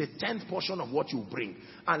speaking, is a 10th portion of what you bring.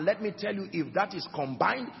 And let me tell you, if that is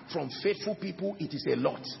combined from faithful people, it is a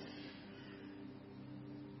lot.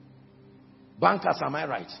 Bankers, am I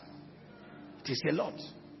right? It is a lot.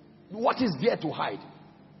 What is there to hide?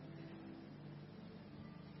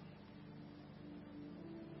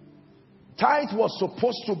 Tithe was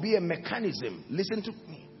supposed to be a mechanism. Listen to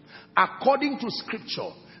me. According to scripture,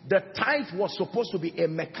 the tithe was supposed to be a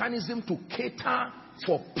mechanism to cater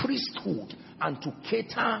for priesthood and to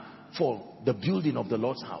cater for the building of the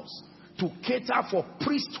Lord's house. To cater for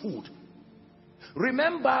priesthood.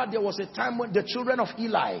 Remember, there was a time when the children of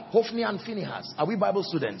Eli, Hophni and Phinehas, are we Bible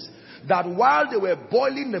students? That while they were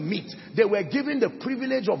boiling the meat, they were given the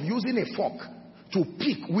privilege of using a fork to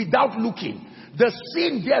pick without looking. The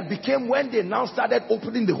sin there became when they now started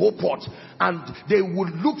opening the whole pot, and they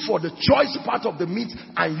would look for the choice part of the meat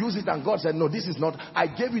and use it, and God said, no, this is not. I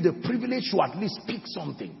gave you the privilege to at least pick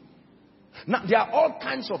something. Now, there are all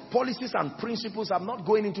kinds of policies and principles. I'm not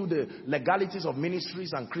going into the legalities of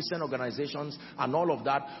ministries and Christian organizations and all of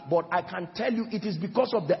that, but I can tell you it is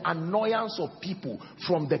because of the annoyance of people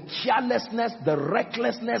from the carelessness, the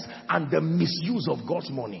recklessness, and the misuse of God's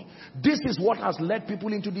money. This is what has led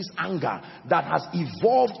people into this anger that has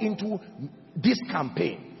evolved into this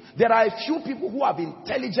campaign. There are a few people who have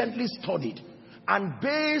intelligently studied, and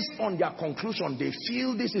based on their conclusion, they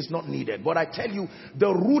feel this is not needed. But I tell you,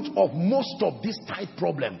 the root of most of this tithe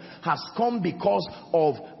problem has come because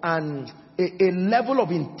of a level of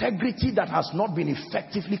integrity that has not been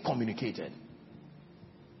effectively communicated.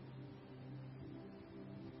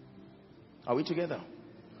 Are we together?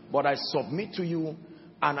 But I submit to you,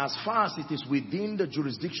 and as far as it is within the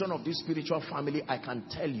jurisdiction of this spiritual family, I can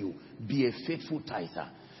tell you, be a faithful tither.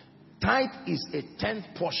 Tithe is a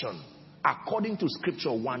 10th portion. According to scripture,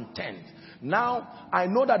 1/10. Now, I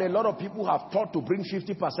know that a lot of people have taught to bring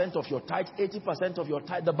 50% of your tithe, 80% of your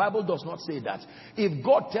tithe. The Bible does not say that. If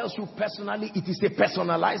God tells you personally, it is a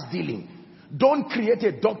personalized dealing. Don't create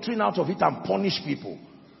a doctrine out of it and punish people.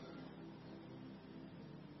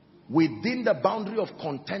 Within the boundary of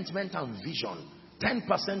contentment and vision,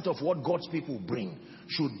 10% of what God's people bring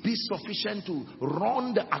should be sufficient to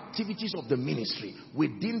run the activities of the ministry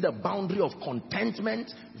within the boundary of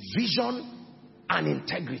contentment, vision, and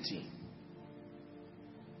integrity.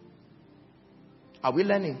 Are we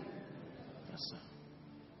learning? Yes, sir.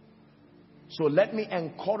 So let me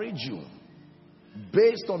encourage you,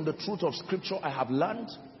 based on the truth of scripture I have learned,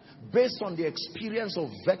 based on the experience of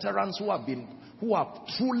veterans who have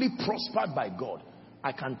truly prospered by God,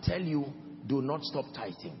 I can tell you, do not stop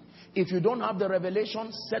tithing. If you don't have the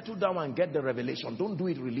revelation, settle down and get the revelation. Don't do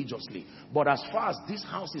it religiously. But as far as this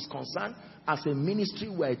house is concerned, as a ministry,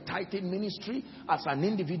 we're a tithing ministry. As an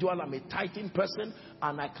individual, I'm a tithing person.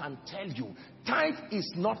 And I can tell you, tithe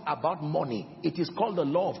is not about money. It is called the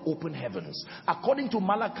law of open heavens. According to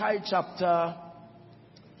Malachi chapter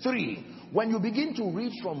 3, when you begin to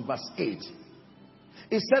read from verse 8,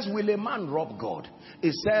 it says, will a man rob God?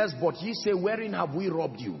 It says, but ye say, wherein have we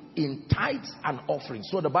robbed you? In tithes and offerings.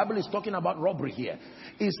 So the Bible is talking about robbery here.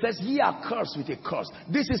 It says, ye are cursed with a curse.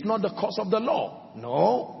 This is not the curse of the law.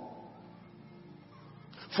 No.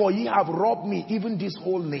 For ye have robbed me, even this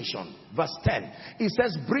whole nation. Verse 10. It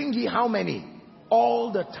says, bring ye how many?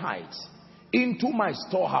 All the tithes into my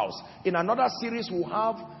storehouse. In another series, we'll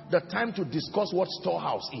have the time to discuss what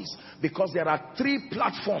storehouse is, because there are 3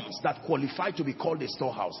 platforms that qualify to be called a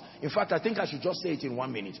storehouse. In fact, I think I should just say it in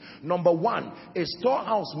 1 minute. Number 1, a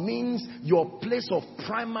storehouse means your place of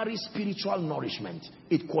primary spiritual nourishment.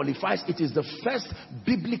 It qualifies. It is the first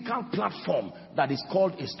biblical platform that is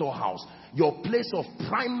called a storehouse. Your place of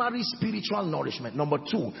primary spiritual nourishment. Number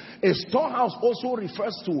 2, a storehouse also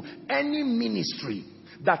refers to any ministry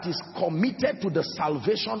that is committed to the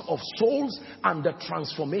salvation of souls and the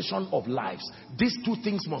transformation of lives. These 2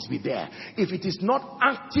 things must be there. If it is not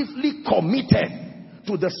actively committed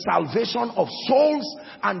to the salvation of souls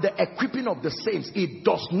and the equipping of the saints, it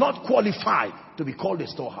does not qualify to be called a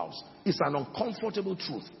storehouse. It's an uncomfortable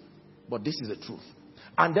truth, but this is the truth.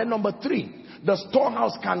 And then number 3, the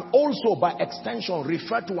storehouse can also by extension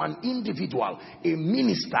refer to an individual, a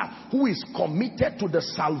minister who is committed to the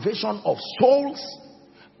salvation of souls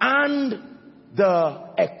and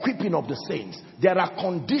the equipping of the saints. There are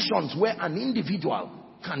conditions where an individual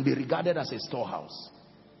can be regarded as a storehouse.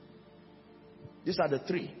 These are the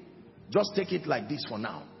 3. Just take it like this for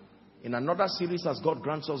now. In another series, as God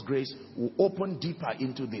grants us grace, we'll open deeper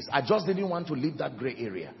into this. I just didn't want to leave that gray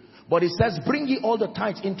area. But it says, bring ye all the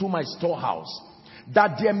tithes into my storehouse,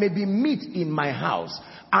 that there may be meat in my house.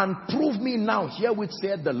 And prove me now, herewith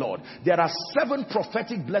saith the Lord. There are 7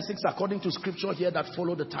 prophetic blessings according to scripture here that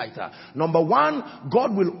follow the tither. Number 1,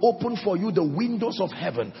 God will open for you the windows of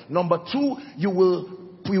heaven. Number 2, you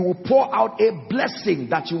will pour out a blessing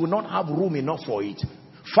that you will not have room enough for it.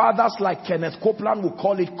 Fathers like Kenneth Copeland will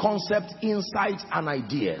call it concepts, insights, and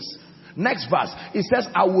ideas. Next verse, it says,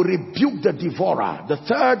 I will rebuke the devourer. The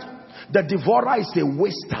 3rd, the devourer is a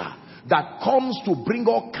waster that comes to bring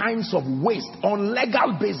all kinds of waste on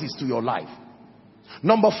legal basis to your life.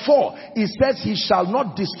 Number 4, it says he shall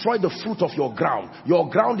not destroy the fruit of your ground. Your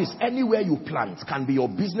ground is anywhere you plant. Can be your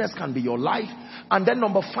business, can be your life. And then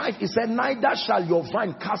number 5, it said, neither shall your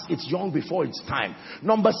vine cast its young before its time.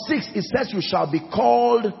 Number 6, it says you shall be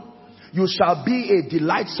called, you shall be a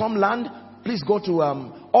delightsome land. Please go to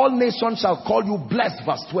all nations shall call you blessed,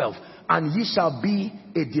 verse 12. And ye shall be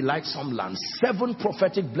a delightsome land. 7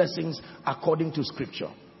 prophetic blessings according to scripture.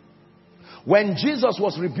 When Jesus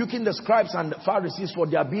was rebuking the scribes and the Pharisees for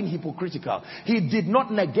their being hypocritical, he did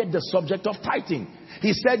not negate the subject of tithing.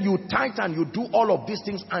 He said, you tithe and you do all of these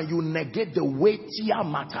things and you negate the weightier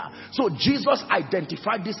matter. So Jesus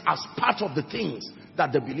identified this as part of the things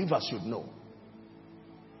that the believers should know.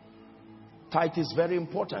 Tithe is very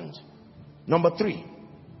important. Number 3.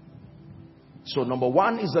 So number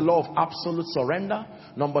 1 is the law of absolute surrender.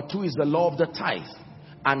 Number 2 is the law of the tithe.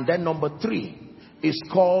 And then number 3 is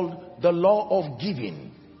called the law of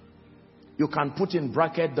giving. You can put in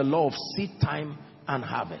bracket the law of seed time and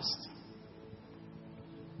harvest.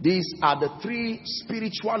 These are the 3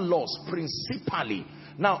 spiritual laws principally.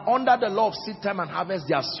 Now under the law of seed time and harvest,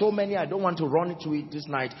 there are so many, I don't want to run into it this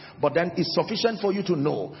night, but then it's sufficient for you to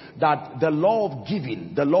know that the law of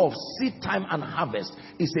giving, the law of seed time and harvest,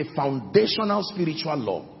 is a foundational spiritual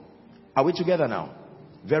law. Are we together now?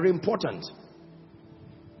 Very important.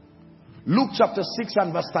 Luke chapter 6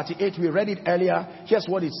 and verse 38, we read it earlier. Here's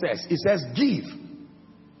what it says. It says, give,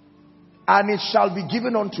 and it shall be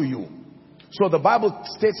given unto you. So the Bible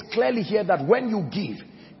states clearly here that when you give,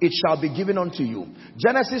 it shall be given unto you.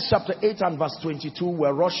 Genesis chapter 8 and verse 22,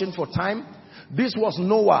 we're rushing for time. This was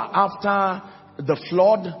Noah after the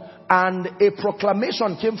flood, and a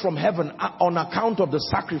proclamation came from heaven on account of the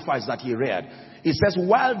sacrifice that he reared. It says,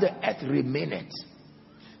 while the earth remaineth,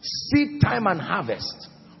 seed time and harvest,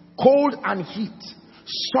 cold and heat,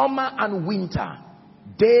 summer and winter,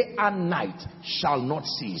 day and night shall not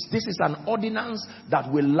cease. This is an ordinance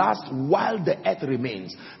that will last while the earth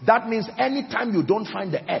remains. That means anytime you don't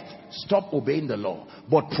find the earth, stop obeying the law.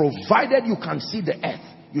 But provided you can see the earth,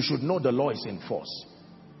 you should know the law is in force.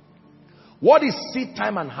 What is seed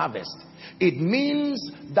time and harvest? It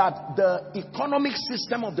means that the economic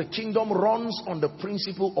system of the kingdom runs on the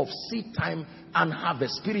principle of seed time and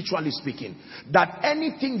harvest, spiritually speaking. That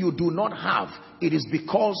anything you do not have, it is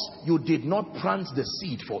because you did not plant the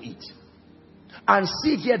seed for it. And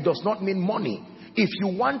seed here does not mean money. If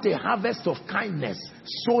you want a harvest of kindness,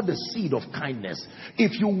 sow the seed of kindness.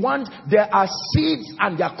 If you want, there are seeds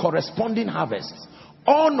and their corresponding harvests.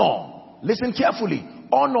 Honor, listen carefully.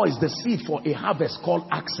 Honor is the seed for a harvest called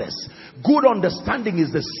access. Good understanding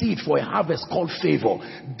is the seed for a harvest called favor.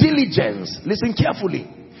 Diligence, listen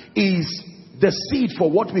carefully, is the seed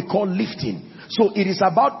for what we call lifting. So it is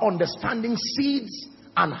about understanding seeds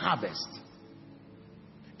and harvest.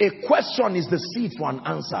 A question is the seed for an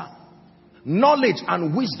answer. Knowledge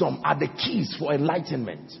and wisdom are the keys for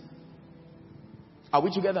enlightenment. Are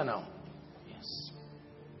we together now? Yes.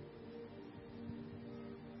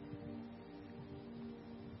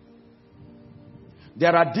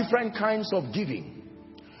 There are different kinds of giving.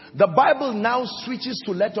 The Bible now switches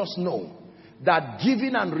to let us know that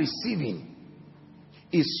giving and receiving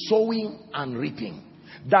is sowing and reaping.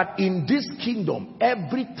 That in this kingdom,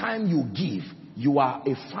 every time you give, you are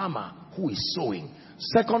a farmer who is sowing.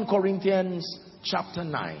 2 Corinthians chapter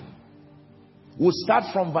 9. We'll start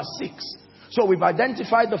from verse 6. So we've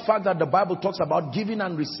identified the fact that the Bible talks about giving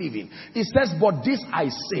and receiving. It says, but this I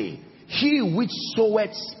say, he which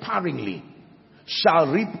soweth sparingly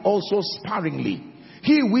shall reap also sparingly.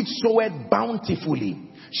 He which soweth bountifully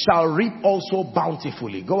shall reap also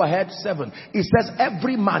bountifully. Go ahead, 7. It says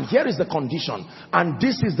every man, here is the condition, and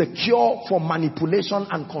this is the cure for manipulation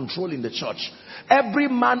and control in the church. Every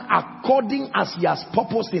man according as he has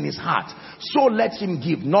purposed in his heart, so let him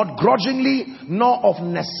give, not grudgingly, nor of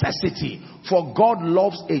necessity, for God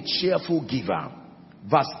loves a cheerful giver.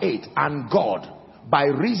 Verse 8, and God, by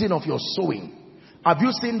reason of your sowing. Have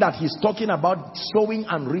you seen that he's talking about sowing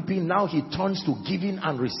and reaping? Now he turns to giving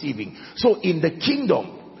and receiving. So in the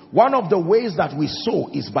kingdom, one of the ways that we sow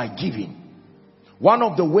is by giving. One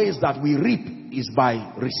of the ways that we reap is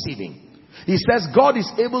by receiving. He says God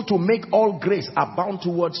is able to make all grace abound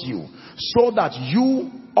towards you, so that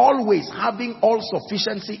you always, having all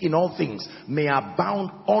sufficiency in all things, may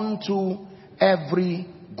abound unto every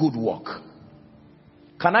good work.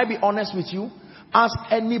 Can I be honest with you? Ask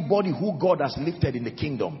anybody who God has lifted in the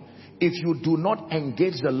kingdom. If you do not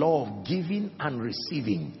engage the law of giving and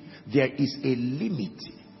receiving, there is a limit.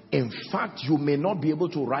 In fact, you may not be able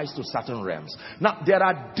to rise to certain realms. Now, there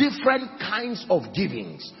are different kinds of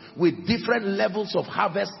givings with different levels of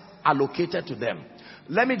harvest allocated to them.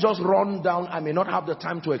 Let me just run down. I may not have the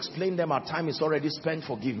time to explain them. Our time is already spent.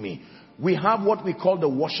 Forgive me. We have what we call the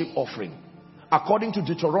worship offering. According to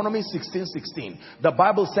Deuteronomy 16:16, the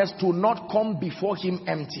Bible says to not come before him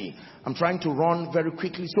empty. I'm trying to run very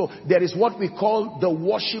quickly. So there is what we call the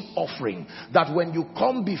worship offering. That when you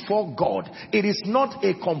come before God, it is not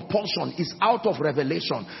a compulsion. It's out of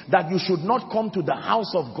revelation that you should not come to the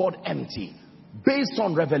house of God empty. Based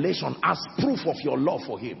on revelation as proof of your love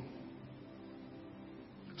for him.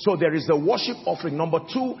 So there is the worship offering. Number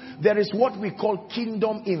 2, there is what we call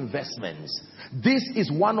kingdom investments. This is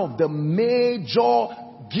one of the major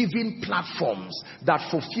giving platforms that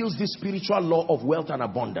fulfills this spiritual law of wealth and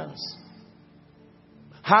abundance.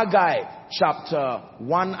 Haggai chapter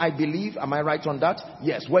 1, I believe. Am I right on that?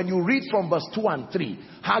 Yes. When you read from verse 2 and 3,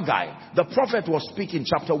 Haggai, the prophet was speaking,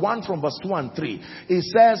 chapter 1 from verse 2 and 3. It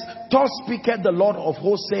says, thus speaketh the Lord of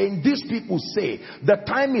hosts, saying, these people say, the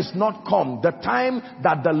time is not come, the time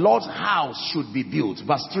that the Lord's house should be built.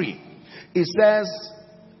 Verse 3. It says,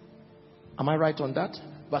 am I right on that?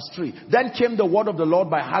 Verse 3. Then came the word of the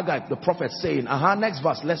Lord by Haggai, the prophet, saying, next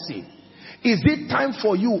verse, let's see. Is it time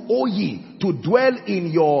for you, O ye, to dwell in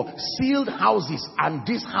your sealed houses, and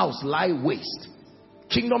this house lie waste?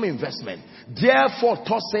 Kingdom investment. Therefore,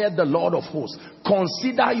 thus saith the Lord of hosts,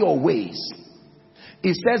 consider your ways.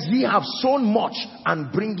 It says, ye have sown much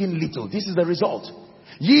and bring in little. This is the result.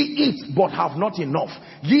 Ye eat but have not enough.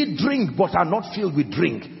 Ye drink but are not filled with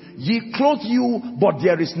drink. Ye clothe you, but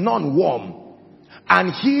there is none warm.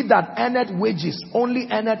 And he that earneth wages, only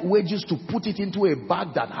earneth wages to put it into a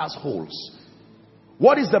bag that has holes.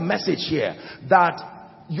 What is the message here? That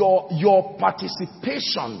your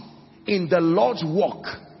participation in the Lord's work,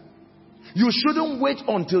 you shouldn't wait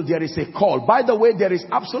until there is a call. By the way, there is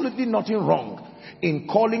absolutely nothing wrong in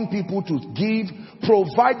calling people to give,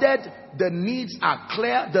 provided the needs are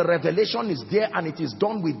clear, the revelation is there, and it is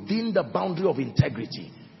done within the boundary of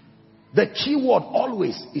integrity. The key word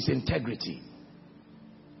always is integrity.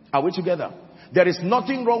 Are we together? There is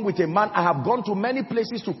nothing wrong with a man. I have gone to many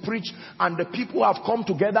places to preach, and the people have come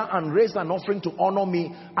together and raised an offering to honor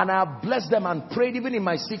me, and I have blessed them and prayed even in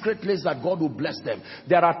my secret place that God will bless them.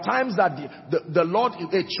 There are times that the Lord,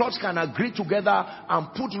 a church can agree together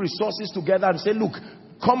and put resources together and say, look,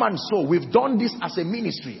 come and sow. We've done this as a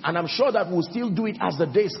ministry, and I'm sure that we'll still do it as the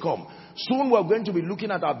days come. Soon we're going to be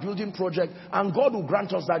looking at our building project, and God will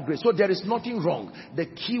grant us that grace. So there is nothing wrong. The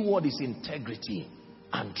key word is integrity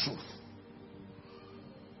and truth.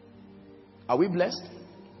 Are we blessed?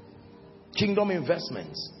 Kingdom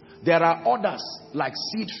investments. There are others like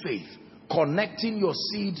seed faith. Connecting your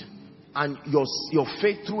seed and your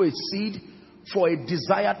faith through a seed for a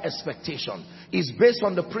desired expectation is based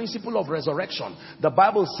on the principle of resurrection. The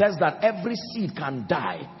Bible says that every seed can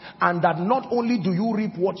die, and that not only do you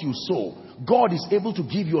reap what you sow, God is able to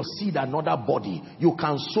give your seed another body. You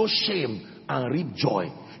can sow shame and reap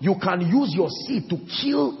joy. You can use your seed to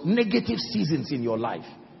kill negative seasons in your life.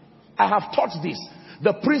 I have taught this.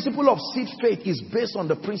 The principle of seed faith is based on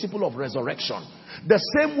the principle of resurrection. The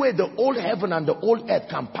same way the old heaven and the old earth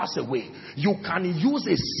can pass away, you can use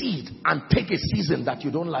a seed and take a season that you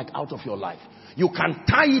don't like out of your life. You can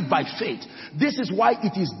tie it by faith. This is why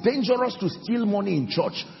it is dangerous to steal money in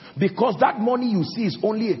church, because that money you see is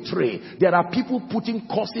only a tray. There are people putting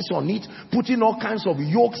curses on it, putting all kinds of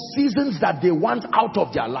yoke seasons that they want out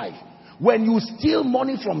of their life. When you steal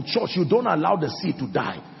money from church, you don't allow the seed to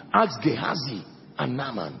die. Ask Gehazi and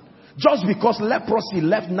Naaman. Just because leprosy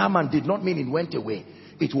left Naaman did not mean it went away.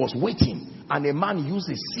 It was waiting, and a man used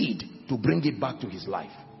a seed to bring it back to his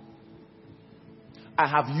life. I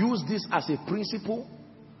have used this as a principle.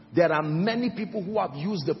 There are many people who have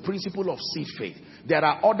used the principle of seed faith. There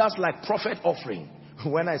are others like prophet offering.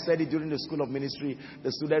 When I said it during the school of ministry,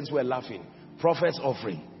 the students were laughing. Prophet's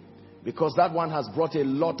offering. Because that one has brought a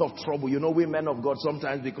lot of trouble. You know, we men of God,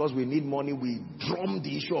 sometimes because we need money, we drum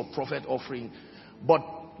the issue of prophet offering. But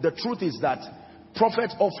the truth is that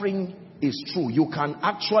prophet offering is true. You can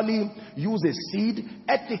actually use a seed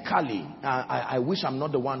ethically. I wish I'm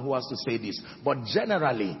not the one who has to say this. But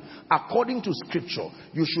generally, according to scripture,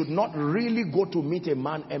 you should not really go to meet a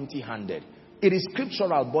man empty-handed. It is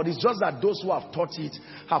scriptural, but it's just that those who have taught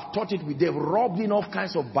it with, they've rubbed in all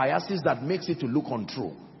kinds of biases that makes it to look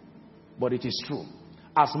untrue. But it is true.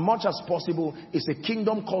 As much as possible, it's a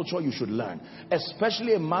kingdom culture you should learn.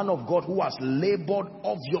 Especially a man of God who has labored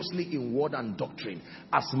obviously in word and doctrine.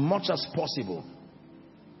 As much as possible.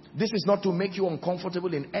 This is not to make you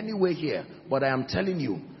uncomfortable in any way here. But I am telling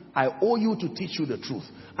you, I owe you to teach you the truth.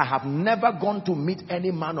 I have never gone to meet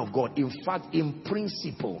any man of God. In fact, in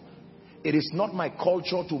principle, it is not my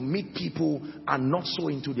culture to meet people and not sow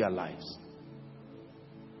into their lives.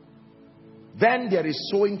 Then there is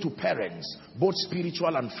sowing to parents, both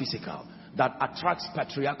spiritual and physical, that attracts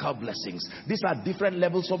patriarchal blessings. These are different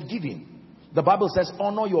levels of giving. The Bible says,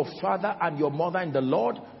 honor your father and your mother in the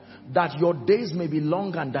Lord, that your days may be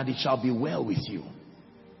long and that it shall be well with you.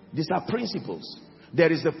 These are principles.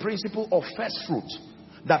 There is the principle of first fruit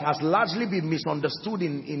that has largely been misunderstood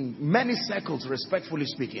in many circles, respectfully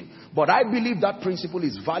speaking. But I believe that principle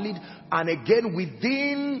is valid, and again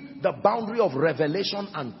within the boundary of revelation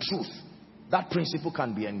and truth. That principle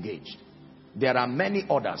can be engaged. There are many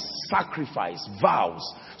others. Sacrifice, vows.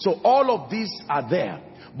 So all of these are there.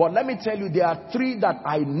 But let me tell you, there are three that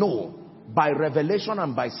I know by revelation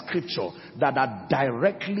and by scripture that are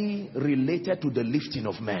directly related to the lifting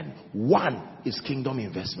of men. One is kingdom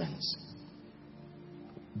investments.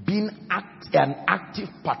 Being an active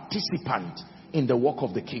participant in the work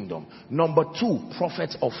of the kingdom. Number two,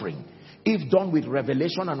 prophet's offering. If done with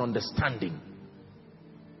revelation and understanding,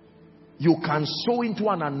 you can sow into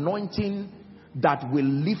an anointing that will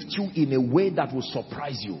lift you in a way that will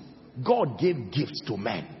surprise you. God gave gifts to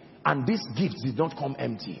men, and these gifts did not come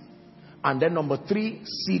empty. And then number three,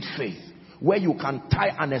 seed faith, where you can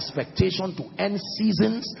tie an expectation to end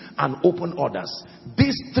seasons and open orders.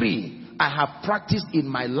 These three I have practiced in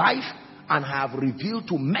my life and have revealed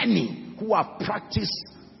to many who have practiced.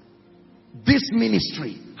 This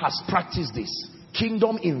ministry has practiced this.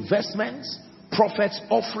 Kingdom investments, prophet's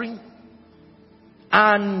offering,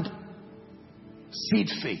 and seed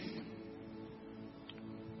faith.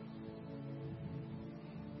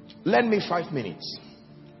 Lend me 5 minutes.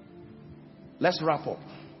 Let's wrap up.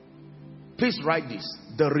 Please write this.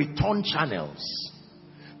 The return channels.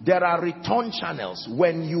 There are return channels.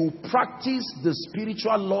 When you practice the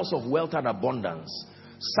spiritual laws of wealth and abundance,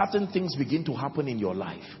 certain things begin to happen in your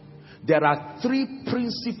life. There are 3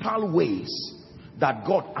 principal ways that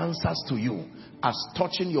God answers to you as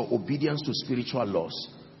touching your obedience to spiritual laws.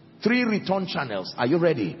 3 return channels. Are you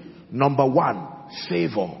ready? Number 1,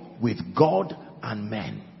 favor with God and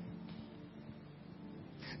men.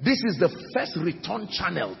 This is the first return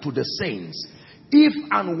channel to the saints. If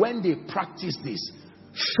and when they practice this,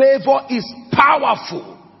 favor is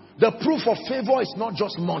powerful. The proof of favor is not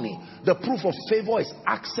just money. The proof of favor is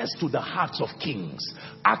access to the hearts of kings,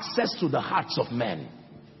 access to the hearts of men.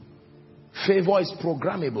 Favor is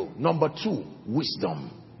programmable. Number 2, wisdom.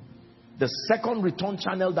 The second return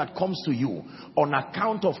channel that comes to you on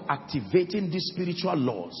account of activating these spiritual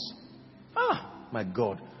laws. Ah, my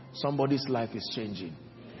God, somebody's life is changing.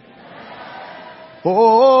 Oh,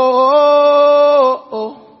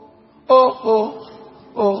 oh, oh, oh, oh,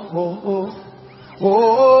 oh, oh, oh,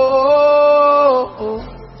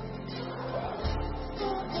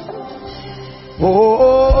 oh, oh.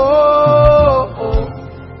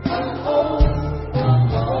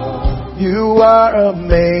 You are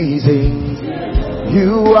amazing.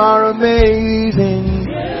 You are amazing.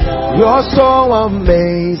 You're so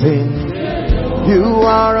amazing. You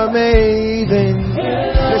are amazing.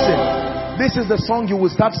 Listen. This is the song you will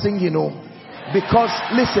start singing, because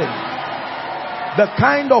listen, the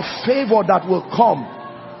kind of favor that will come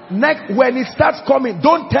next, when it starts coming,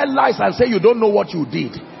 don't tell lies and say you don't know what you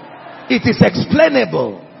did. It is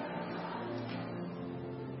explainable.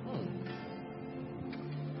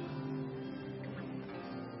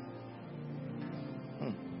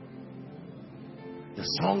 The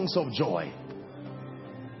songs of joy.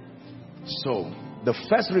 So the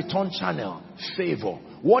first return channel, favor.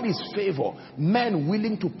 What is favor? Men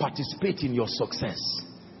willing to participate in your success.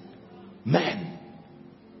 Men.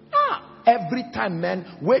 Every time men,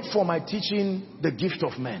 wait for my teaching, the gift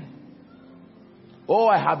of men. Oh,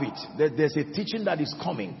 I have it. There's a teaching that is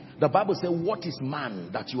coming. The Bible says, what is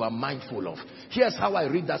man that you are mindful of? Here's how I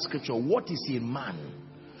read that scripture. What is in man?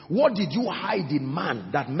 What did you hide in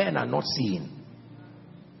man that men are not seeing?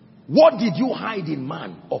 What did you hide in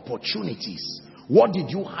man? Opportunities. What did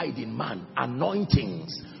you hide in man?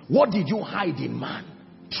 Anointings. What did you hide in man?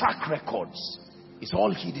 Track records. It's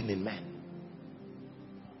all hidden in man.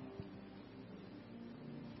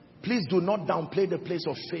 Please do not downplay the place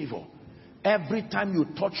of favor. Every time you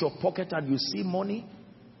touch your pocket and you see money,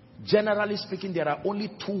 generally speaking, there are only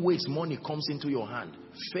 2 ways money comes into your hand.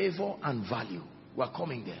 Favor and value. We're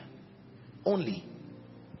coming there. Only.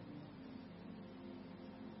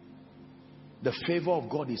 The favor of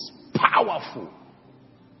God is powerful.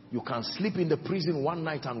 You can sleep in the prison one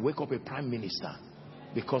night and wake up a prime minister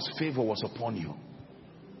because favor was upon you.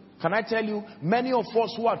 Can I tell you, many of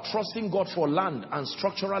us who are trusting God for land and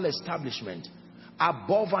structural establishment,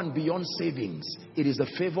 above and beyond savings, it is the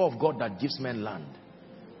favor of God that gives men land.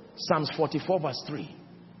 Psalms 44 verse 3.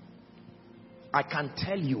 I can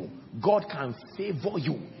tell you, God can favor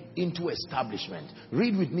you into establishment.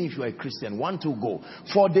 Read with me if you are a Christian. 1, 2, go.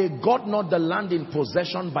 For they got not the land in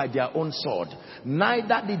possession by their own sword,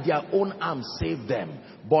 neither did their own arm save them,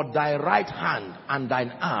 but thy right hand and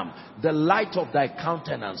thine arm, the light of thy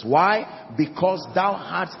countenance. Why? Because thou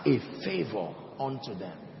hadst a favor unto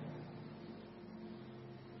them.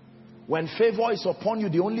 When favor is upon you,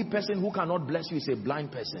 the only person who cannot bless you is a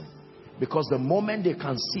blind person. Because the moment they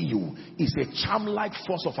can see you is a charm-like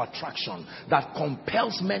force of attraction that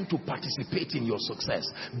compels men to participate in your success.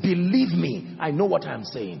 Believe me, I know what I'm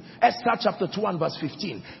saying. Esther chapter 2 and verse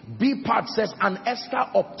 15. B part says, and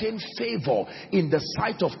Esther obtained favor in the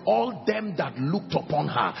sight of all them that looked upon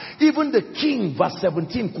her. Even the king, verse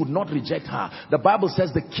 17, could not reject her. The Bible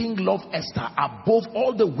says the king loved Esther above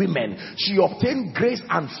all the women. She obtained grace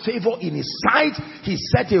and favor in his sight. He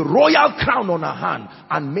set a royal crown on her hand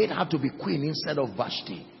and made her to be queen instead of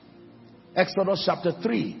Vashti. Exodus chapter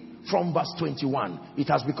 3 from verse 21. It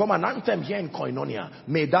has become an anthem here in Koinonia.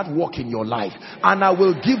 May that work in your life. And I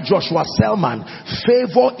will give Joshua Selman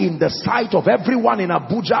favor in the sight of everyone in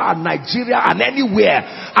Abuja and Nigeria and anywhere.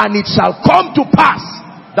 And it shall come to pass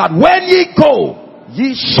that when ye go,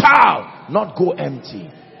 ye shall not go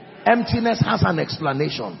empty. Emptiness has an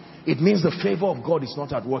explanation. It means the favor of God is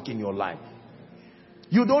not at work in your life.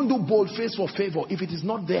 You don't do bold face for favor. If it is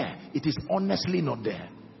not there, it is honestly not there.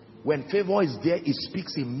 When favor is there, it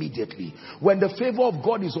speaks immediately. When the favor of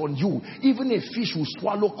God is on you, even a fish will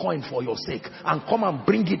swallow coin for your sake and come and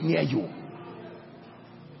bring it near you.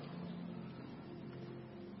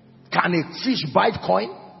 Can a fish bite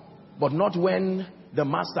coin? But not when the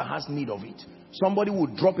master has need of it. Somebody will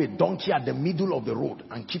drop a donkey at the middle of the road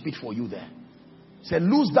and keep it for you there. Say,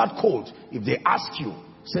 lose that colt. If they ask you,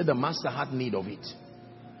 say the master had need of it.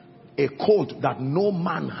 A colt that no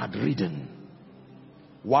man had ridden.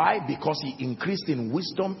 Why? Because he increased in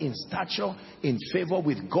wisdom, in stature, in favor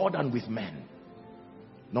with God and with men.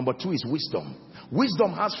 Number 2 is wisdom.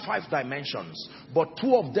 Wisdom has 5 dimensions, but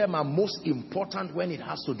 2 of them are most important when it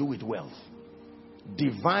has to do with wealth.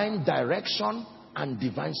 Divine direction and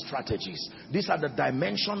divine strategies. These are the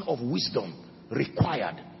dimension of wisdom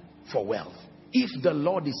required for wealth. If the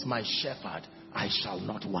Lord is my shepherd, I shall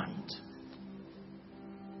not want.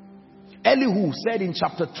 Elihu said in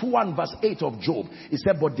chapter 2 and verse 8 of Job, he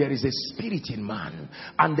said, but there is a spirit in man,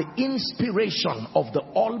 and the inspiration of the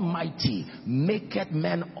Almighty maketh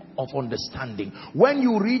men of understanding. When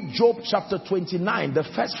you read Job chapter 29, the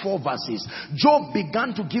first 4 verses, Job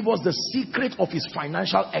began to give us the secret of his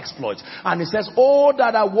financial exploits. And he says, oh,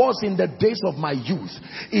 that I was in the days of my youth.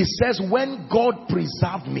 He says, when God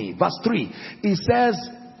preserved me. Verse 3, he says,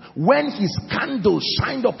 when his candle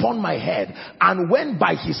shined upon my head, and when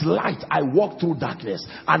by his light I walked through darkness.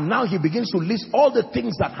 And now he begins to list all the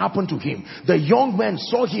things that happened to him. The young men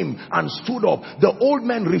saw him and stood up. The old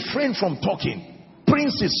men refrained from talking.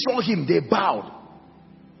 Princes saw him, they bowed.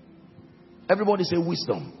 Everybody say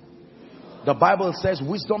wisdom. The Bible says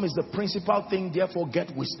wisdom is the principal thing, therefore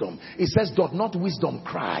get wisdom. It says, doth not wisdom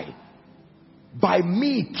cry? By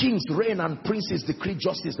me kings reign and princes decree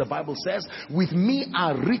justice, the Bible says. With me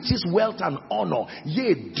are riches, wealth and honor,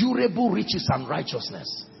 yea, durable riches and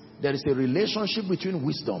righteousness. There is a relationship between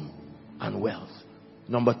wisdom and wealth.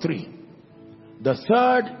 Number 3, the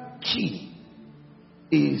third key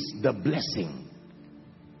is the blessing.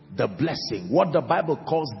 The blessing, what the Bible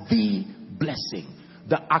calls the blessing.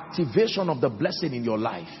 The activation of the blessing in your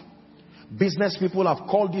life. Business people have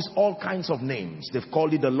called this all kinds of names. They've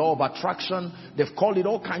called it the law of attraction. They've called it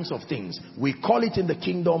all kinds of things. We call it in the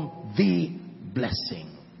kingdom the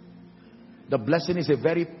blessing. The blessing is a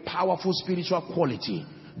very powerful spiritual quality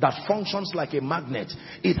that functions like a magnet.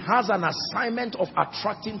 It has an assignment of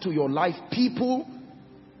attracting to your life people,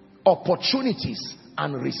 opportunities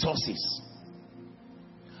and resources.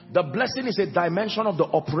 The blessing is a dimension of the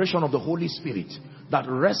operation of the Holy Spirit that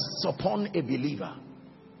rests upon a believer,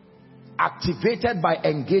 activated by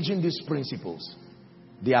engaging these principles.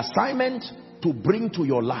 The assignment to bring to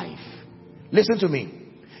your life. Listen to me.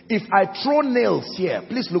 If I throw nails here,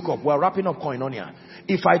 please look up, we're wrapping up Koinonia.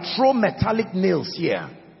 If I throw metallic nails here,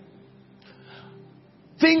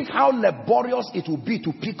 think how laborious it will be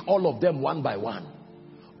to pick all of them one by one.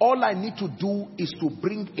 All I need to do is to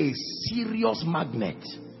bring a serious magnet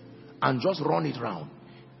and just run it round,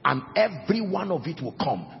 and every one of it will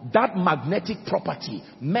come. That magnetic property,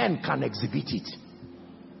 men can exhibit it.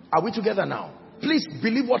 Are we together now? Please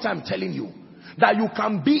believe what I'm telling you, that you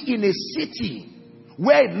can be in a city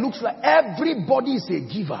where it looks like everybody is a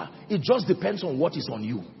giver. It just depends on what is on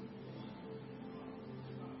you.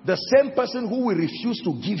 The same person who will refuse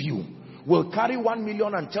to give you will carry 1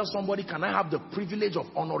 million and tell somebody, can I have the privilege of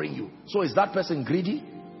honoring you? So is that person greedy?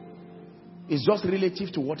 It's just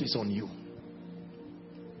relative to what is on you.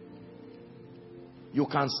 You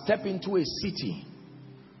can step into a city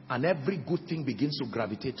and every good thing begins to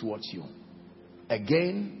gravitate towards you.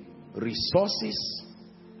 Again, resources,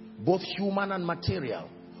 both human and material,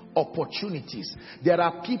 opportunities. There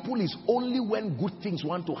are people, it's only when good things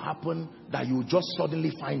want to happen that you just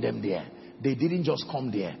suddenly find them there. They didn't just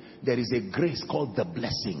come there. There is a grace called the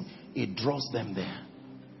blessing. It draws them there.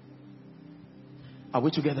 Are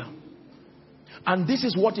we together? And this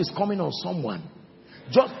is what is coming on someone.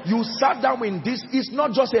 Just you sat down in this. It's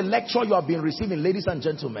not just a lecture you have been receiving, ladies and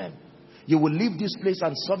gentlemen. You will leave this place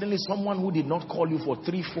and suddenly someone who did not call you for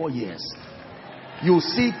 3-4 years, you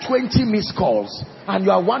see 20 missed calls and you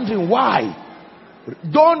are wondering why.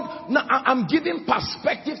 I'm giving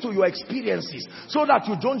perspective to your experiences so that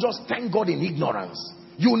you don't just thank God in ignorance.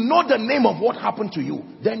 You know the name of what happened to you,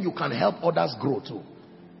 then you can help others grow too.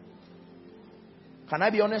 Can I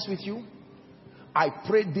be honest with you? I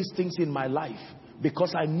prayed these things in my life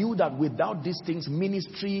because I knew that without these things,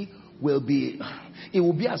 ministry will be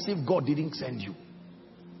as if God didn't send you.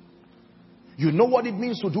 You know what it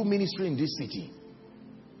means to do ministry in this city.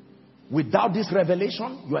 Without this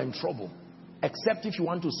revelation, you are in trouble. Except if you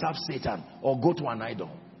want to serve Satan or go to an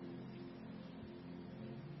idol.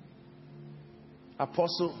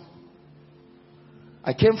 Apostle,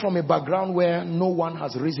 I came from a background where no one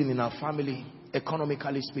has risen in our family,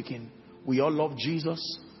 economically speaking. We all love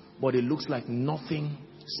Jesus, but it looks like nothing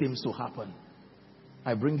seems to happen.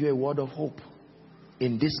 I bring you a word of hope.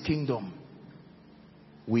 In this kingdom,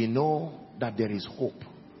 we know that there is hope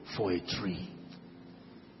for a tree.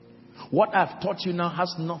 What I've taught you now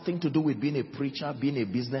has nothing to do with being a preacher, being a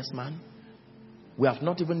businessman. We have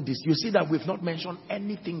not even this. You see that we've not mentioned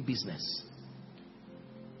anything business.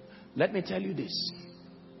 Let me tell you this.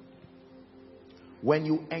 When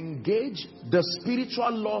you engage, the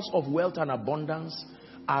spiritual laws of wealth and abundance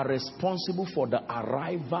are responsible for the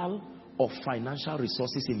arrival of financial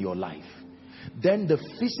resources in your life. Then the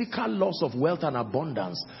physical laws of wealth and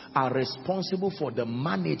abundance are responsible for the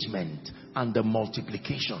management and the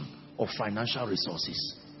multiplication of financial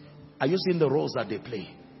resources. Are you seeing the roles that they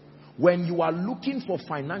play? When you are looking for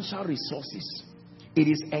financial resources, it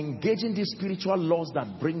is engaging these spiritual laws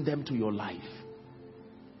that bring them to your life.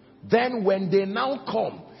 Then when they now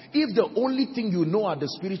come, if the only thing you know are the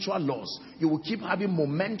spiritual laws, you will keep having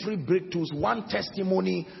momentary breakthroughs, one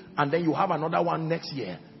testimony, and then you have another one next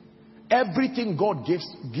year. Everything God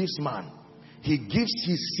gives man, he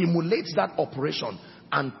simulates that operation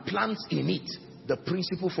and plants in it the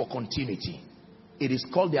principle for continuity. It is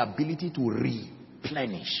called the ability to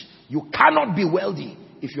replenish. You cannot be wealthy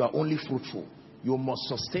if you are only fruitful. You must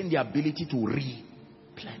sustain the ability to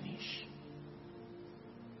replenish.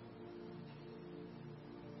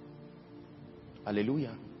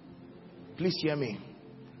 Hallelujah. Please hear me.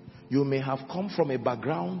 You may have come from a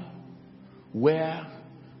background where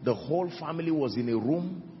the whole family was in a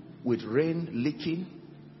room with rain leaking,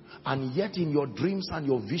 and yet in your dreams and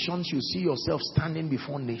your visions you see yourself standing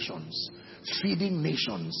before nations, feeding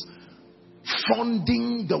nations,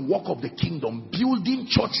 funding the work of the kingdom, building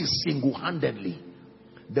churches single-handedly.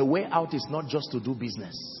 The way out is not just to do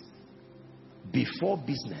business. Before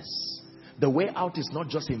business, the way out is not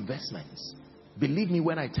just investments. Believe me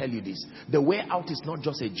when I tell you this. The way out is not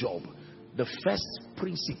just a job. The first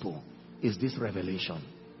principle is this revelation.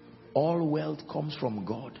 All wealth comes from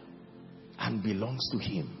God and belongs to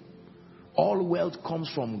Him. All wealth comes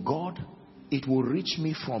from God. It will reach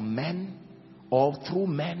me from men or through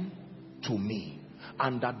men to me.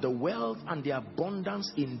 And that the wealth and the abundance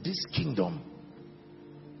in this kingdom,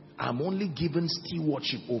 I'm only given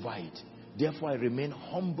stewardship over it. Therefore, I remain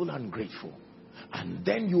humble and grateful. And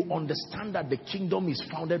then you understand that the kingdom is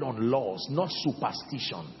founded on laws, not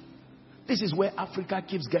superstition. This is where Africa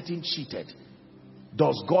keeps getting cheated.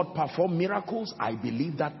 Does God perform miracles? I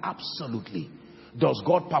believe that absolutely. Does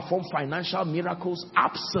God perform financial miracles?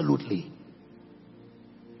 Absolutely.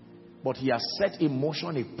 But He has set in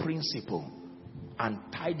motion a principle and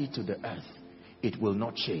tied it to the earth. It will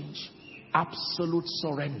not change. Absolute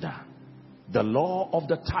surrender. The law of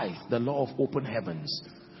the tithe, the law of open heavens,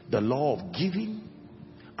 the law of giving,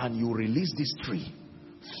 and you release this tree.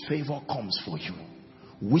 Favor comes for you.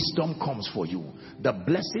 Wisdom comes for you. The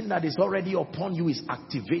blessing that is already upon you is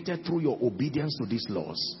activated through your obedience to these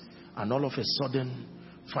laws. And all of a sudden,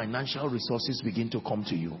 financial resources begin to come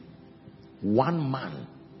to you. One man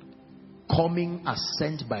coming as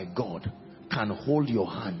sent by God can hold your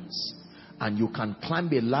hands, and you can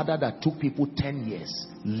climb a ladder that took people 10 years,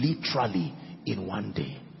 literally in one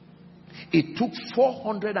day. It took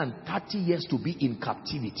 430 years to be in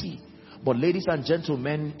captivity. But ladies and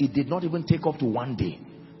gentlemen, it did not even take up to one day.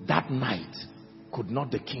 That night could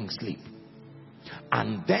not the king sleep.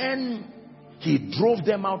 And then he drove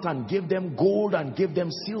them out and gave them gold and gave them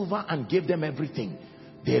silver and gave them everything.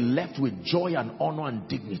 They left with joy and honor and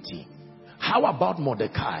dignity. How about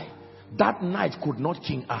Mordecai? That night could not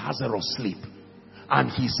King Ahasuerus sleep. And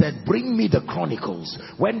he said, bring me the chronicles.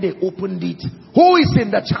 When they opened it, who is in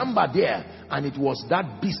the chamber there? And it was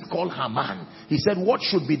that beast called Haman. He said, what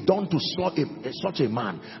should be done to such a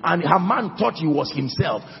man? And Haman thought he was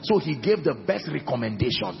himself. So he gave the best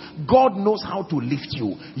recommendation. God knows how to lift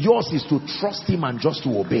you. Yours is to trust Him and just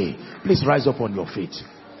to obey. Please rise up on your feet.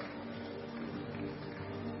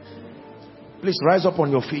 Please rise up on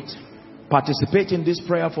your feet. Participate in this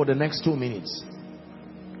prayer for the next 2 minutes.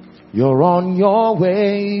 You're on your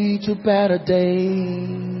way to better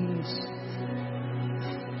days.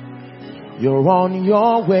 You're on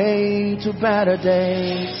your way to better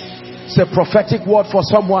days. It's a prophetic word for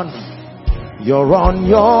someone. You're on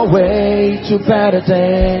your way to better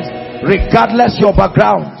days. Regardless your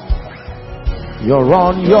background. You're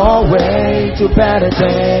on your way to better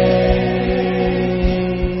days.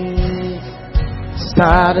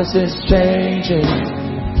 Status is changing.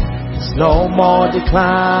 No more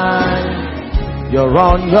decline. You're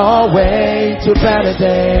on your way to better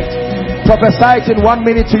days. Prophesy it in 1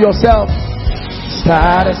 minute to yourself.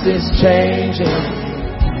 Status is changing.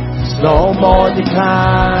 There's no more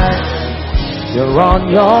decline. You're on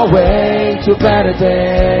your way to better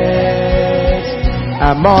days.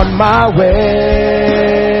 I'm on my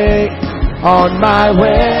way. On my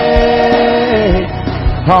way.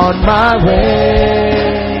 On my way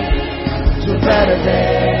to better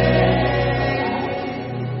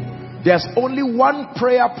days. There's only one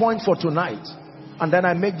prayer point for tonight. And then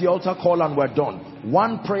I make the altar call and we're done.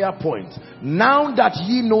 One prayer point. Now that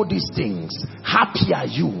ye know these things, happy are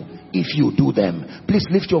you if you do them. Please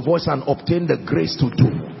lift your voice and obtain the grace to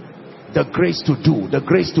do. The grace to do. The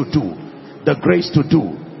grace to do. The grace to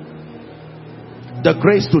do. The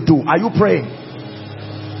grace to do. Are you praying?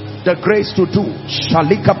 The grace to do.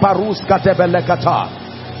 Shalika parus katebelekata.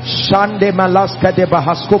 Shande malaska de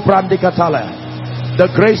bahasko brandikatale. The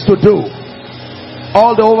grace to do.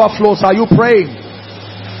 All the overflows. Are you praying?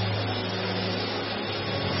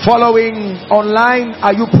 Following online,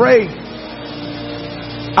 are you praying?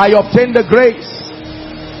 I obtain the grace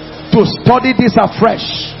to study this afresh.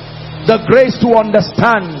 The grace to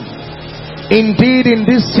understand. Indeed, in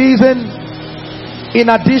this season, in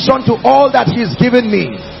addition to all that he's given me,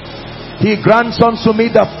 he grants unto me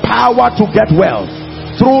the power to get wealth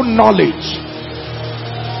through knowledge,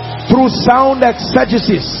 through sound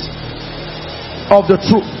exegesis of the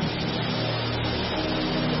truth.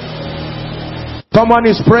 Someone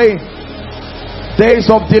is praying.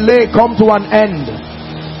 Days of delay come to an end.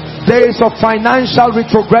 Days of financial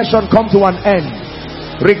retrogression come to an end.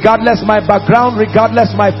 Regardless my background,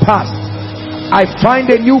 regardless my past, I find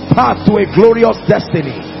a new path to a glorious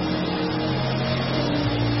destiny.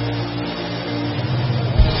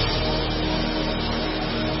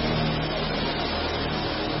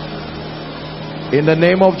 In the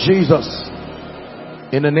name of Jesus.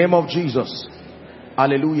 In the name of Jesus.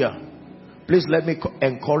 Hallelujah. Please let me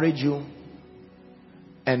encourage you.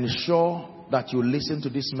 Ensure that you listen to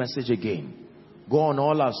this message again. Go on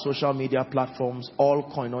all our social media platforms, all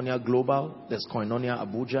Koinonia Global. There's Koinonia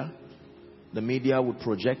Abuja. The media would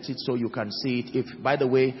project it so you can see it. If, by the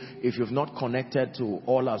way, if you've not connected to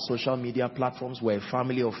all our social media platforms, we're a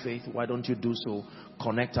family of faith. Why don't you do so?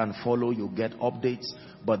 Connect and follow. You get updates.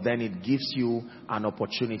 But then it gives you an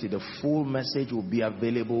opportunity. The full message will be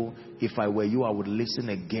available. If I were you, I would listen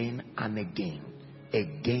again and again.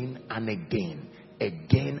 Again and again.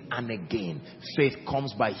 Again and again. Faith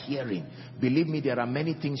comes by hearing. Believe me, there are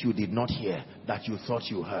many things you did not hear that you thought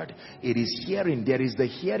you heard. It is hearing. There is the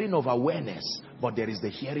hearing of awareness, but there is the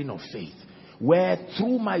hearing of faith, where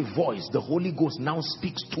through my voice the Holy Ghost now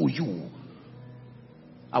speaks to you.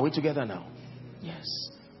 Are we together now?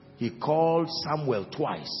 Yes. He called Samuel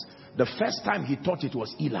twice. The first time he thought it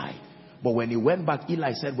was Eli, but when he went back,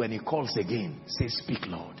 Eli said, when he calls again, say, speak,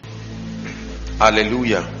 Lord.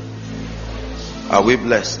 Hallelujah. Are we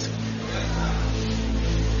blessed?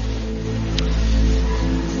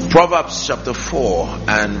 Proverbs chapter 4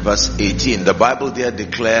 and verse 18. The Bible there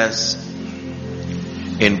declares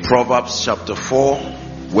in Proverbs chapter 4,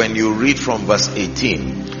 when you read from verse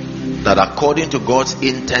 18, that according to God's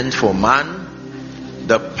intent for man,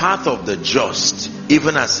 the path of the just,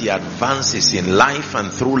 even as he advances in life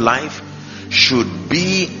and through life, should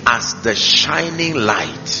be as the shining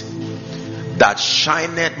light that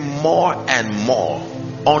shineth more and more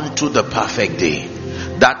unto the perfect day.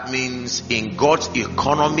 That means in God's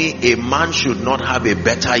economy, a man should not have a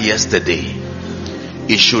better yesterday.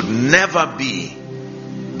 It should never be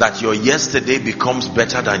that your yesterday becomes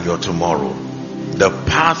better than your tomorrow. The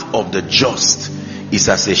path of the just is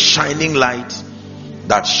as a shining light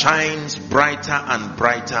that shines brighter and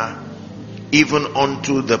brighter even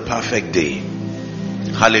unto the perfect day.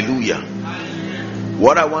 Hallelujah.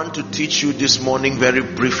 What I want to teach you this morning very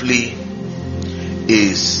briefly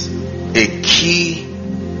is a key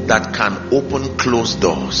that can open closed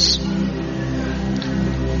doors.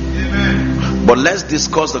 Amen. But let's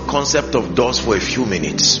discuss the concept of doors for a few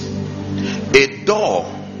minutes. A door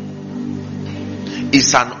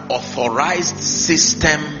is an authorized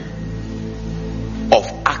system of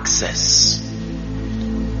access.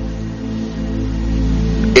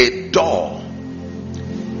 A door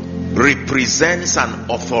represents an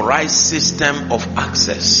authorized system of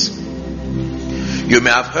access. You may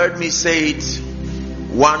have heard me say it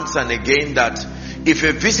once and again that if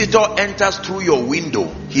a visitor enters through your window,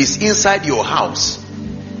 he's inside your house,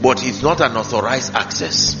 but it's not an authorized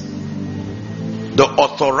access. The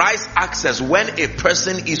authorized access, when a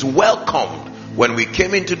person is welcomed. When we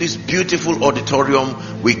came into this beautiful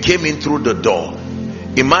auditorium, we came in through the door.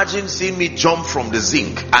 Imagine seeing me jump from the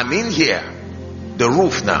zinc. I'm in here, the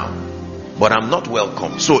roof now, but I'm not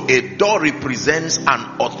welcome. So a door represents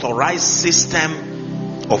an authorized system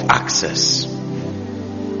of access.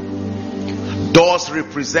 Doors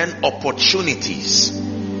represent opportunities.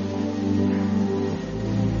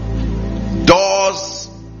 Doors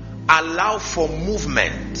allow for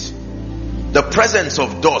movement. The presence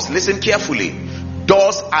of doors, listen carefully,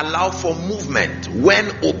 doors allow for movement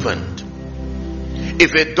when opened.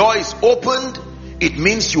 If a door is opened, it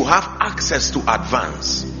means you have access to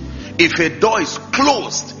advance. If a door is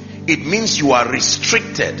closed, it means you are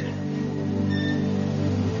restricted.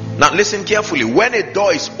 Now listen carefully. When a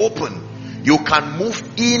door is open, you can move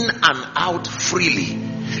in and out freely.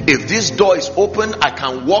 If this door is open, I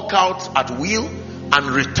can walk out at will and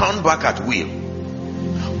return back at will.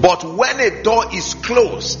 But when a door is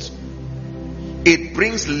closed, it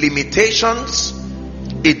brings limitations,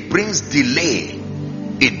 it brings delay,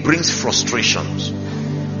 it brings frustrations.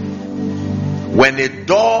 When a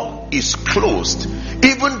door is closed,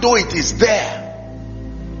 even though it is there,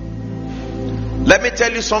 let me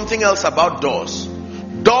tell you something else about doors.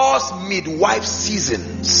 Doors midwife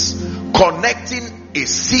seasons, connecting a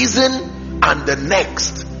season and the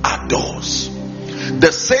next are doors.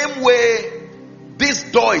 The same way this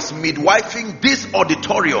door is midwifing this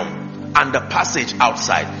auditorium and the passage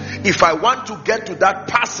outside. If I want to get to that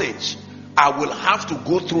passage, I will have to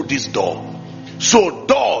go through this door. So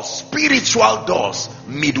doors, spiritual doors,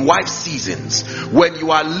 midwife seasons. When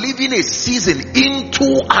you are living a season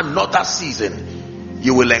into another season,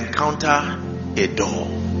 you will encounter a door.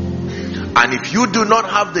 And if you do not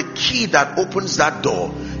have the key that opens that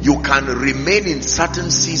door, you can remain in certain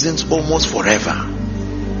seasons almost forever.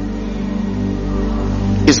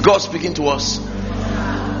 Is God speaking to us?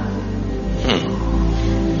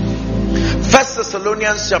 1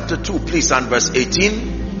 Thessalonians chapter 2, please, and verse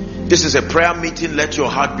 18. This is a prayer meeting. Let your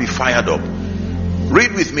heart be fired up.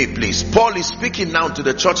 Read with me, please. Paul is speaking now to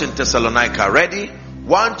the church in Thessalonica. Ready?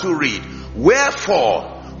 1, 2, read.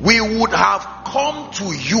 Wherefore we would have come to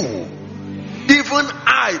you, even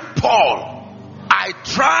I, Paul. I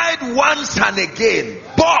tried once and again,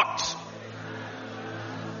 but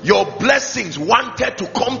your blessings wanted to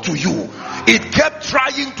come to you. It kept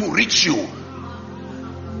trying to reach you.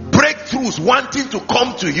 Breakthroughs wanting to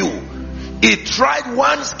come to you. It tried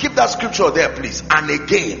once. Keep that scripture there, please. And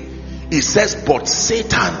again, it says, but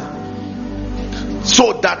Satan.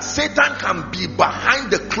 So that Satan can be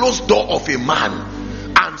behind the closed door of a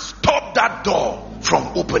man and stop that door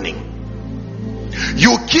from opening.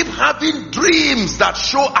 You keep having dreams that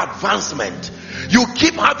show advancement. You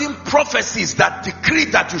keep having prophecies that decree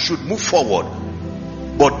that you should move forward.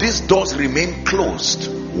 But these doors remain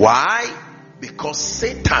closed. Why? Because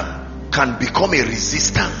Satan can become a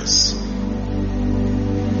resistance.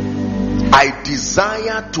 I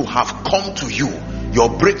desire to have come to you. Your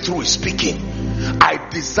breakthrough is speaking. I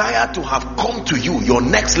desire to have come to you. Your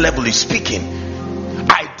next level is speaking.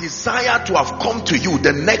 I desire to have come to you.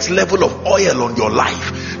 The next level of oil on your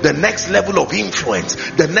life, the next level of influence,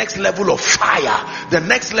 the next level of fire, the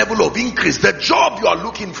next level of increase, the job you are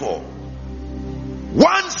looking for.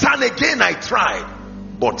 Once and again I tried,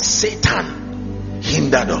 but Satan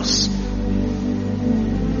hindered us.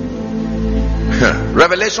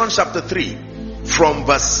 Revelation chapter 3 from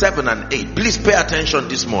verse 7 and 8. Please pay attention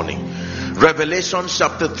this morning. Revelation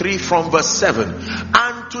chapter 3 from verse 7.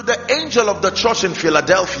 And to the angel of the church in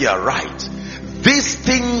Philadelphia write, this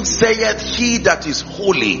thing saith he that is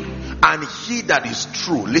holy, and he that is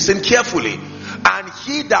true. Listen carefully. And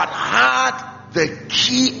he that had the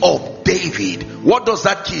key of David. What does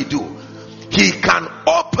that key do? He can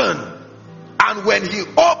open, and when he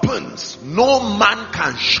opens, no man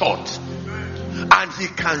can shut. And he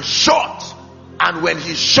can shut, and when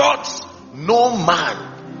he shuts, no man.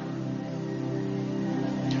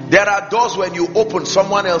 There are doors when you open,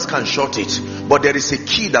 someone else can shut it. But there is a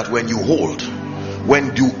key that when you hold,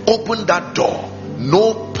 when you open that door,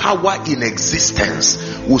 no power in existence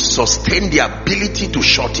will sustain the ability to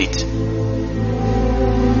shut it.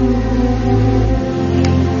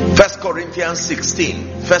 1 Corinthians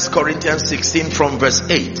 16 from verse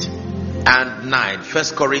 8 and 9. 1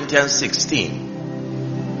 Corinthians 16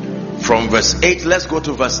 from verse 8. Let's go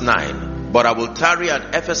to verse 9. But I will tarry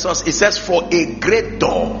at Ephesus. It says, for a great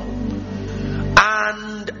door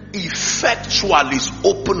and effectual is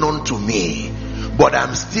open unto me, but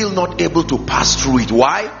I'm still not able to pass through it.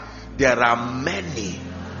 Why? There are many.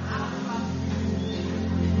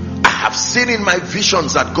 I have seen in my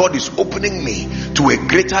visions that God is opening me to a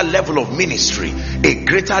greater level of ministry, a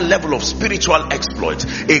greater level of spiritual exploits,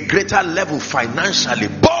 a greater level financially.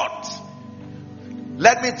 But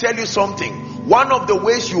let me tell you something. One of the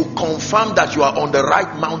ways you confirm that you are on the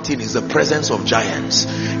right mountain is the presence of giants.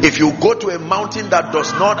 If you go to a mountain that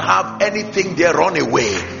does not have anything there, run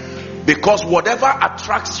away, because whatever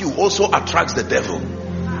attracts you also attracts the devil.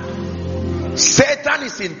 Satan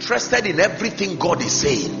is interested in everything God is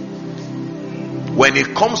saying. When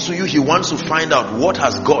it comes to you, he wants to find out, what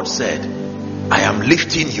has God said? I am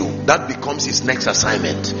lifting you. That becomes his next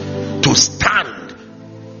assignment, to stand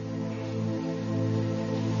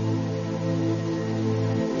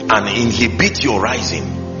and inhibit your rising.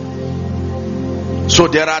 So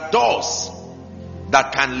there are doors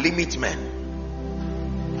that can limit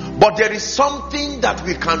men, but there is something that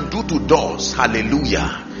we can do to doors.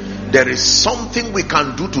 Hallelujah. There is something we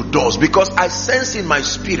can do to doors, because I sense in my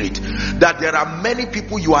spirit that there are many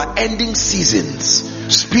people, you are ending seasons,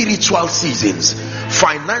 spiritual seasons,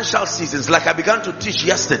 financial seasons, like I began to teach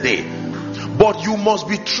yesterday. But you must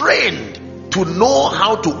be trained to know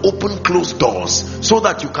how to open closed doors so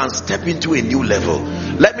that you can step into a new level.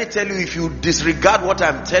 Let me tell you, if you disregard what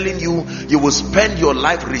I'm telling you, you will spend your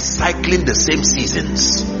life recycling the same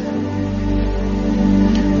seasons.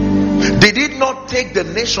 Did it not take the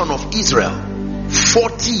nation of Israel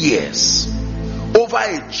 40 years over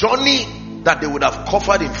a journey that they would have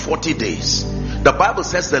covered in 40 days? The Bible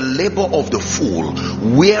says the labor of the fool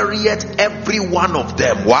wearieth every one of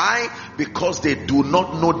them. Why? Because they do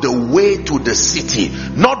not know the way to the city.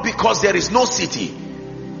 Not because there is no city.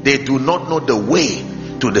 They do not know the way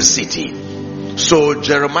to the city. So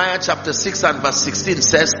Jeremiah chapter 6 and verse 16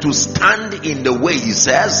 says to stand in the way, he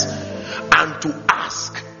says, and to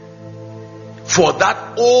ask for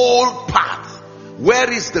that old path, where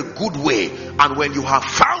is the good way, and when you have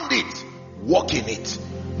found it, walk in it.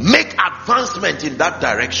 Make advancement in that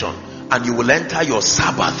direction, and you will enter your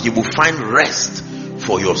Sabbath. You will find rest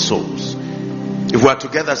for your souls. If we are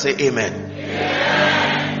together, say amen.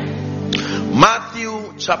 Amen.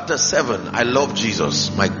 Matthew chapter 7. I love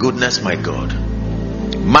Jesus. My goodness, my God.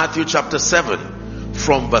 Matthew chapter 7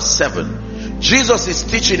 from verse 7. Jesus is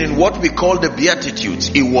teaching in what we call the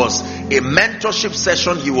Beatitudes. It was a mentorship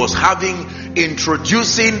session he was having,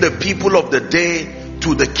 introducing the people of the day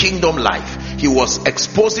to the kingdom life. He was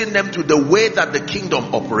exposing them to the way that the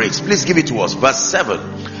kingdom operates. Please give it to us. Verse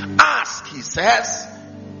 7. Ask, he says,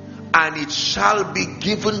 and it shall be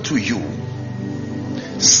given to you.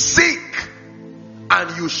 Seek,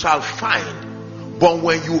 and you shall find. But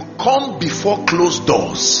when you come before closed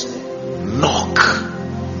doors, knock.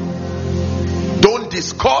 Don't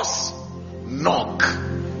discuss, knock.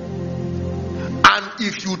 And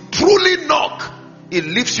if you truly knock, it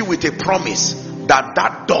leaves you with a promise that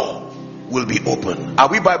that door will be open. Are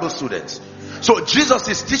we Bible students? So Jesus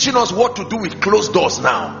is teaching us what to do with closed doors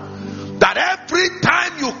now. That every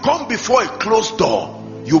time you come before a closed door,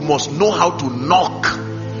 you must know how to knock.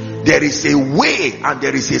 There is a way and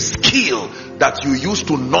there is a skill that you use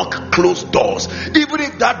to knock closed doors. Even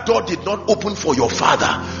if that door did not open for your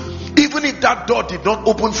father, even if that door did not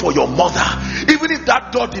open for your mother, even if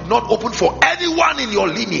that door did not open for anyone in your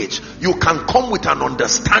lineage, you can come with an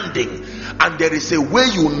understanding, and there is a way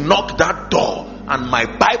you knock that door, and my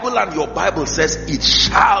Bible and your Bible says it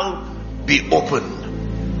shall be opened.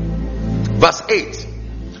 Verse 8.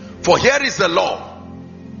 For here is the law.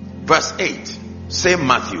 Verse 8. Same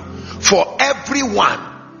Matthew. For everyone.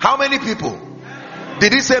 How many people?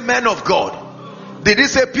 Did he say men of God? Did he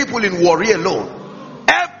say people in Warrior alone?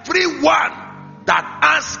 Everyone that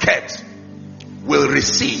asketh will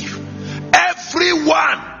receive.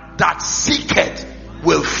 Everyone that seeketh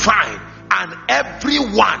will find. And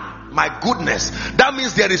everyone, my goodness, that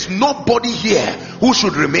means there is nobody here who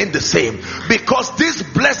should remain the same, because this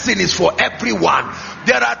blessing is for everyone.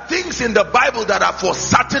 There are things in the Bible that are for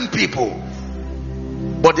certain people,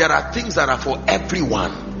 but there are things that are for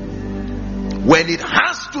everyone. When it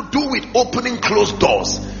has to do with opening closed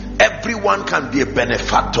doors, everyone can be a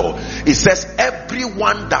benefactor. It says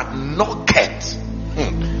everyone that knocketh,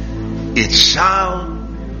 it shall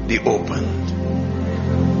be opened.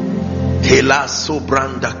 I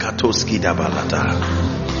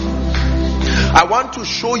want to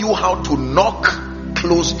show you how to knock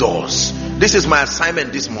closed doors. This is my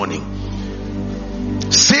assignment this morning.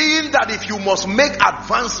 Seeing that if you must make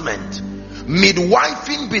advancement,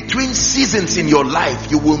 midwifing between seasons in your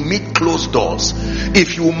life, you will meet closed doors.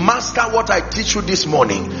 If you master what I teach you this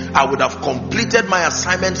morning, I would have completed my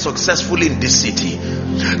assignment successfully in this city.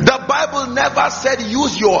 The Bible never said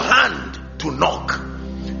use your hand to knock.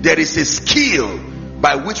 There is a skill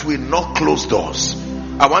by which we knock closed doors.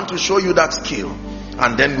 I want to show you that skill,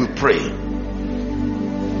 and then we pray.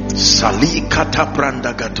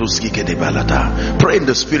 Pray in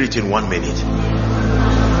the spirit in 1 minute.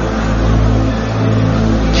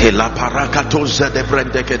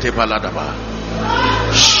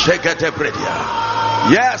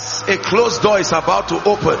 Yes, a closed door is about to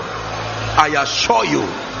open. I assure you,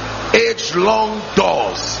 age-long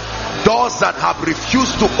doors that have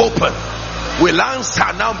refused to open, will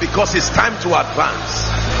answer now, because it's time to advance.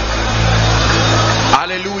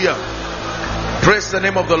 Hallelujah. Praise the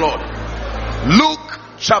name of the Lord. Luke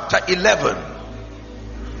chapter 11.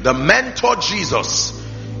 The mentor Jesus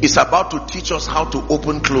is about to teach us how to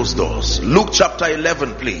open closed doors. Luke chapter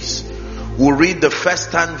 11, please. We'll read the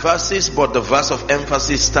first 10 verses, but the verse of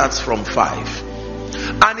emphasis starts from 5.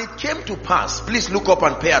 And it came to pass, please look up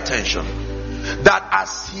and pay attention, that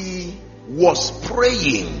as he was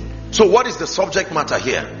praying. So what is the subject matter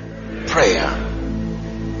here? Prayer.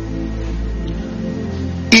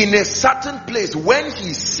 In a certain place, when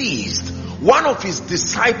he ceased, one of his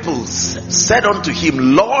disciples said unto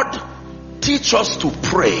him, Lord, teach us to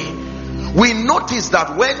pray. We notice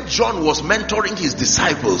that when John was mentoring his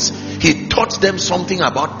disciples, he taught them something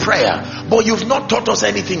about prayer. But you've not taught us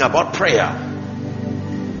anything about prayer.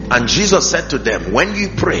 And Jesus said to them, when you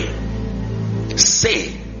pray,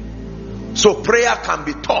 say. So prayer can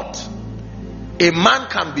be taught. A man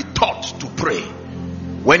can be taught to pray.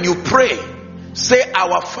 When you pray, say,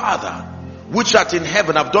 Our Father, which art in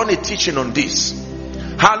heaven. I've done a teaching on this.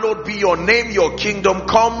 Hallowed be your name, your kingdom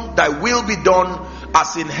come, thy will be done,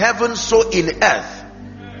 as in heaven, so in earth.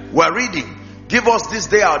 We're reading, give us this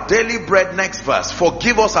day our daily bread. Next verse.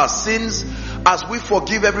 Forgive us our sins, as we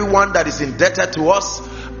forgive everyone that is indebted to us,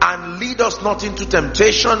 and lead us not into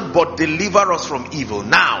temptation, but deliver us from evil.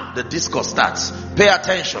 Now the discourse starts. Pay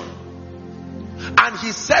attention. And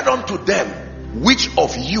he said unto them, which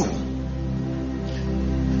of you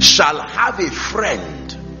shall have a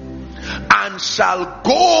friend, and shall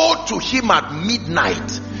go to him at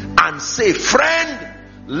midnight and say, friend,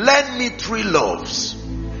 lend me 3 loaves,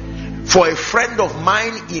 for a friend of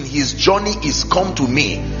mine in his journey is come to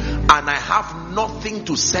me, and I have nothing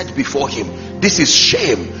to set before him. This is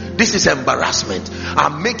shame. This is embarrassment.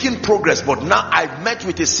 I'm making progress, but now I've met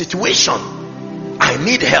with a situation. I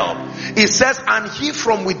need help. It says, and he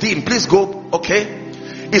from within, please go, okay?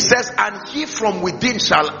 It says, and he from within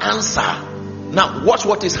shall answer. Now watch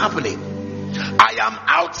what is happening. I am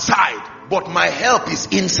outside, but my help is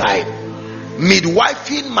inside.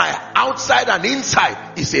 Midwifing my outside and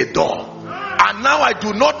inside is a door. And now I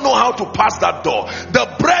do not know how to pass that door. The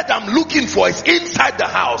bread I'm looking for is inside the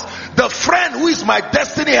house. The friend who is my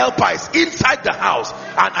destiny helper is inside the house.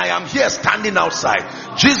 And I am here standing outside.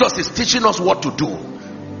 Jesus is teaching us what to do.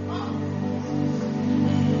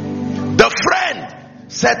 The friend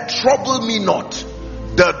said, trouble me not.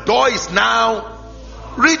 The door is now,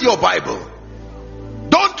 read your Bible.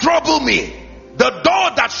 Don't trouble me. The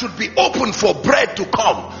door that should be open for bread to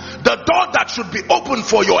come, the door that should be open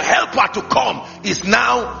for your helper to come, is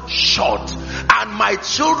now shut. And my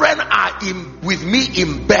children are with me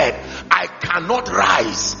in bed. I cannot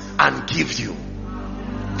rise and give you.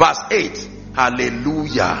 Verse 8.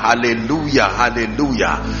 Hallelujah, hallelujah,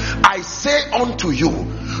 hallelujah. I say unto you,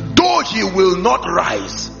 though he will not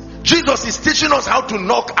rise. Jesus is teaching us how to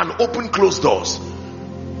knock and open closed doors.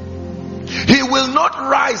 He will not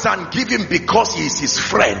rise and give him because he is his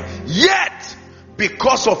friend. Yet,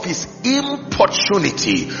 because of his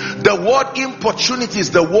importunity. The word importunity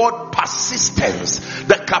is the word persistence.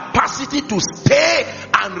 The capacity to stay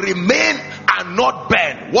and remain and not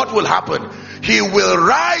bend. What will happen? He will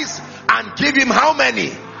rise and give him how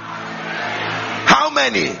many? How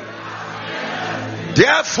many?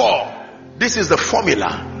 Therefore, this is the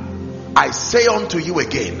formula. I say unto you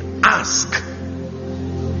again, ask.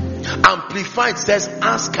 Amplified says,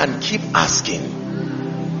 ask and keep asking.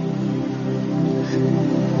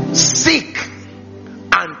 Seek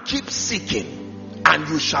and keep seeking, and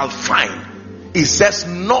you shall find. It says,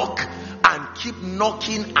 knock and keep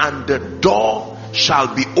knocking, and the door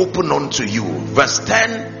shall be opened unto you. Verse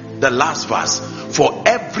 10, the last verse. For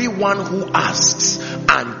everyone who asks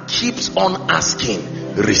and keeps on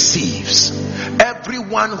asking receives.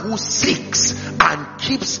 Everyone who seeks and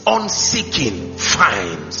keeps on seeking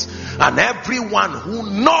finds. And everyone who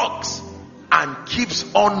knocks and keeps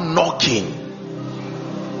on knocking.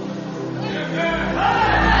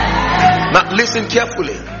 Now listen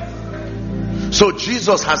carefully. So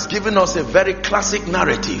Jesus has given us a very classic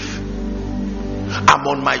narrative. I'm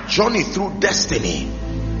on my journey through destiny,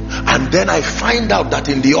 and then I find out that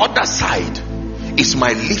in the other side is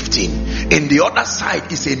my lifting. In the other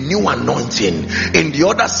side is a new anointing. In the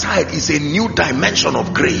other side is a new dimension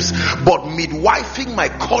of grace. But midwifing my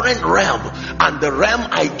current realm and the realm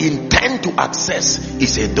I intend to access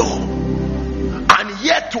is a door. And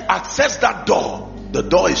yet to access that door, the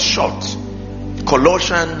door is shut.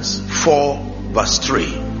 Colossians 4 verse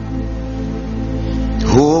 3.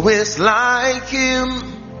 Who is like him,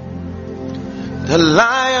 the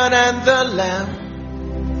Lion and the Lamb,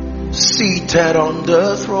 seated on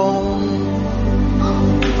the throne.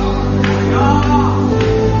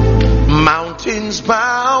 Mountains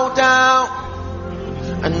bow down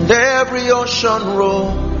and every ocean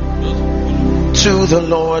roll to the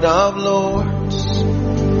Lord of Lords.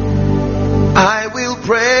 I will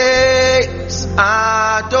praise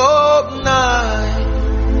Adonai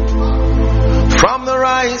from the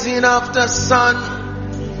rising of the sun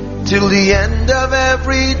till the end of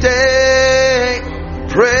every day.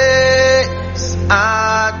 Praise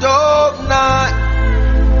Adonai.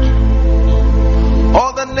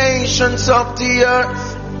 All the nations of the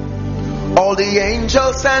earth, all the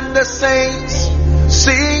angels and the saints,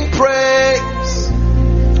 sing praise.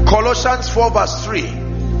 Colossians 4 verse 3.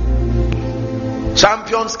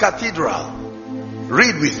 Champions Cathedral,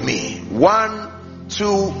 read with me. 1,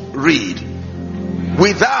 2, read.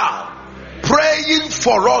 Without praying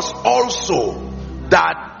for us also,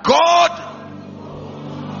 that God,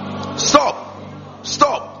 stop,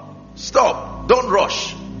 don't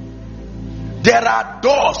rush. There are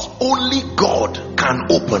doors only God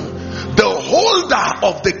can open. The holder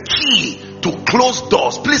of the key to close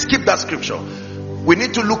doors. Please keep that scripture. We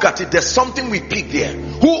need to look at it. There's something we picked there.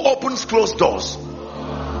 Who opens closed doors?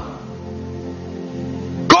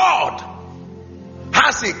 God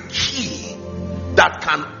has a key that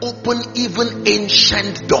can open even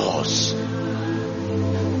ancient doors.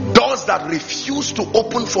 Doors that refuse to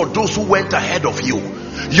open for those who went ahead of you.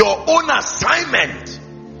 Your own assignment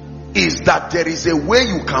is that there is a way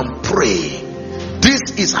you can pray.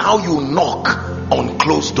 This is how you knock on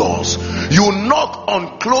closed doors. You knock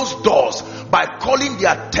on closed doors by calling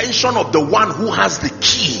the attention of the one who has the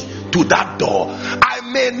key to that door. I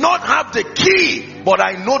may not have the key, but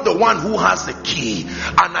I know the one who has the key,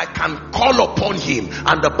 and I can call upon him.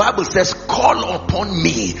 And the Bible says, call upon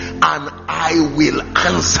me and I will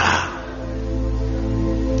answer.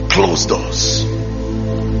 Closed doors.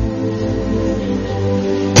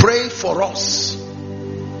 Pray for us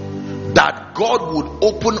that God would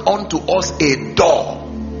open unto us a door.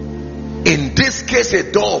 In this case, a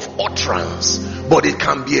door of utterance, but it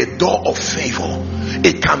can be a door of favor.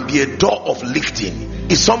 It can be a door of lifting.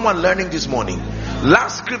 Is someone learning this morning?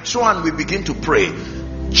 Last scripture and we begin to pray.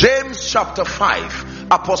 James chapter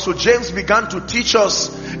 5. Apostle James began to teach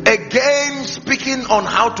us again, speaking on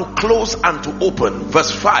how to close and to open.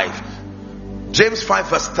 Verse 5. James 5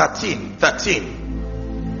 verse 13.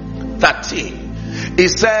 It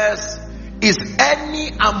says, is any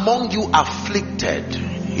among you afflicted?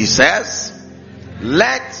 He says,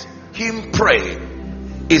 let him pray.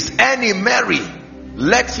 Is any merry?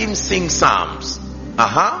 Let him sing psalms.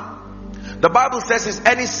 The Bible says, is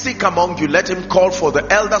any sick among you? Let him call for the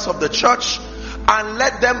elders of the church and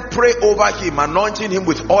let them pray over him, anointing him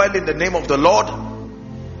with oil in the name of the Lord.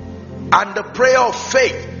 And the prayer of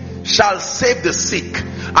faith shall save the sick,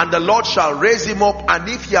 and the Lord shall raise him up, and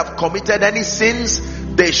if he have committed any sins,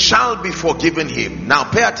 they shall be forgiven him. Now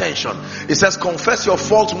pay attention. It says, confess your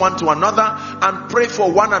faults one to another and pray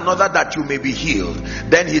for one another that you may be healed.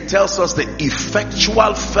 Then he tells us the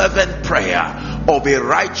effectual fervent prayer of a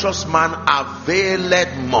righteous man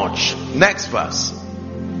availeth much. Next verse.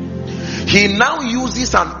 He now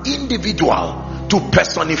uses an individual to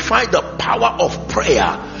personify the power of prayer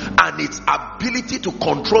and its ability to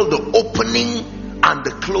control the opening and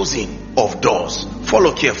the closing of doors.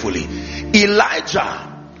 Follow carefully. Elijah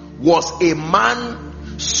was a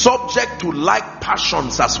man subject to like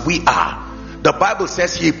passions as we are. The Bible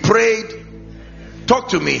says he prayed. Talk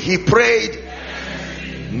to me. He prayed.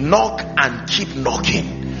 Knock and keep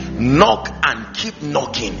knocking. Knock and keep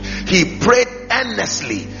knocking. He prayed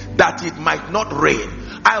earnestly that it might not rain.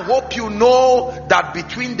 I hope you know that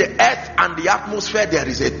between the earth and the atmosphere there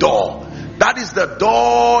is a door. That is the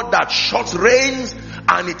door that shuts rains,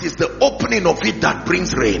 and it is the opening of it that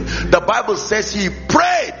brings rain. The Bible says he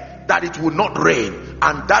prayed that it would not rain,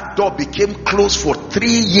 and that door became closed for 3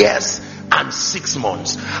 years and 6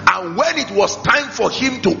 months. And when it was time for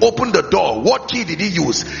him to open the door, what key did he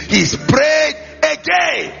use? He prayed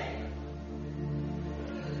again.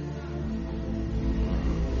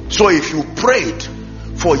 So if you prayed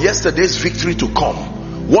for yesterday's victory to come,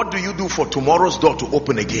 what do you do for tomorrow's door to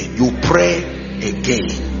open again? You pray again.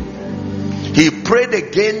 He prayed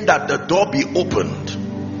again that the door be opened,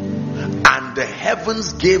 and the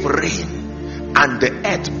heavens gave rain, and the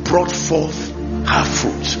earth brought forth her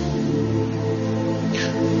fruit.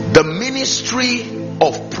 The ministry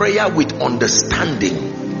of prayer with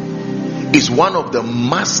understanding is one of the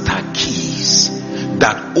master keys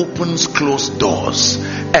that opens closed doors,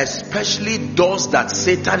 especially doors that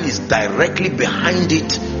Satan is directly behind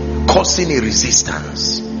it, causing a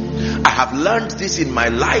resistance. I have learned this in my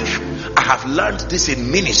life. I have learned this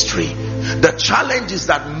in ministry. The challenge is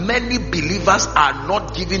that many believers are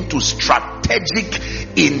not given to strategic,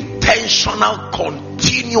 intentional,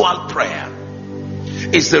 continual prayer.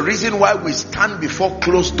 It's the reason why we stand before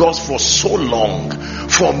closed doors for so long,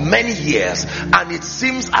 for many years, and it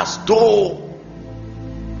seems as though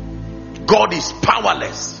God is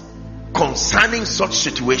powerless concerning such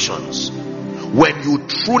situations. When you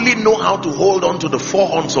truly know how to hold on to the four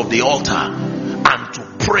horns of the altar and to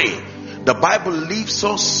pray, the Bible leaves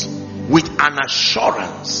us with an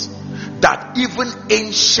assurance that even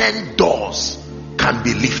ancient doors can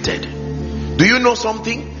be lifted. Do you know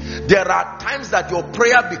something? There are times that your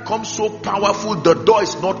prayer becomes so powerful, the door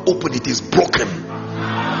is not open, it is broken.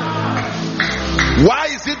 Why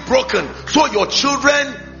is it broken? So your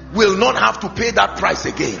children will not have to pay that price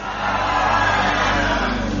again.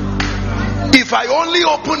 If I only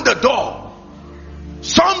open the door,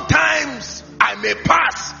 sometimes I may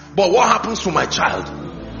pass, but what happens to my child?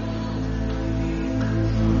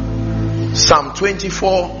 Psalm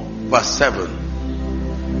 24 verse 7.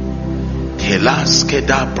 If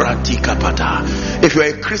you're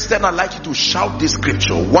a Christian, I'd like you to shout this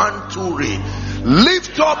scripture. 1, 2, read.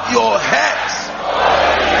 Lift up your heads.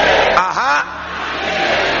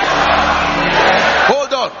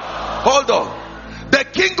 Hold on. The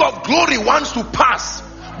King of Glory wants to pass,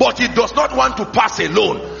 but he does not want to pass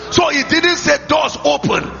alone. So he didn't say doors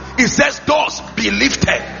open. He says doors be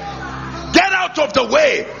lifted. Get out of the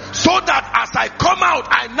way, so that as I come out,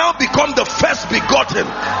 I now become the first begotten.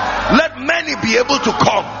 Let many be able to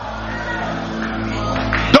come.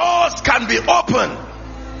 Doors can be opened,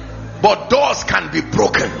 but doors can be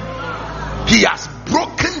broken. He has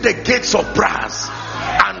broken the gates of brass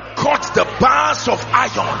and cut the bars of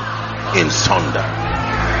iron in sunder.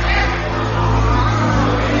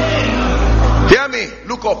 Hear me,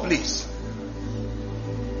 look up please.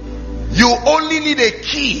 You only need a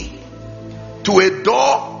key to a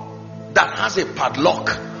door that has a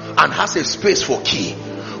padlock and has a space for key.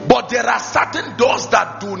 But there are certain doors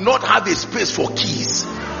that do not have a space for keys.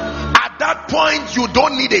 At that point, you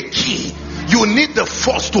don't need a key. You need the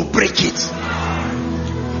force to break it.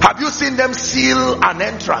 Have you seen them seal an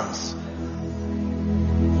entrance?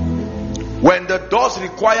 When the doors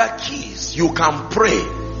require keys, you can pray,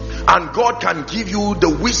 and God can give you the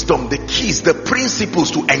wisdom, the keys, the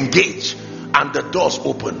principles to engage, and the doors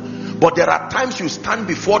open. But there are times you stand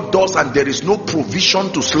before doors and there is no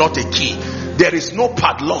provision to slot a key. There is no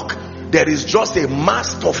padlock. There is just a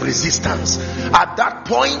mast of resistance. At that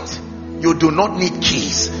point, you do not need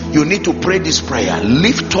keys. You need to pray this prayer.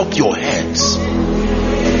 Lift up your heads.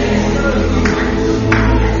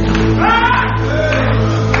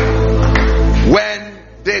 When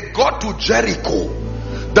they got to Jericho,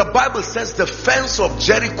 the Bible says the fence of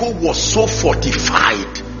Jericho was so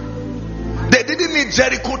fortified. They didn't need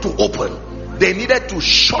Jericho to open. They needed to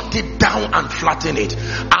shut it down and flatten it.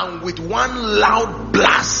 And with one loud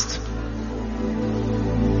blast,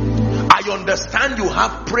 I understand you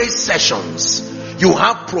have praise sessions. You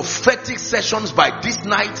have prophetic sessions by this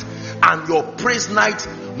night and your praise night.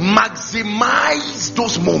 Maximize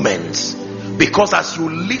those moments. Because as you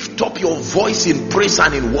lift up your voice in praise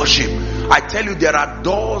and in worship, I tell you, there are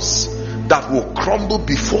doors that will crumble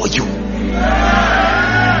before you.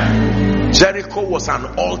 Jericho was an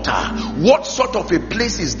altar. What sort of a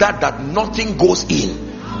place is that nothing goes in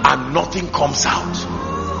and nothing comes out?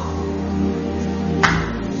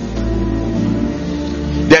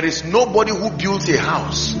 There is nobody who builds a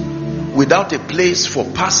house without a place for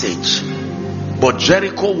passage. But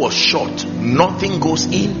Jericho was shut. Nothing goes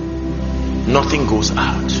in, nothing goes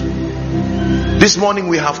out. This morning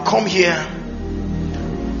we have come here,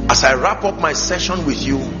 as I wrap up my session with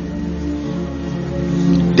you,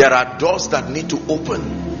 there are doors that need to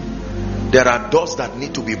open. There are doors that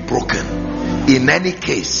need to be broken. In any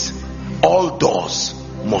case, all doors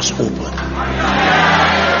must open.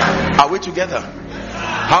 Are we together?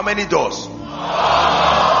 How many doors?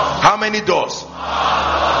 How many doors?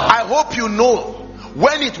 I hope you know,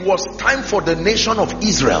 when it was time for the nation of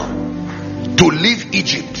Israel to leave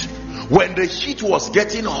Egypt, when the heat was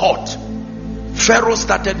getting hot, Pharaoh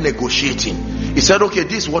started negotiating. He said, okay,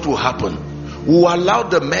 this is what will happen. We will allow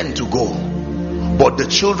the men to go, but the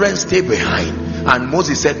children stay behind. And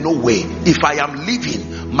Moses said, no way. If I am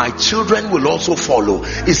leaving, my children will also follow.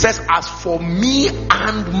 It says, as for me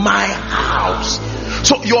and my house.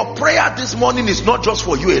 So your prayer this morning is not just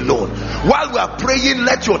for you alone. While we are praying,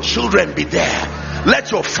 let your children be there.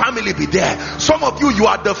 Let your family be there. Some of you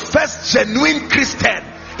are the first genuine Christian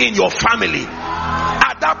in your family.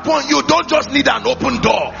 At that point, you don't just need an open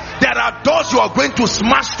door. There are doors you are going to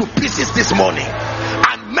smash to pieces this morning.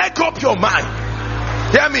 And make up your mind.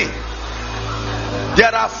 Hear me.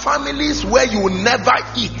 There are families where you will never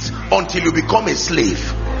eat until you become a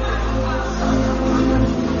slave.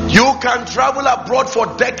 You can travel abroad for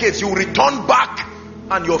decades. You return back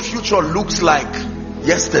and your future looks like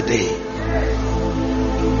yesterday.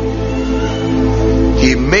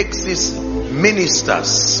 He makes his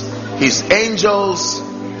ministers, his angels,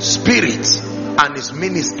 spirits, and his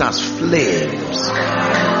ministers flames.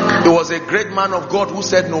 There was a great man of God who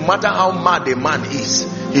said, no matter how mad a man is,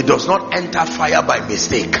 he does not enter fire by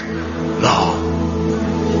mistake. No,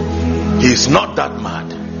 he's not that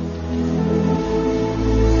mad.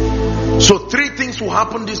 So 3 things will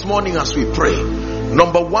happen this morning as we pray.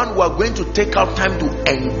 Number 1, we are going to take our time to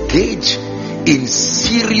engage in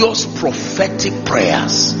serious prophetic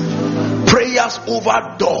prayers. Prayers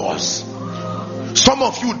over doors. Some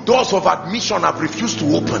of you, doors of admission have refused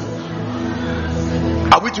to open.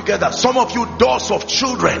 Are we together? Some of you, doors of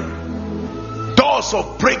children, doors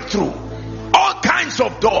of breakthrough, all kinds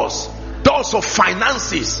of doors, doors of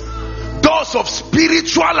finances, doors of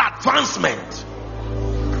spiritual advancement.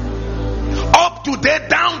 Up today,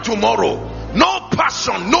 down tomorrow. No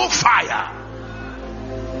passion, no fire.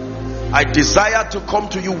 I desire to come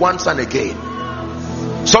to you once and again.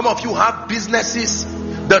 Some of you have businesses,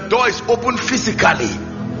 the door is open physically,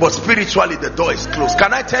 but spiritually the door is closed.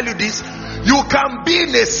 Can I tell you this? You can be in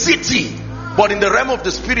a city, but in the realm of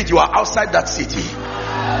the spirit you are outside that city.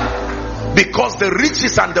 Because the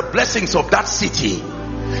riches and the blessings of that city,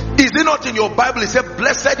 is it not in your Bible? It said,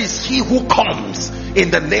 blessed is he who comes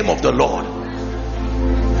in the name of the Lord.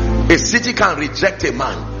 A city can reject a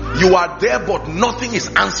man. You are there, but nothing is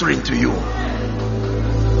answering to you.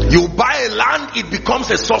 You buy a land, it becomes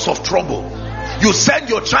a source of trouble. You send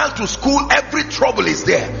your child to school, every trouble is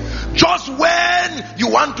there. Just when you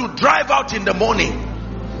want to drive out in the morning,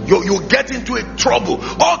 you get into a trouble.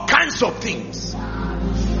 All kinds of things.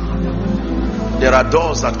 There are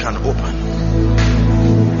doors that can open.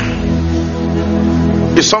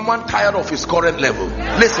 Is someone tired of his current level?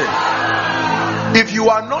 Listen. If you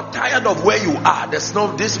are not tired of where you are, this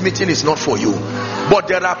meeting is not for you. But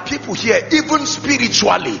there are people here, even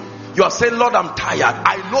spiritually, you are saying, Lord, I'm tired.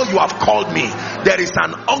 I know you have called me. There is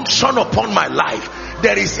an unction upon my life.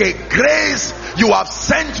 There is a grace you have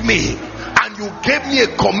sent me, and you gave me a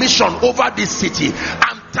commission over this city.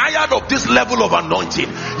 I'm tired of this level of anointing.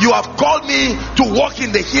 You have called me to walk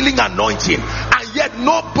in the healing anointing, and yet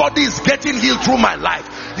nobody is getting healed through my life.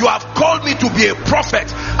 You have called me to be a prophet,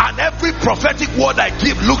 and every prophetic word I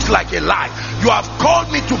give looks like a lie. You have called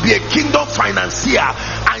me to be a kingdom financier,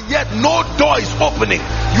 and yet no door is opening.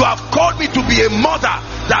 You have called me to be a mother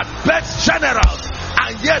that births generals,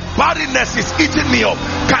 and yet barrenness is eating me up.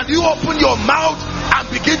 Can you open your mouth and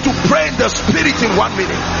begin to pray in the spirit in 1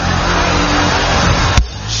 minute?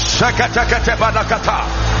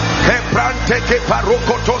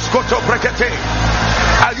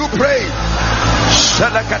 Are you praying?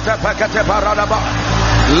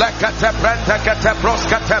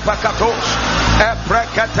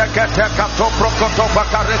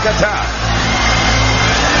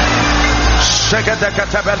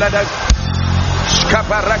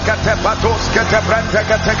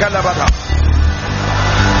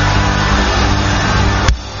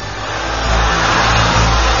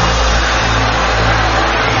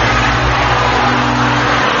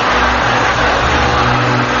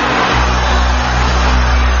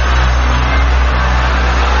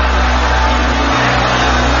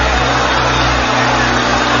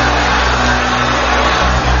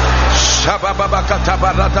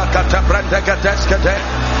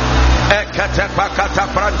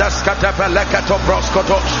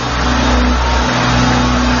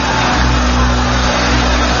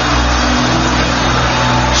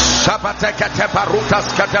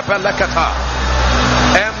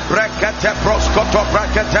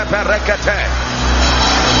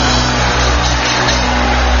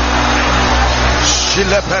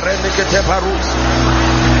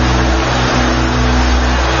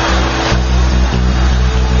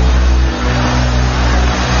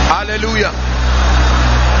 Hallelujah.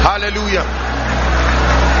 Hallelujah.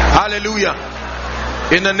 Hallelujah.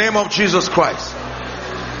 In the name of Jesus Christ.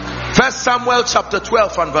 1 Samuel chapter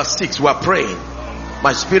 12 and verse 6. We are praying.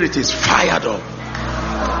 My spirit is fired up.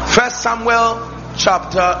 Samuel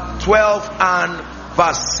chapter 12 and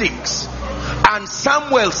verse 6. And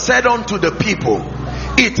Samuel said unto the people,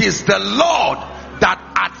 it is the Lord that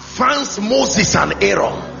advanced Moses and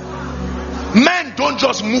Aaron. Men don't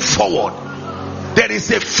just move forward. There is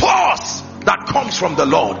a force that comes from the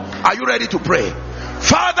Lord. Are you ready to pray?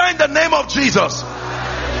 Father, in the name of Jesus,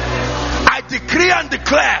 I decree and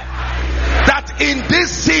declare that in this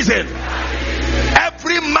season,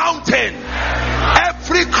 every mountain,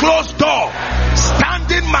 every closed door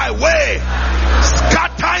stand in my way,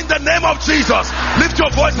 scatter in the name of Jesus. Lift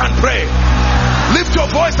your voice and pray. Lift your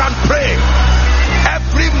voice and pray.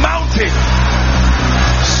 Every mountain,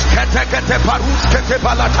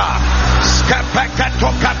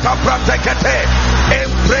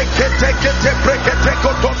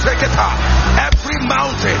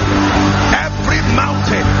 every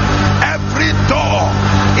mountain, every door,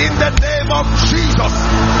 in the name of Jesus,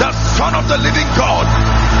 the Son of the living God,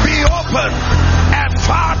 be open.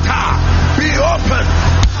 Ephata, be open.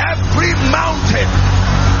 Every mountain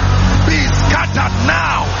be scattered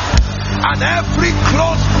now, and every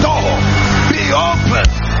closed door be open,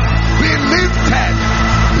 be lifted,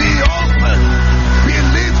 be open, be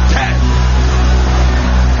lifted.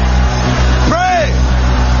 Pray,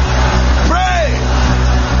 pray,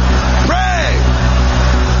 pray.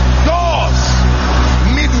 Doors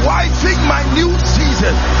midwifing my new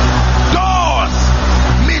season. Doors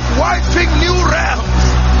midwifing new realms,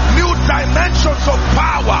 new dimensions of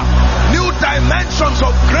power, new dimensions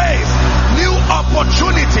of grace, new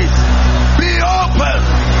opportunities. Be open.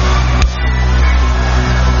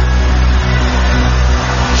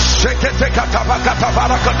 Shekete katabakata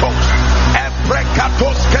barakatos,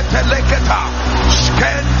 ebrekatos keteleketa,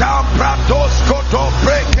 skenda bratos koto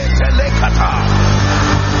breketelekata.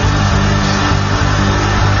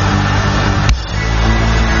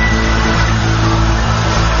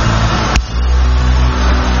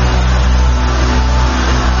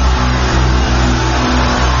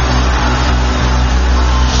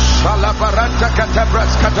 Shalabaranta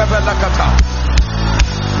katabras katabelakata.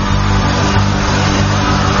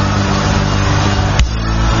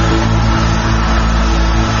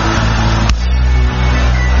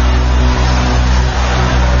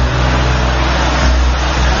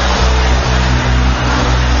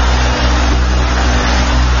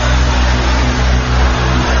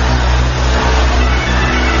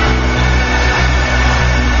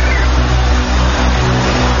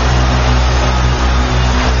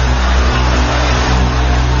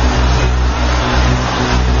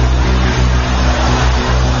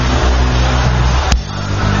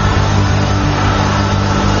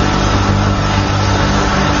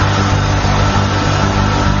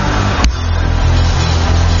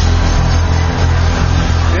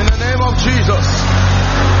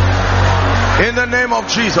 In the name of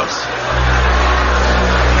Jesus.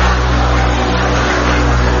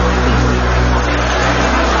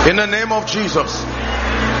 In the name of Jesus.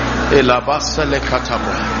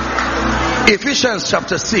 Ephesians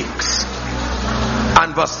chapter 6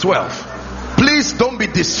 and verse 12. Please don't be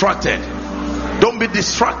distracted. Don't be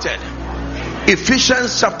distracted.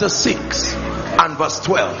 Ephesians chapter 6 and verse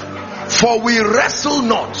 12. For we wrestle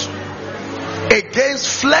not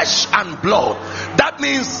against flesh and blood. That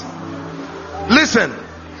means, listen,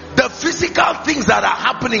 the physical things that are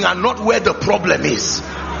happening are not where the problem is.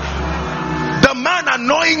 The man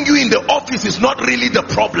annoying you in the office is not really the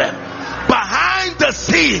problem. Behind the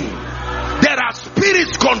scene, there are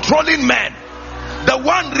spirits controlling men. The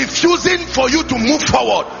one refusing for you to move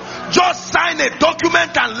forward. Just sign a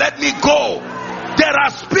document and let me go. There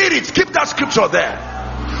are spirits, keep that scripture there.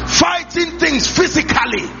 Fighting things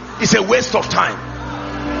physically is a waste of time.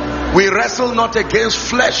 We wrestle not against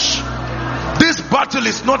flesh. This battle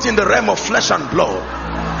is not in the realm of flesh and blood.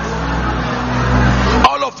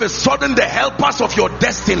 All of a sudden, the helpers of your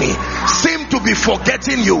destiny seem to be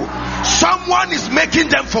forgetting you. Someone is making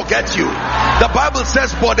them forget you. The Bible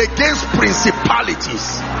says, but against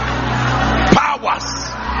principalities, powers,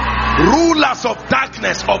 rulers of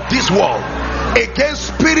darkness of this world, against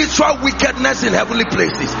spiritual wickedness in heavenly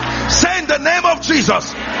places. Say, in the name of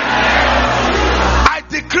Jesus, I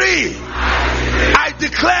decree, I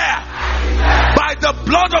declare, by the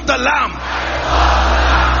blood of the Lamb,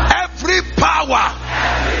 every power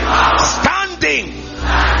standing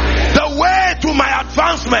the way to my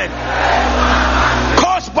advancement,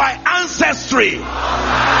 caused by ancestry,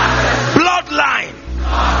 bloodline,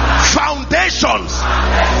 foundations,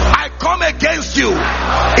 I come against you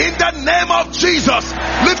in the name of Jesus.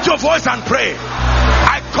 Lift your voice and pray.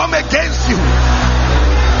 I come against you.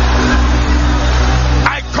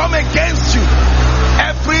 I come against you.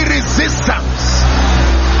 Every resistance,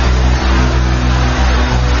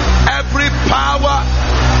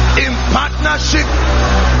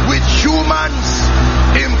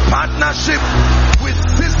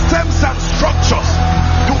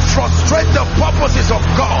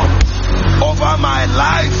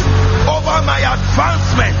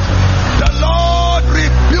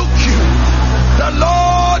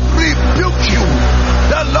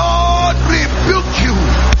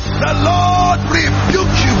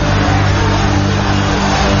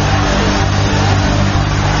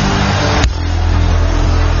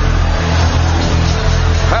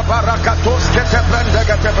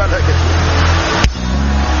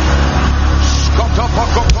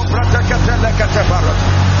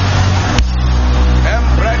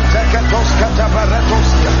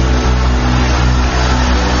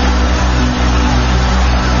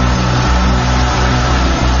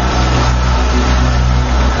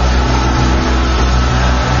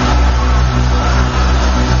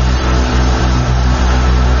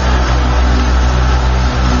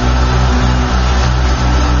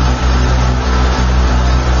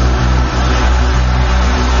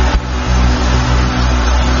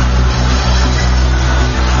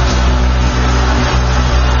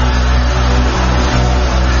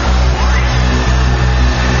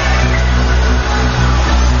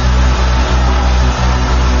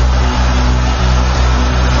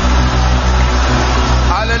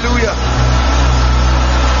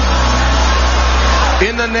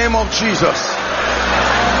 In the name of Jesus.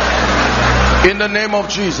 In the name of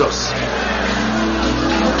Jesus.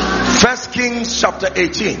 1 Kings chapter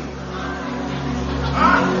 18.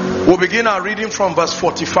 We'll begin our reading from verse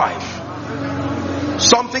 45.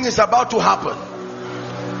 Something is about to happen.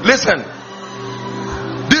 Listen.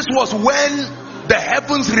 This was when the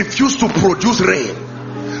heavens refused to produce rain.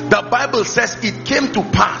 The Bible says it came to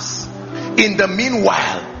pass in the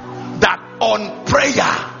meanwhile that on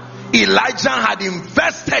prayer, Elijah had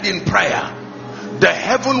invested in prayer. The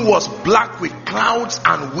heaven was black with clouds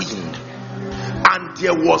and wind, and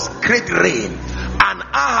there was great rain. And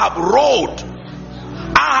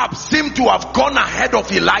Ahab seemed to have gone ahead of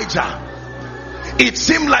Elijah. It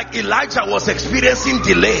seemed like Elijah was experiencing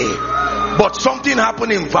delay, but something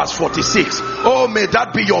happened in verse 46. Oh, may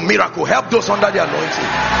that be your miracle. Help those under the anointing.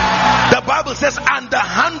 The Bible says, and the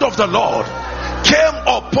hand of the Lord came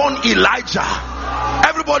upon Elijah.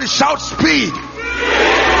 Everybody shout speed.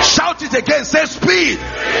 Shout it again. Say speed.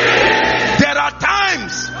 There are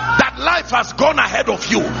times that life has gone ahead of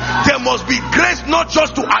you. There must be grace not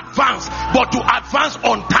just to advance, but to advance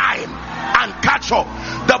on time and catch up.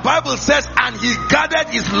 The Bible says, and he gathered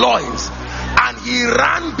his loins and he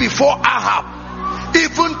ran before Ahab,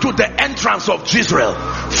 even to the entrance of Jezreel.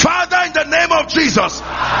 Father, in the name of Jesus,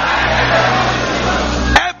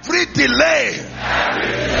 every delay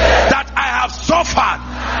that I have suffered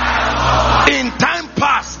in time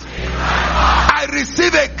past, I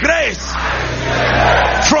receive a grace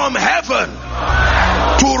from heaven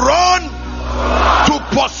to run, to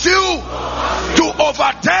pursue, to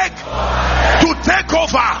overtake, to take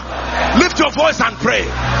over. Lift your voice and pray.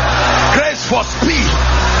 Grace for speed.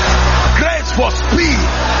 Grace for speed.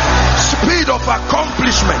 Speed of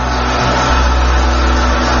accomplishment.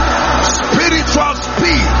 Spiritual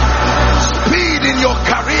speed. Speed in your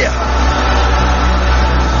career.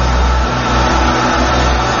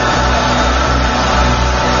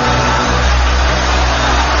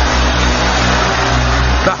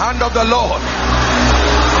 The hand of the Lord.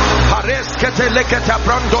 Oh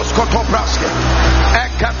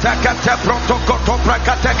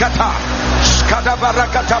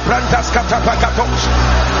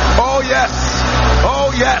yes,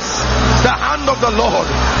 oh yes, the hand of the Lord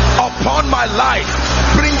upon my life,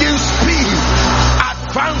 bringing speed,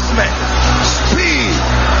 advancement, speed.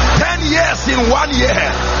 10 years in 1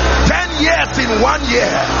 year, 10 years in 1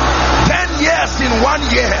 year, 10 years in 1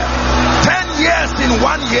 year, 10 years in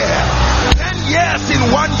 1 year, 10 years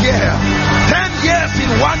in 1 year, 10 years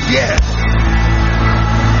in 1 year.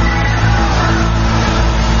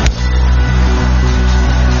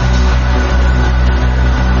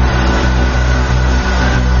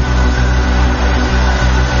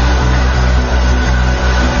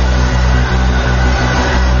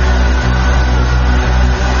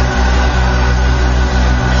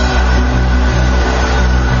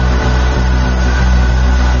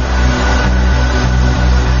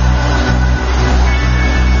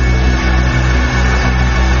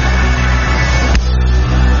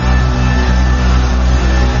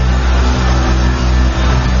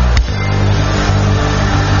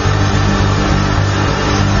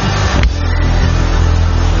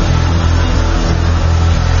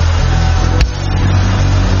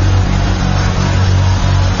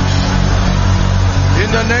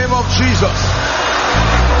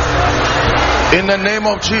 In the name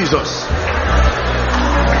of Jesus.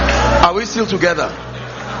 Are we still together?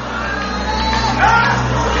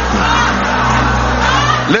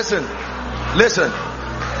 Listen.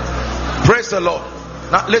 Praise the Lord.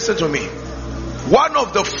 Now listen to me. One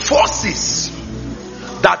of the forces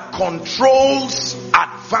that controls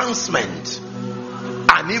advancement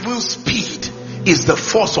and even speed is the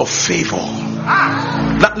force of favor.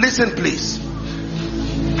 Now listen please.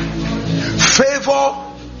 Favor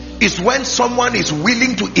is when someone is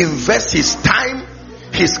willing to invest his time,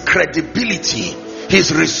 his credibility,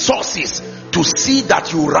 his resources to see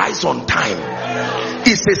that you rise on time.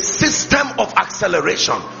 It's a system of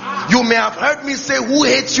acceleration. You may have heard me say, who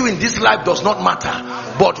hates you in this life does not matter,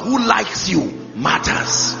 but who likes you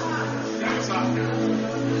matters.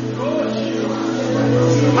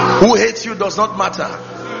 Who hates you does not matter,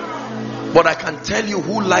 but I can tell you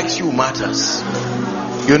who likes you matters.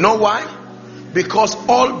 You know why? Because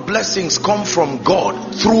all blessings come from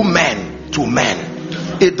God through men to men.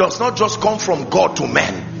 It does not just come from God to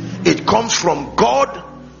men. It comes from God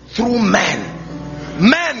through men.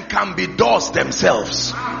 Men can be doors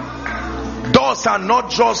themselves. Doors are not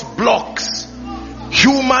just blocks.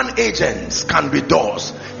 Human agents can be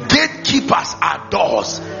doors. Gatekeepers are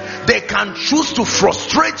doors. They can choose to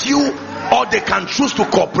frustrate you or they can choose to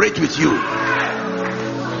cooperate with you.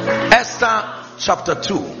 Esther chapter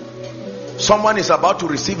 2. Someone is about to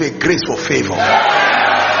receive a grace for favor.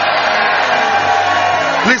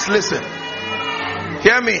 Please listen.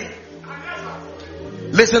 Hear me.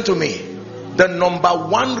 Listen to me. The number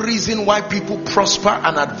one reason why people prosper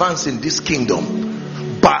and advance in this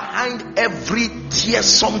kingdom, behind every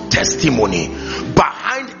tearsome testimony,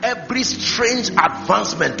 behind every strange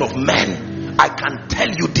advancement of men, I can tell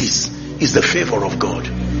you this is the favor of God.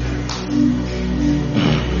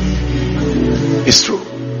 It's true.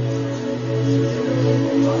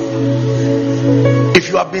 If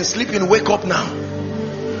you have been sleeping, wake up now.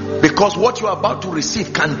 Because what you are about to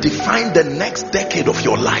receive can define the next decade of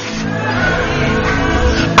your life.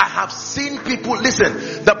 I have seen people, listen,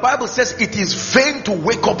 the Bible says it is vain to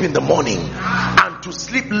wake up in the morning and to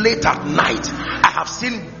sleep late at night. I have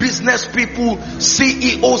seen business people,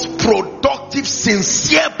 CEOs, productive,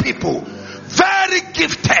 sincere people, very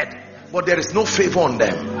gifted, but there is no favor on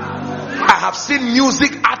them. I have seen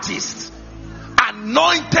music artists,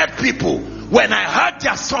 anointed people. When I heard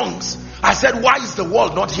their songs, I said, why is the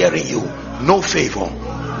world not hearing you? No favor.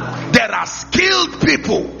 There are skilled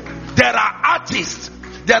people. There are artists.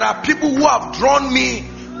 There are people who have drawn me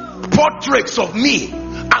portraits of me.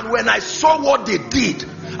 And when I saw what they did,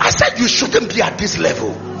 I said, you shouldn't be at this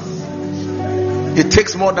level. It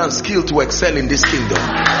takes more than skill to excel in this kingdom.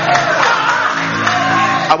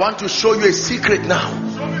 I want to show you a secret now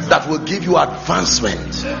that will give you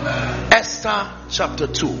advancement. Esther chapter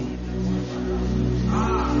 2.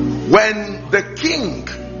 When the king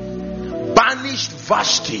banished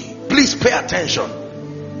Vashti, please pay attention,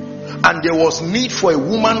 and there was need for a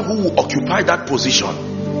woman who would occupy that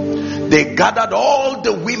position, they gathered all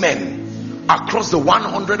the women across the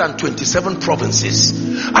 127 provinces,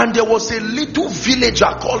 and there was a little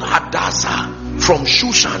villager called Hadassah from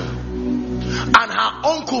Shushan, and her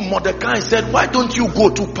uncle Mordecai said, why don't you go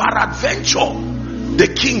to peradventure the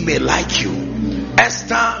king may like you.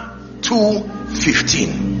 Esther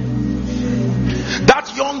 2:15.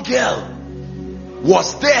 That young girl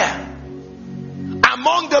was there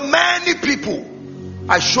among the many people.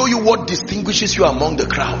 I show you what distinguishes you among the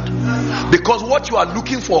crowd, because what you are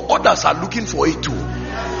looking for, others are looking for it too.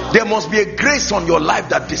 There must be a grace on your life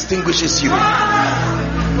that distinguishes you,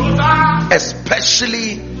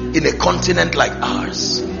 especially in a continent like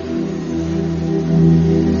ours.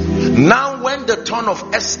 Now when the turn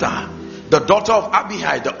of Esther, the daughter of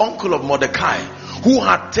Abihai, the uncle of Mordecai, who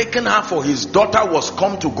had taken her for his daughter, was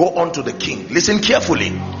come to go unto the king. Listen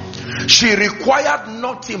carefully. She required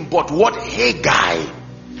nothing but what Haggai,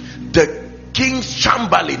 the king's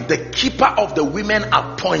chamberlain, the keeper of the women,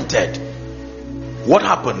 appointed. What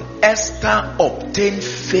happened? Esther obtained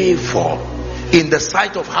favor in the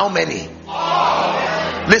sight of how many?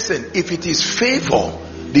 Listen, if it is favor,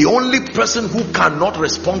 the only person who cannot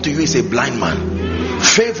respond to you is a blind man.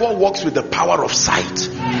 Favor works with the power of sight.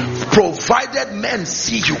 Provided men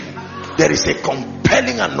see you, there is a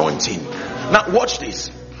compelling anointing. Now watch this.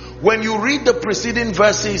 When you read the preceding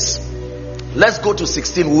verses, let's go to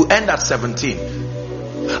 16, we'll end at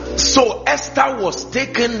 17. So Esther was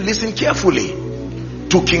taken, listen carefully,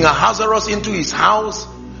 to King Ahasuerus into his house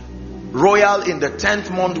royal in the 10th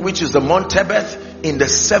month, which is the month Tebeth, in the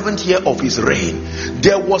 7th year of his reign.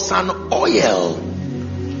 There was an oil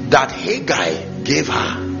that Haggai gave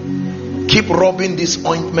her. Keep rubbing this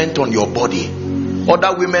ointment on your body.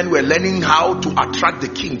 Other women were learning how to attract the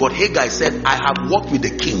king, but Haggai said, I have worked with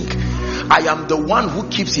the king. I am the one who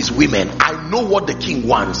keeps his women. I know what the king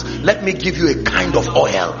wants. Let me give you a kind of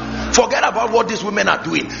oil. Forget about what these women are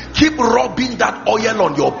doing. Keep rubbing that oil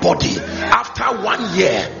on your body. After 1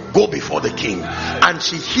 year, go before the king. And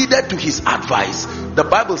she heeded to his advice. The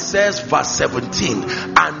Bible says, verse 17,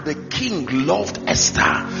 and the king loved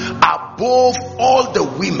Esther above all the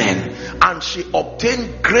women, and she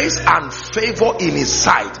obtained grace and favor in his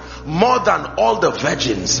sight more than all the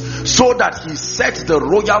virgins, so that he set the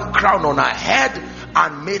royal crown on her head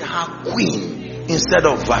and made her queen instead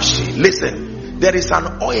of Vashti. Listen, there is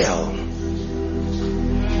an oil,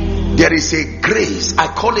 there is a grace. I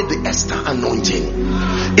call it the Esther anointing.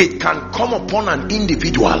 It can come upon an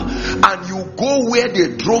individual, and you go where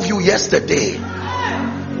they drove you yesterday,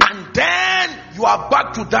 and then you are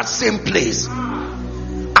back to that same place,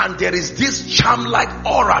 and there is this charm-like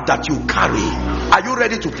aura that you carry. Are you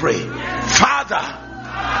ready to pray? Father,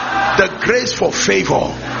 the grace for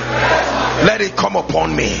favor, let it come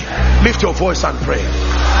upon me. Lift your voice and pray.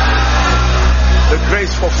 The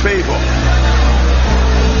grace for favor.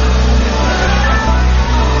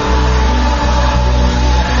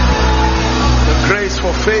 Grace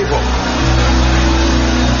for favor.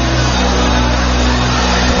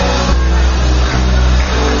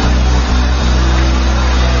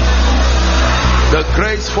 The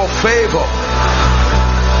grace for favor.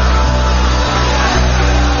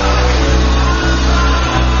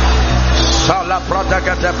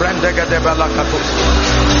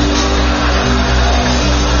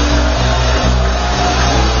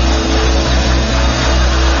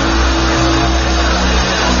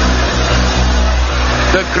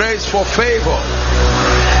 The grace for favor.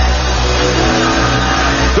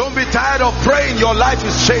 Don't be tired of praying. Your life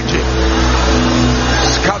is changing.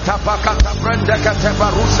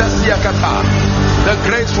 The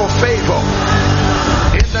grace for favor.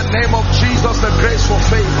 In the name of Jesus, the grace for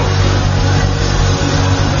favor.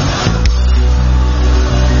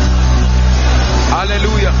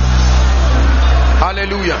 Hallelujah.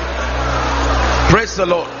 Hallelujah. Praise the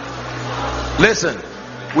Lord. Listen,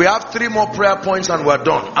 we have 3 more prayer points and we're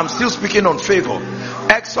done. I'm still speaking on favor.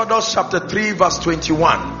 Exodus chapter 3 verse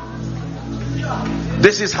 21.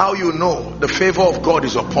 This is how you know the favor of God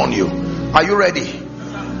is upon you. Are you ready?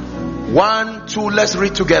 1, 2, let's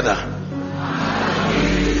read together.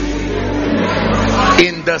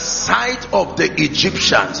 In the sight of the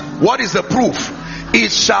Egyptians. What is the proof?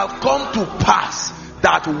 It shall come to pass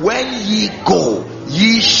that when ye go,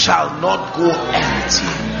 ye shall not go empty.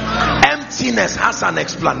 Emptiness has an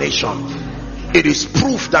explanation. It is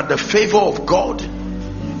proof that the favor of God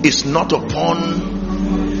is not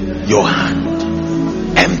upon your hand.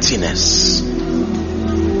 Emptiness.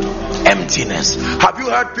 Emptiness. Have you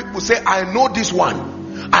heard people say, I know this one,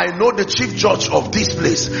 I know the chief judge of this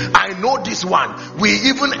place, I know this one, we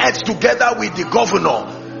even ate together with the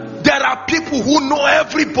governor. There are people who know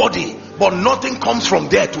everybody, but nothing comes from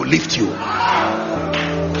there to lift you.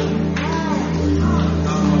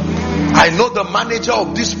 I know the manager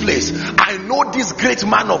of this place, I know this great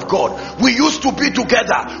man of God, we used to be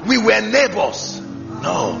together, we were neighbors.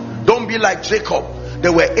 No, don't be like Jacob.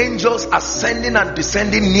 There were angels ascending and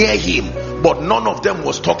descending near him, but none of them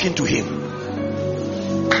was talking to him.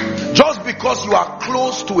 Just because you are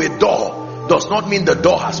close to a door does not mean the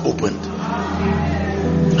door has opened.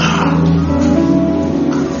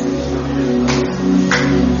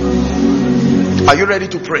 Are you ready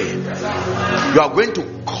to pray? You are going to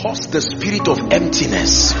cause the spirit of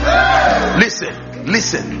emptiness. Listen,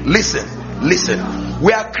 listen, listen, listen.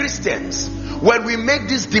 We are Christians. When we make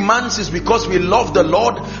these demands, is because we love the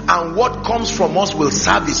Lord, and what comes from us will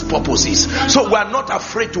serve his purposes. So we are not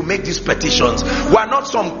afraid to make these petitions. We are not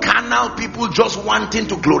some carnal people just wanting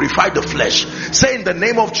to glorify the flesh. Say, in the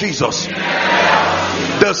name of Jesus,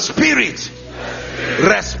 the spirit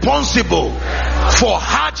responsible for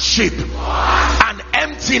hardship and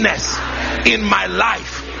emptiness in my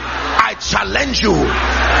life, I challenge you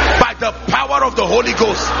by the power of the Holy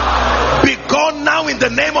Ghost. Be gone now in the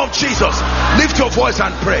name of Jesus. Lift your voice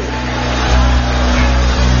and pray.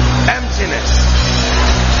 Emptiness.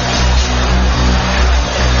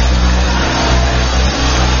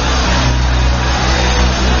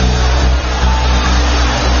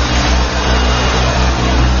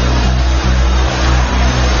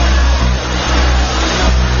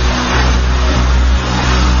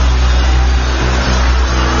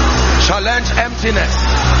 Challenge emptiness.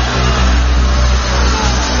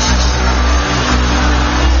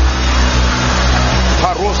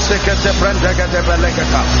 Parosekete brendegete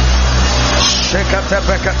belegeta. Shekete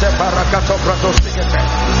bekete barakato bradosikete.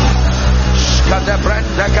 Shkate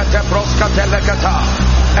brendegete broskate legeta.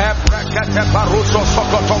 Ebrekete baruso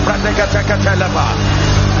sokoto brendegete keteleba.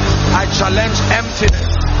 I challenge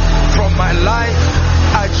emptiness from my life.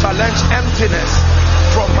 I challenge emptiness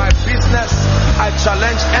from my business. I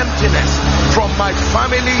challenge emptiness from my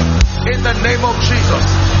family in the name of Jesus.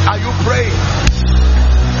 Are you praying?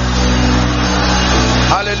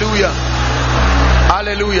 Hallelujah.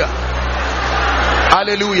 Hallelujah.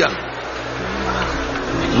 Hallelujah.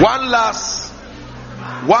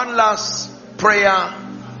 One last prayer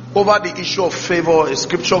over the issue of favor. A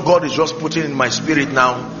scripture God is just putting in my spirit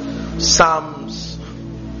now. Psalms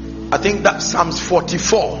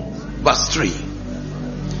 44 verse 3.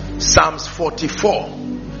 Psalms 44.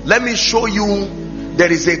 Let me show you,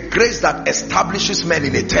 there is a grace that establishes men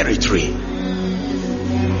in a territory.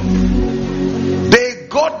 They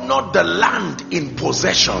got not the land in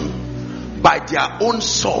possession by their own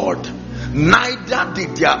sword, neither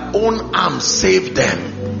did their own arm save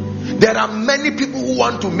them. There are many people who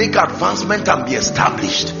want to make advancement and be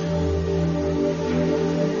established.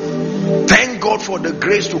 Thank God for the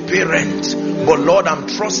grace to pay rent, but Lord, I'm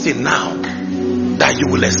trusting now that you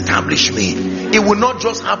will establish me. It will not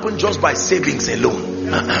just happen just by savings alone.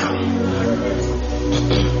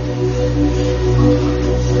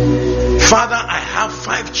 Father, I have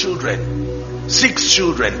 5 children. 6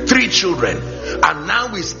 children, 3 children, and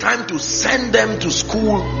now it's time to send them to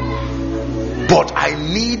school, but I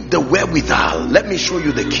need the wherewithal. Let me show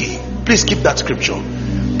you the key. Please keep that scripture.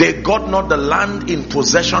 They got not the land in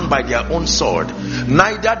possession by their own sword,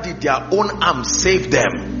 neither did their own arm save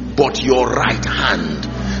them, but your right hand,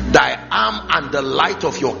 thy arm and the light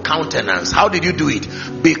of your countenance. How did you do it?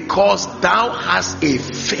 Because thou hast a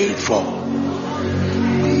favor.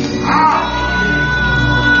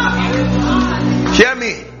 Hear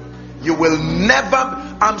me. You will never,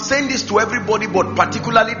 I'm saying this to everybody, but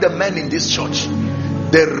particularly the men in this church,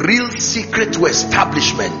 the real secret to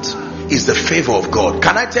establishment is the favor of God.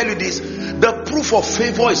 Can I tell you this? The proof of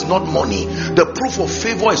favor is not money. The proof of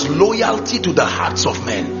favor is loyalty to the hearts of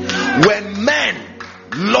men. When men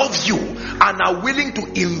love you and are willing to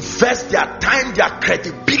invest their time, their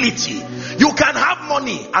credibility, you can have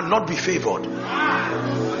money and not be favored.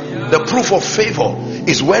 The proof of favor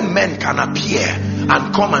is when men can appear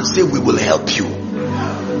and come and say, we will help you.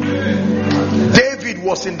 David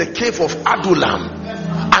was in the cave of Adullam,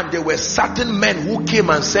 and there were certain men who came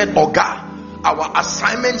and said, Oga, our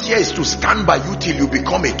assignment here is to stand by you till you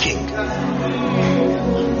become a king.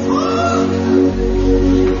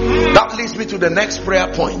 That leads me to the next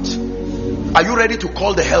prayer point. Are you ready to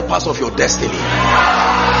call the helpers of your destiny?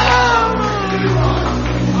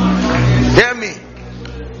 Hear me.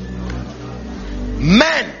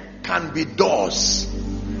 Men can be doors.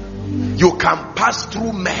 You can pass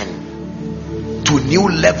through men to new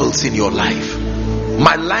levels in your life.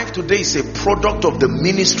 My life today is a product of the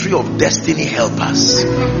ministry of destiny helpers.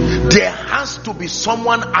 There has to be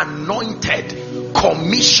someone anointed,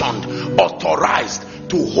 commissioned, authorized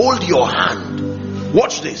to hold your hand.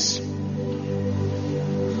 Watch this.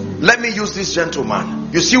 Let me use this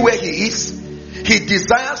gentleman. You see where he is? He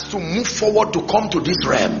desires to move forward to come to this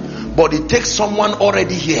realm, but it takes someone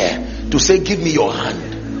already here to say, give me your hand,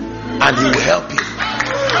 and he will help you.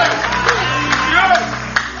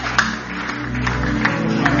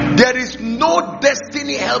 There is no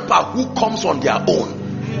destiny helper who comes on their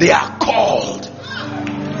own. They are called.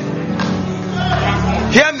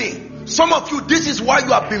 Hear me. Some of you, this is why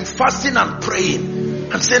you have been fasting and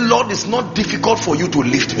praying and saying, Lord, it's not difficult for you to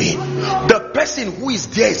lift me. The person who is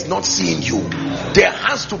there is not seeing you. There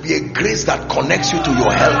has to be a grace that connects you to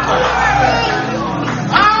your helper.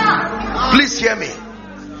 Please hear me.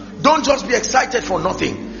 Don't just be excited for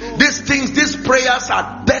nothing. These things, these prayers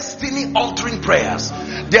are destiny altering prayers.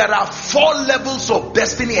 There are 4 levels of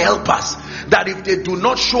destiny helpers that if they do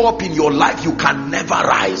not show up in your life, you can never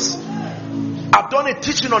rise. I've done a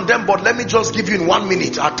teaching on them, but let me just give you in 1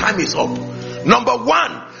 minute. Our time is up. Number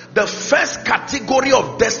 1, the first category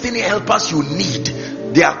of destiny helpers you need,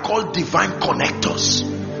 they are called divine connectors.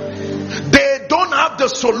 They don't have the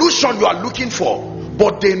solution you are looking for,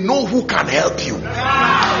 but they know who can help you.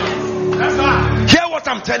 Hear what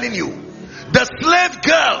I'm telling you. The slave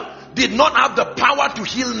girl did not have the power to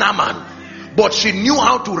heal Naaman, but she knew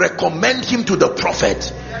how to recommend him to the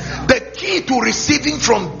prophet. The key to receiving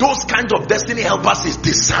from those kinds of destiny helpers is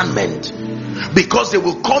discernment, because they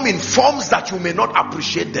will come in forms that you may not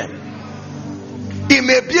appreciate them. It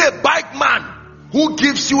may be a bike man who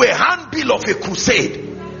gives you a handbill of a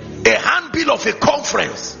crusade, a handbill of a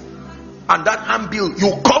conference, and that handbill,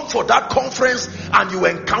 you come for that conference and you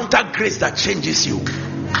encounter grace that changes you.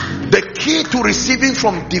 The key to receiving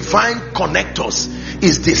from divine connectors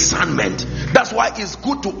is discernment. That's why it's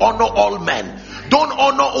good to honor all men. Don't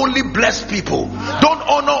honor only blessed people. Don't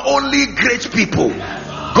honor only great people.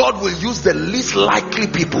 God will use the least likely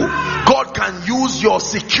people. God can use your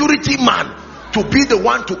security man to be the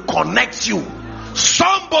one to connect you.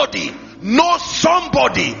 Somebody knows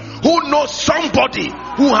somebody who knows somebody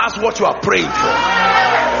who has what you are praying for.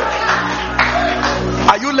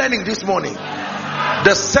 Are you learning this morning?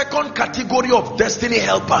 The second category of destiny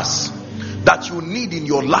helpers that you need in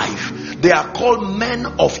your life, they are called men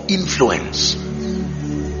of influence.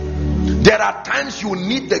 There are times you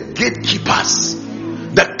need the gatekeepers,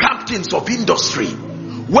 the captains of industry.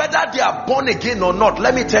 Whether they are born again or not,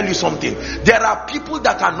 let me tell you something. There are people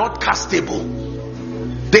that are not castable.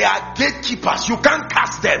 They are gatekeepers. You can't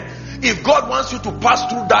cast them. If God wants you to pass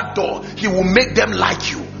through that door, he will make them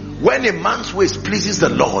like you. When a man's ways pleases the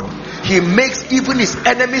Lord, he makes even his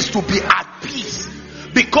enemies to be at peace,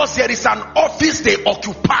 because there is an office they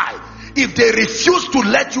occupy. If they refuse to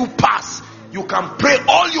let you pass, you can pray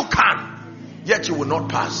all you can, yet you will not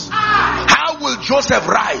pass. How will Joseph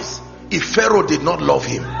rise if Pharaoh did not love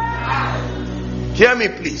him? Hear me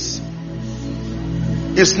please.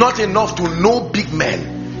 It's not enough to know big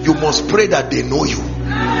men. You must pray that they know you.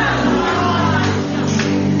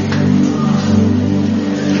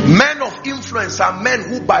 Men of influence influence are men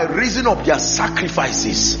who, by reason of their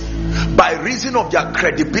sacrifices, by reason of their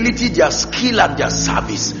credibility, their skill and their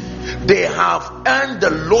service, they have earned the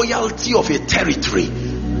loyalty of a territory.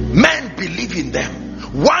 Men believe in them.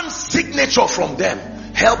 One signature from them,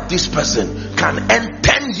 help this person, can end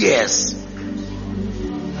 10 years.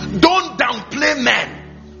 Don't downplay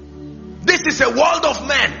men. This is a world of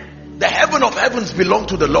men. The heaven of heavens belong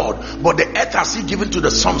to the Lord, but the earth has He given to the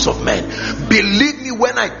sons of men. Believe me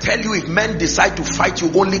when I tell you, if men decide to fight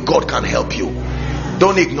you, only God can help you.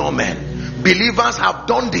 Don't ignore men. Believers have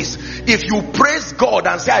done this. If you praise God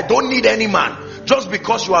and say, I don't need any man, just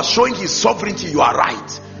because you are showing His sovereignty, you are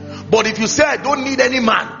right. But if you say, I don't need any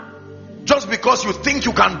man, just because you think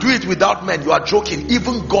you can do it without men, you are joking.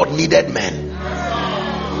 Even God needed men.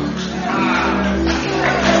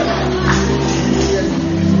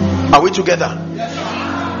 Are we together?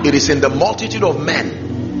 It is in the multitude of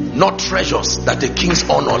men, not treasures, that the king's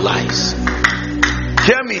honor lies.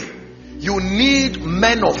 Hear me. You need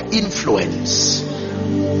men of influence.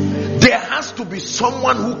 There has to be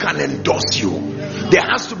someone who can endorse you. There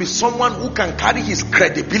has to be someone who can carry his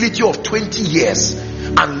credibility of 20 years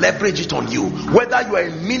and leverage it on you. Whether you are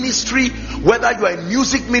in ministry, whether you are in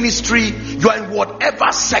music ministry, you are in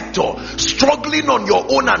whatever sector, struggling on your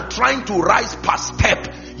own and trying to rise past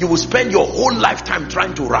step. You will spend your whole lifetime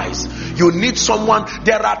trying to rise. You need someone.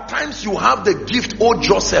 There are times you have the gift, oh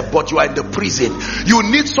Joseph, but you are in the prison. You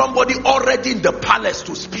need somebody already in the palace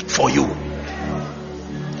to speak for you.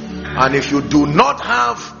 And if you do not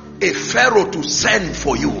have a Pharaoh to send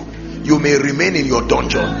for you, you may remain in your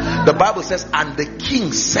dungeon. The Bible says, and the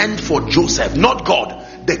king sent for Joseph, not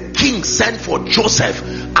God. The king sent for Joseph,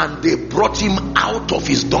 and they brought him out of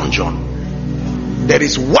his dungeon. There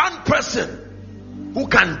is one person who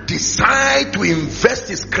can decide to invest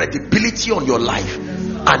his credibility on your life,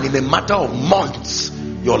 and in a matter of months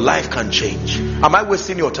your life can change. Am I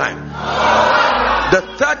wasting your time?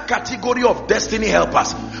 The third category of destiny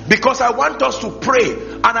helpers, because I want us to pray,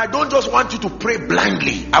 and I don't just want you to pray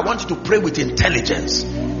blindly. I want you to pray with intelligence.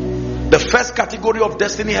 The first category of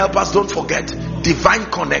destiny helpers, don't forget, divine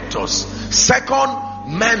connectors.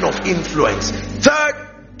 Second, men of influence. Third,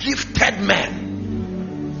 gifted men.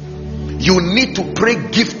 You need to pray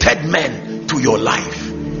gifted men to your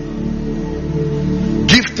life.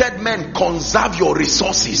 Gifted men conserve your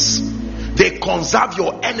resources. They conserve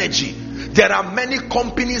your energy. There are many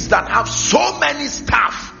companies that have so many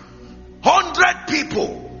staff, 100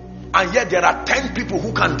 people, and yet there are 10 people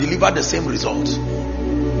who can deliver the same results.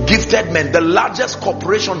 Gifted men. The largest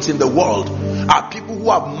corporations in the world are people who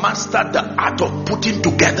have mastered the art of putting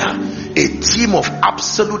together a team of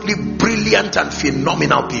absolutely brilliant and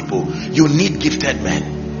phenomenal people. You need gifted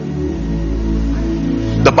men.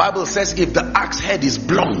 The Bible says if the axe head is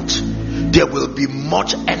blunt, there will be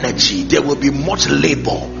much energy, there will be much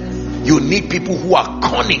labor. You need people who are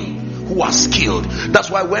cunning, who are skilled. That's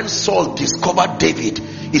why when Saul discovered David,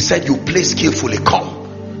 he said, you play skillfully,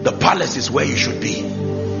 come. The palace is where you should be.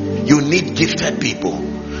 You need gifted people.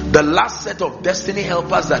 The last set of destiny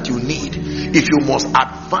helpers that you need, if you must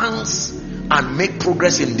advance and make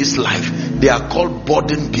progress in this life, they are called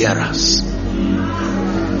burden bearers.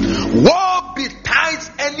 Woe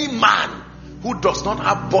betides any man who does not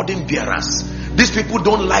have burden bearers. These people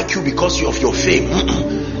don't like you because of your fame.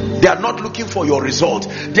 They are not looking for your result.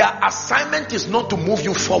 Their assignment is not to move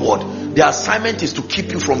you forward. Their assignment is to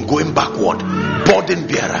keep you from going backward. Burden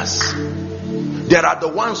bearers. There are the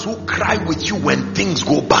ones who cry with you when things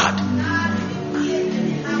go bad.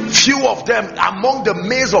 Few of them among the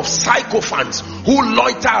maze of sycophants who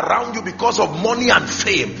loiter around you because of money and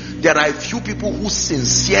fame. There are a few people who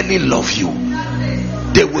sincerely love you.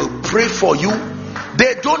 They will pray for you.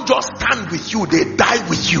 They don't just stand with you, they die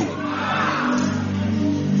with you.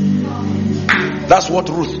 That's what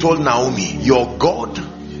Ruth told Naomi. Your God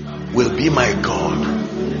will be my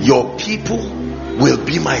God. Your people will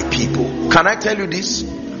be my people. Can I tell you this?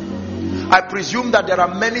 I presume that there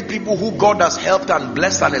are many people who God has helped and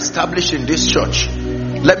blessed and established in this church.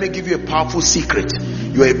 Let me give you a powerful secret.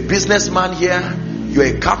 You're a businessman here,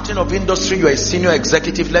 you're a captain of industry, you're a senior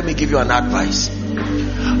executive. Let me give you an advice.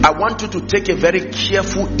 I want you to take a very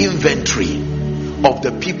careful inventory of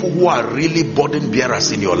the people who are really burden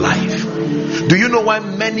bearers in your life. Do you know why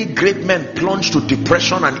many great men plunge to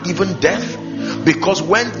depression and even death? Because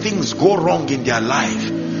when things go wrong in their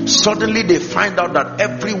life, suddenly they find out that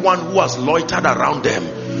everyone who has loitered around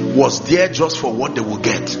them was there just for what they will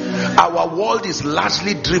get. Our world is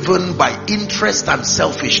largely driven by interest and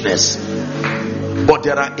selfishness, but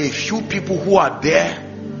there are a few people who are there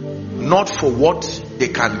not for what they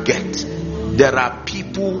can get. There are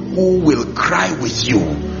people who will cry with you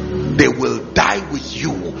They will die with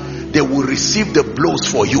you. They will receive the blows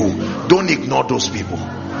for you. Don't ignore those people.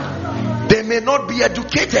 They may not be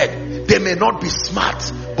educated, they may not be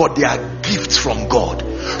smart, but they are gifts from God.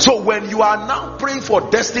 So when you are now praying for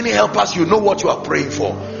destiny helpers, you know what you are praying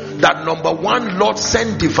for. That number one, Lord,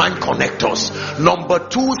 send divine connectors. Number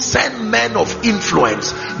two, send men of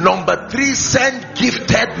influence. Number three, send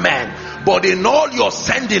gifted men. But in all your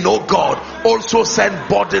sending, oh God, also send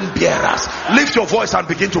burden bearers. Lift your voice and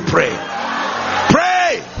begin to pray.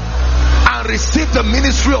 Pray and receive the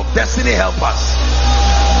ministry of destiny helpers.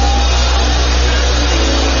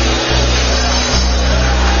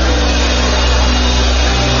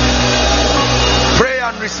 Pray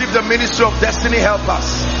and receive the ministry of destiny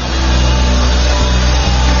helpers.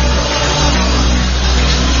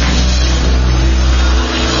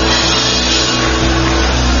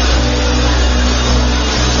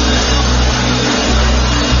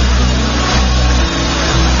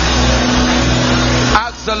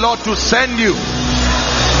 The Lord to send you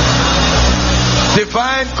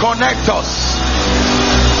divine connectors.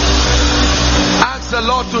 Ask the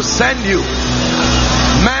Lord to send you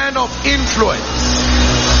men of influence.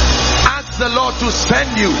 Ask the Lord to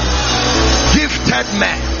send you gifted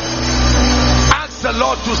men. Ask the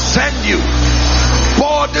Lord to send you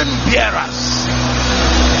burden bearers.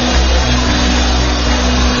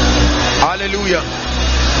 Hallelujah.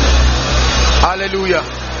 Hallelujah.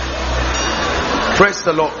 Praise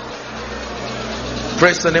the Lord.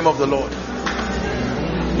 Praise the name of the Lord.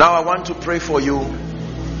 Now I want to pray for you.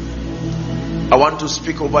 I want to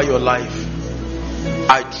speak over your life.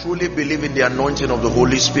 I truly believe in the anointing of the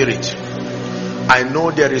Holy Spirit. I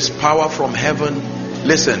know there is power from heaven,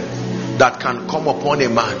 listen, that can come upon a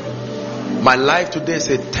man. My life today is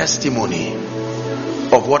a testimony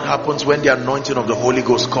of what happens when the anointing of the Holy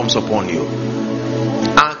Ghost comes upon you.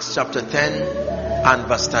 Acts chapter 10 and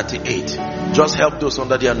verse 38. Just help those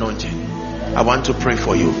under the anointing. I want to pray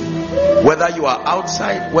for you. Whether you are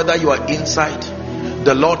outside, whether you are inside,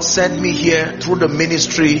 the Lord sent me here through the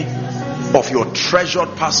ministry of your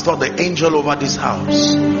treasured pastor, the angel over this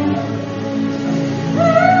house.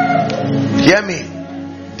 Hear me.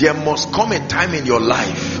 There must come a time in your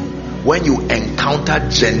life when you encounter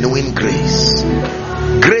genuine grace.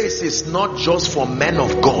 Grace is not just for men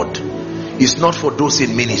of God. It's not for those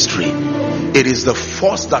in ministry. It is the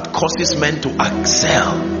force that causes men to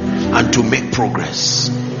excel and to make progress.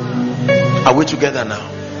 Are we together now?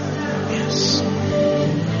 Yes.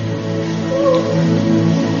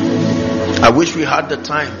 I wish we had the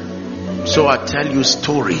time, so I tell you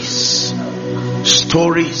stories.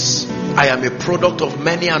 Stories. I am a product of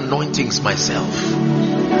many anointings myself.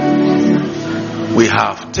 We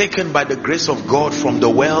have taken by the grace of God from the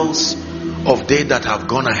wells of they that have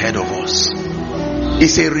gone ahead of us.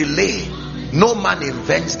 It's a relay. No man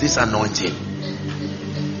invents this anointing.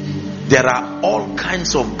 There are all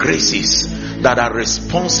kinds of graces that are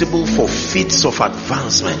responsible for feats of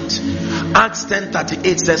advancement. Acts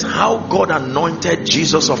 10:38 says how God anointed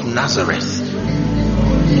Jesus of Nazareth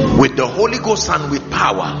with the Holy Ghost and with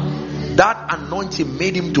power. That anointing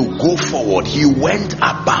made him to go forward. He went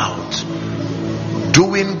about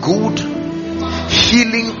doing good,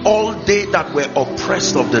 healing all they that were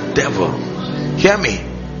oppressed of the devil. Hear me.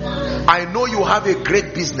 I know you have a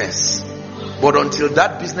great business, but until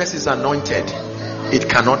that business is anointed, it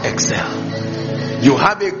cannot excel. You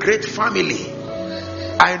have a great family.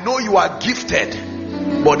 I know you are gifted,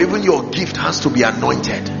 but even your gift has to be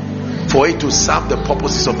anointed for it to serve the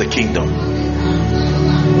purposes of the kingdom.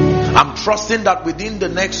 I'm trusting that within the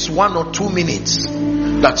next 1 or 2 minutes,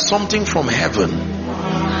 that something from heaven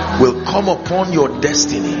will come upon your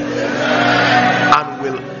destiny and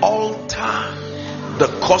will alter the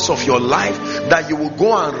course of your life, that you will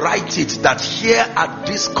go and write it that here at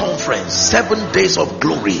this conference, 7 days of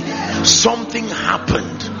glory, something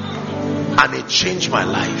happened and it changed my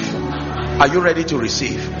life. Are you ready to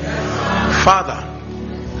receive? Father,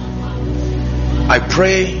 I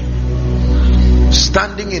pray,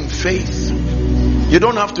 standing in faith. You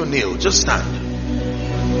don't have to kneel, just stand.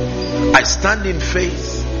 I stand in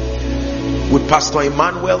faith with Pastor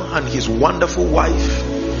Emmanuel and his wonderful wife,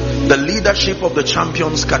 the leadership of the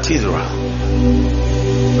Champions Cathedral.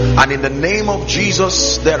 And in the name of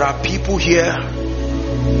Jesus, there are people here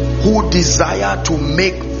who desire to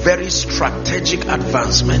make very strategic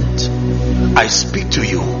advancement. I speak to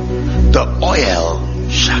you. The oil,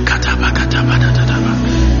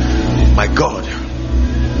 my God,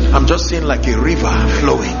 I'm just seeing like a river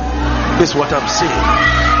flowing. This is what I'm seeing.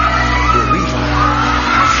 A river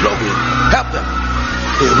flowing. Help them.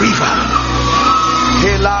 A river.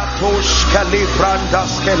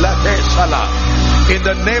 In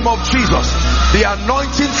the name of Jesus, the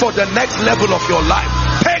anointing for the next level of your life.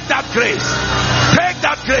 Take that grace. Take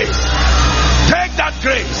that grace. Take that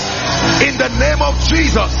grace. In the name of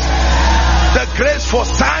Jesus. The grace for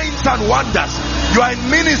signs and wonders. You are in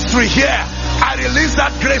ministry here. I release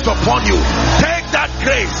that grace upon you. Take that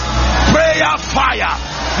grace. Prayer fire.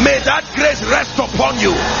 May that grace rest upon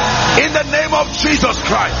you. In the name of Jesus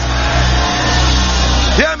Christ.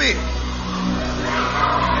 Hear me.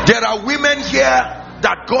 There are women here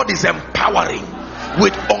that God is empowering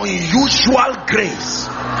with unusual grace.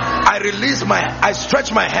 I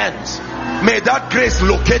stretch my hands. May that grace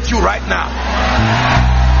locate you right now.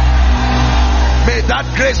 May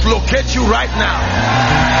that grace locate you right now.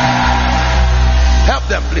 Help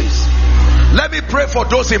them, please. Let me pray for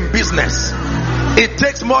those in business. It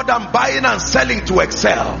takes more than buying and selling to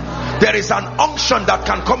excel. There is an unction that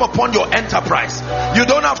can come upon your enterprise. You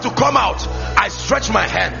don't have to come out. I stretch my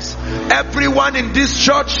hands. Everyone in this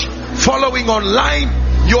church, following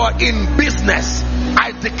online, you are in business.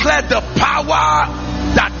 I declare the power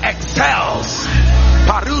that excels.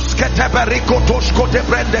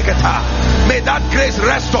 May that grace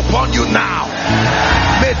rest upon you now.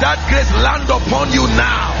 May that grace land upon you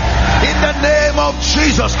now. In the name of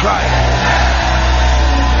Jesus Christ.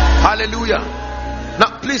 Hallelujah.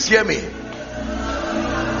 Now please hear me.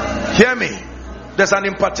 Hear me. There's an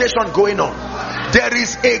impartation going on. There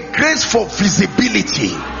is a grace for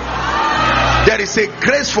visibility. There is a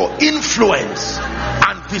grace for influence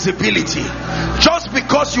and visibility. Just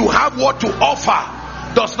because you have what to offer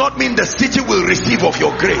does not mean the city will receive of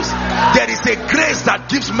your grace. There is a grace that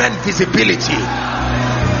gives men visibility.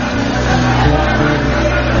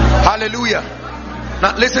 Hallelujah.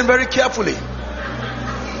 Now listen very carefully.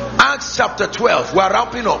 Acts chapter 12. We are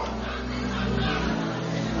wrapping up.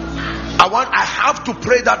 I have to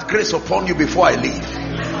pray that grace upon you before I leave.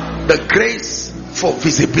 The grace for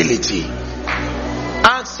visibility.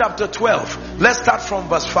 Acts chapter 12. Let's start from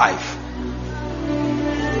verse 5.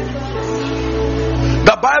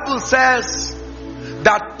 The Bible says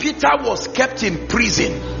that Peter was kept in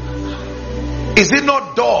prison. Is it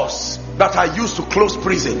not doors that are used to close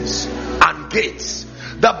prisons and gates?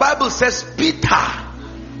 The Bible says Peter,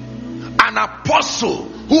 an apostle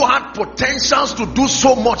who had potentials to do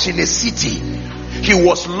so much in a city, he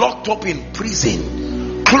was locked up in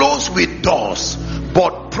prison, closed with doors.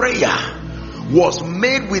 But prayer was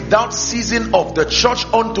made without ceasing of the church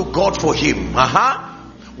unto God for him.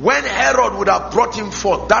 When Herod would have brought him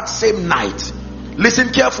forth that same night,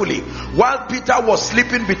 listen carefully, while Peter was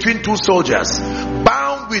sleeping between two soldiers,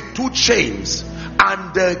 bound with two chains,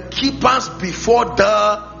 and the keepers before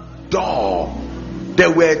the door. There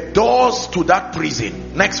were doors to that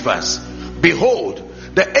prison. Next verse. Behold,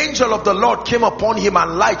 the angel of the Lord came upon him,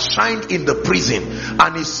 and light shined in the prison,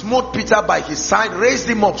 and he smote Peter by his side, raised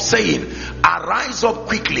him up, saying, arise up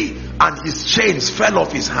quickly, and his chains fell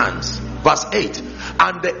off his hands. Verse 8.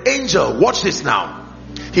 And the angel, watch this now,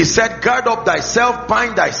 he said, gird up thyself,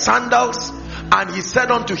 bind thy sandals. And he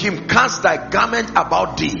said unto him, cast thy garment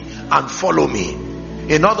about thee, and follow me.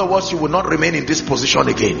 In other words, you will not remain in this position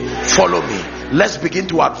again. Follow me. Let's begin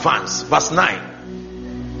to advance. Verse 9.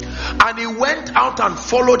 And he went out and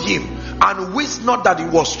followed him, and wist not that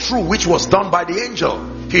it was true which was done by the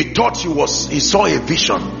angel. He thought he saw a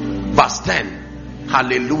vision. Verse 10.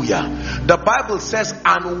 Hallelujah. The Bible says,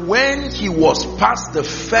 and when he was past the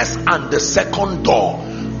first and the second door.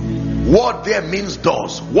 What there means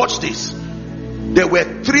doors. Watch this. There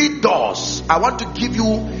were 3 doors. I want to give you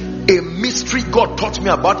a mystery God taught me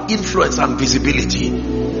about influence and visibility.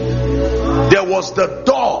 There was the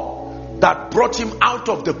door that brought him out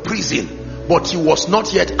of the prison, but he was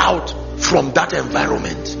not yet out from that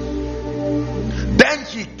environment. Then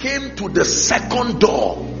he came to the second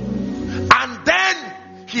door, and then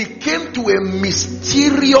he came to a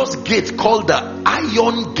mysterious gate called the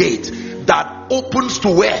iron gate that opens to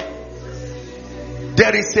where?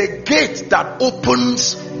 There is a gate that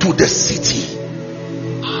opens to the city.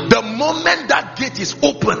 The moment that gate is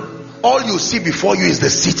open, all you see before you is the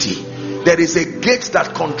city. There is a gate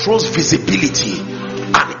that controls visibility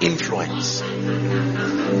and influence.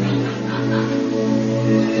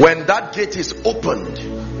 When that gate is opened,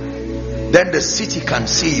 then the city can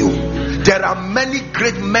see you. There are many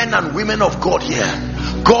great men and women of God here.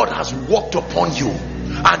 God has walked upon you,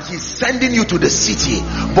 and he's sending you to the city,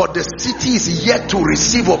 but the city is yet to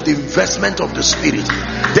receive of the investment of the Spirit.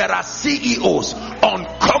 There are CEOs,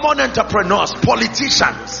 uncommon entrepreneurs,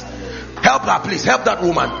 politicians. Help her, please. Help that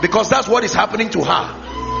woman, because that's what is happening to her.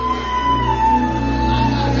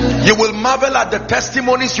 You will marvel at the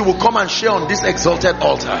testimonies you will come and share on this exalted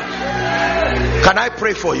altar. Can I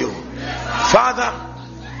pray for you? Father,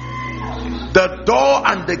 the door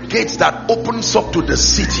and the gates that opens up to the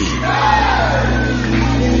city,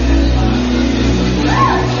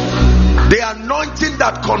 the anointing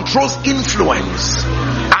that controls influence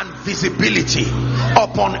and visibility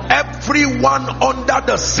upon everyone under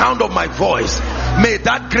the sound of my voice, may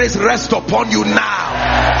that grace rest upon you now.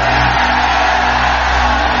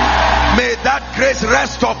 May that grace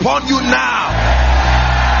rest upon you now.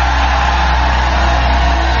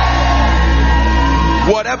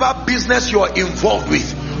 Whatever business you are involved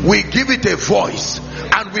with, we give it a voice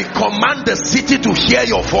and we command the city to hear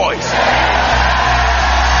your voice.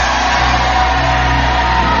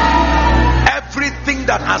 Everything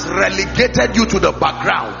that has relegated you to the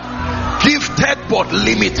background, gifted but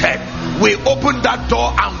limited, we open that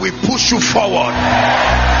door and we push you forward.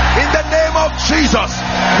 In the name of Jesus,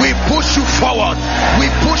 we push you forward. We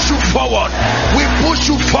push you forward. We push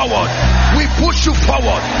you forward. We push you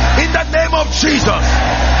forward. In the name of Jesus.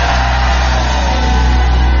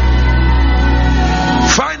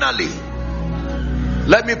 Finally,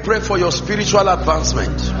 let me pray for your spiritual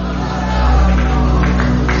advancement.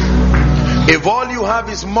 If all you have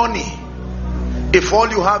is money, if all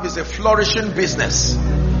you have is a flourishing business,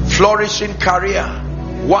 flourishing career,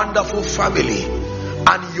 wonderful family,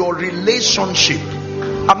 and your relationship,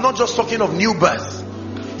 I'm not just talking of new birth,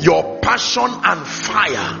 your passion and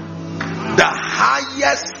fire, the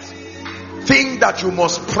highest thing that you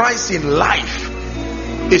must prize in life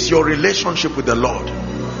is your relationship with the Lord.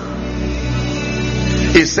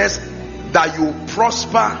 It says that you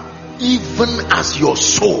prosper even as your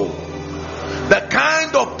soul. The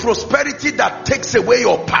kind of prosperity that takes away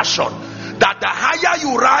your passion, that the higher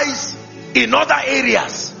you rise in other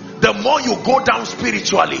areas, the more you go down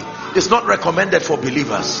spiritually. It's not recommended for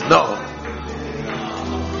believers. No.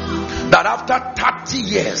 That after 30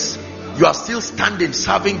 years you are still standing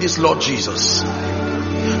serving this Lord Jesus,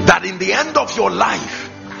 that in the end of your life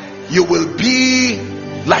you will be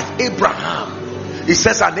like Abraham. It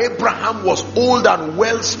says, and Abraham was old and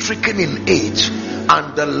well stricken in age,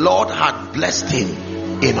 and the Lord had blessed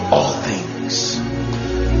him in all things.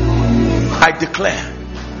 I declare,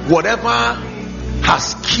 whatever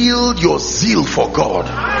has killed your zeal for God,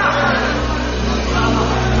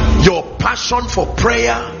 your passion for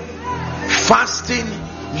prayer, fasting,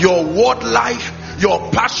 your word life,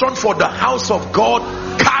 your passion for the house of God,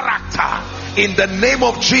 character, in the name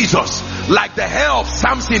of Jesus, like the hair of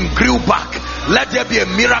Samson grew back, let there be a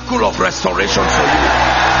miracle of restoration for you.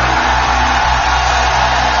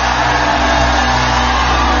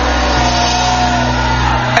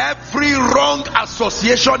 Every wrong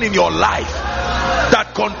association in your life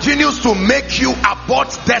that continues to make you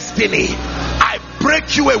abort destiny, I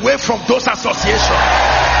break you away from those associations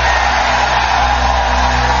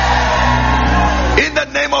in the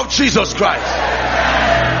name of Jesus Christ.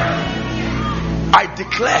 I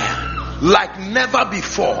declare, like never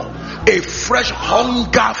before, a fresh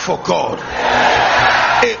hunger for God,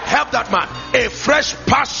 help that man, a fresh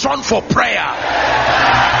passion for prayer,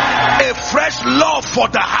 a fresh love for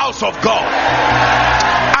the house of God.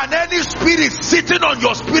 And any spirit sitting on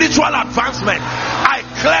your spiritual advancement, I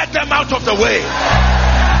clear them out of the way.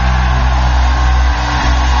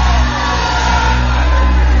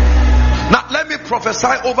 Now let me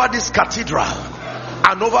prophesy over this cathedral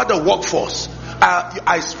and over the workforce.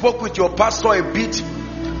 I spoke with your pastor a bit,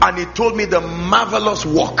 and he told me the marvelous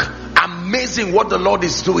work, amazing what the Lord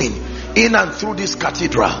is doing in and through this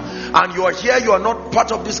cathedral. And you are here, you are not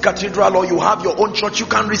part of this cathedral, or you have your own church, you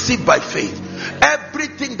can receive by faith.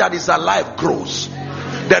 Everything that is alive grows.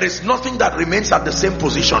 There is nothing that remains at the same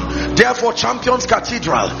position. Therefore, Champions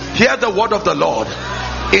Cathedral, hear the word of the Lord.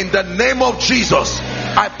 In the name of Jesus,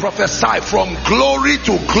 I prophesy from glory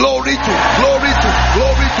to glory to glory to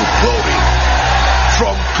glory to glory.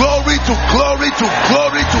 From glory to glory to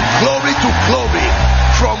glory to glory to glory.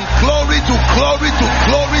 From glory to glory to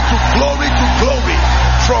glory to glory to glory.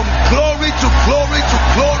 From glory to glory to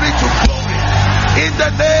glory to glory. In the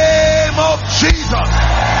name of Jesus.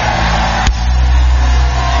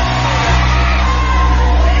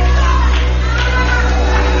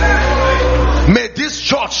 May this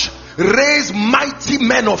church raise mighty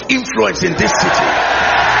men of influence in this city.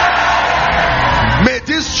 May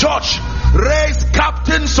this church raise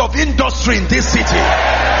captains of industry in this city.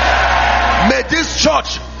 May this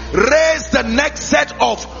church raise the next set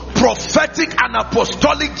of prophetic and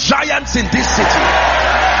apostolic giants in this city.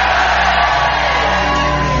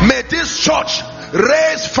 May this church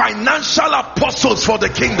raise financial apostles for the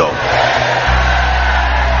kingdom.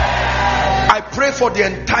 I pray for the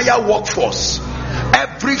entire workforce,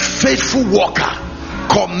 every faithful worker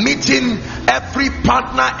committing every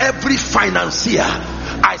partner, every financier,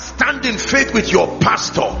 I stand in faith with your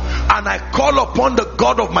pastor and I call upon the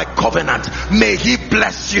God of my covenant. May he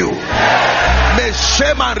bless you. May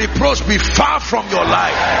shame and reproach be far from your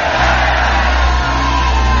life.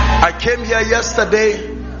 I came here yesterday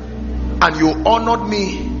and you honored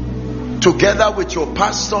me together with your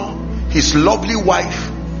pastor, his lovely wife.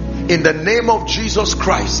 In the name of Jesus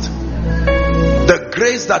Christ, the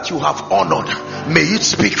grace that you have honored, may it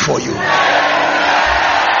speak for you.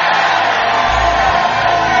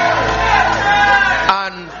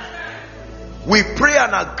 And we pray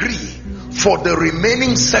and agree for the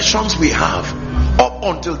remaining sessions we have up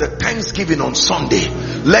until the Thanksgiving on Sunday.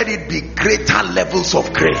 Let it be greater levels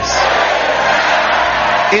of grace.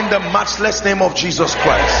 In the matchless name of Jesus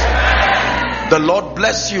Christ. The Lord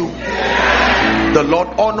bless you. The Lord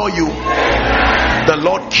honor you. The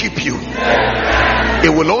Lord keep you. It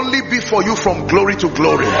will only be for you from glory to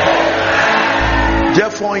glory.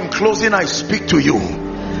 Therefore, in closing, I speak to you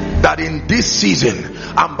that in this season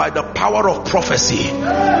and by the power of prophecy,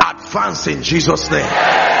 advance in Jesus' name.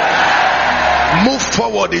 Move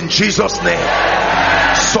forward in Jesus'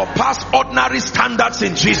 name. Surpass ordinary standards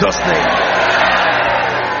in Jesus' name.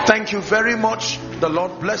 Thank you very much. The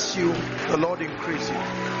Lord bless you. The Lord increase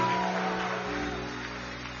you.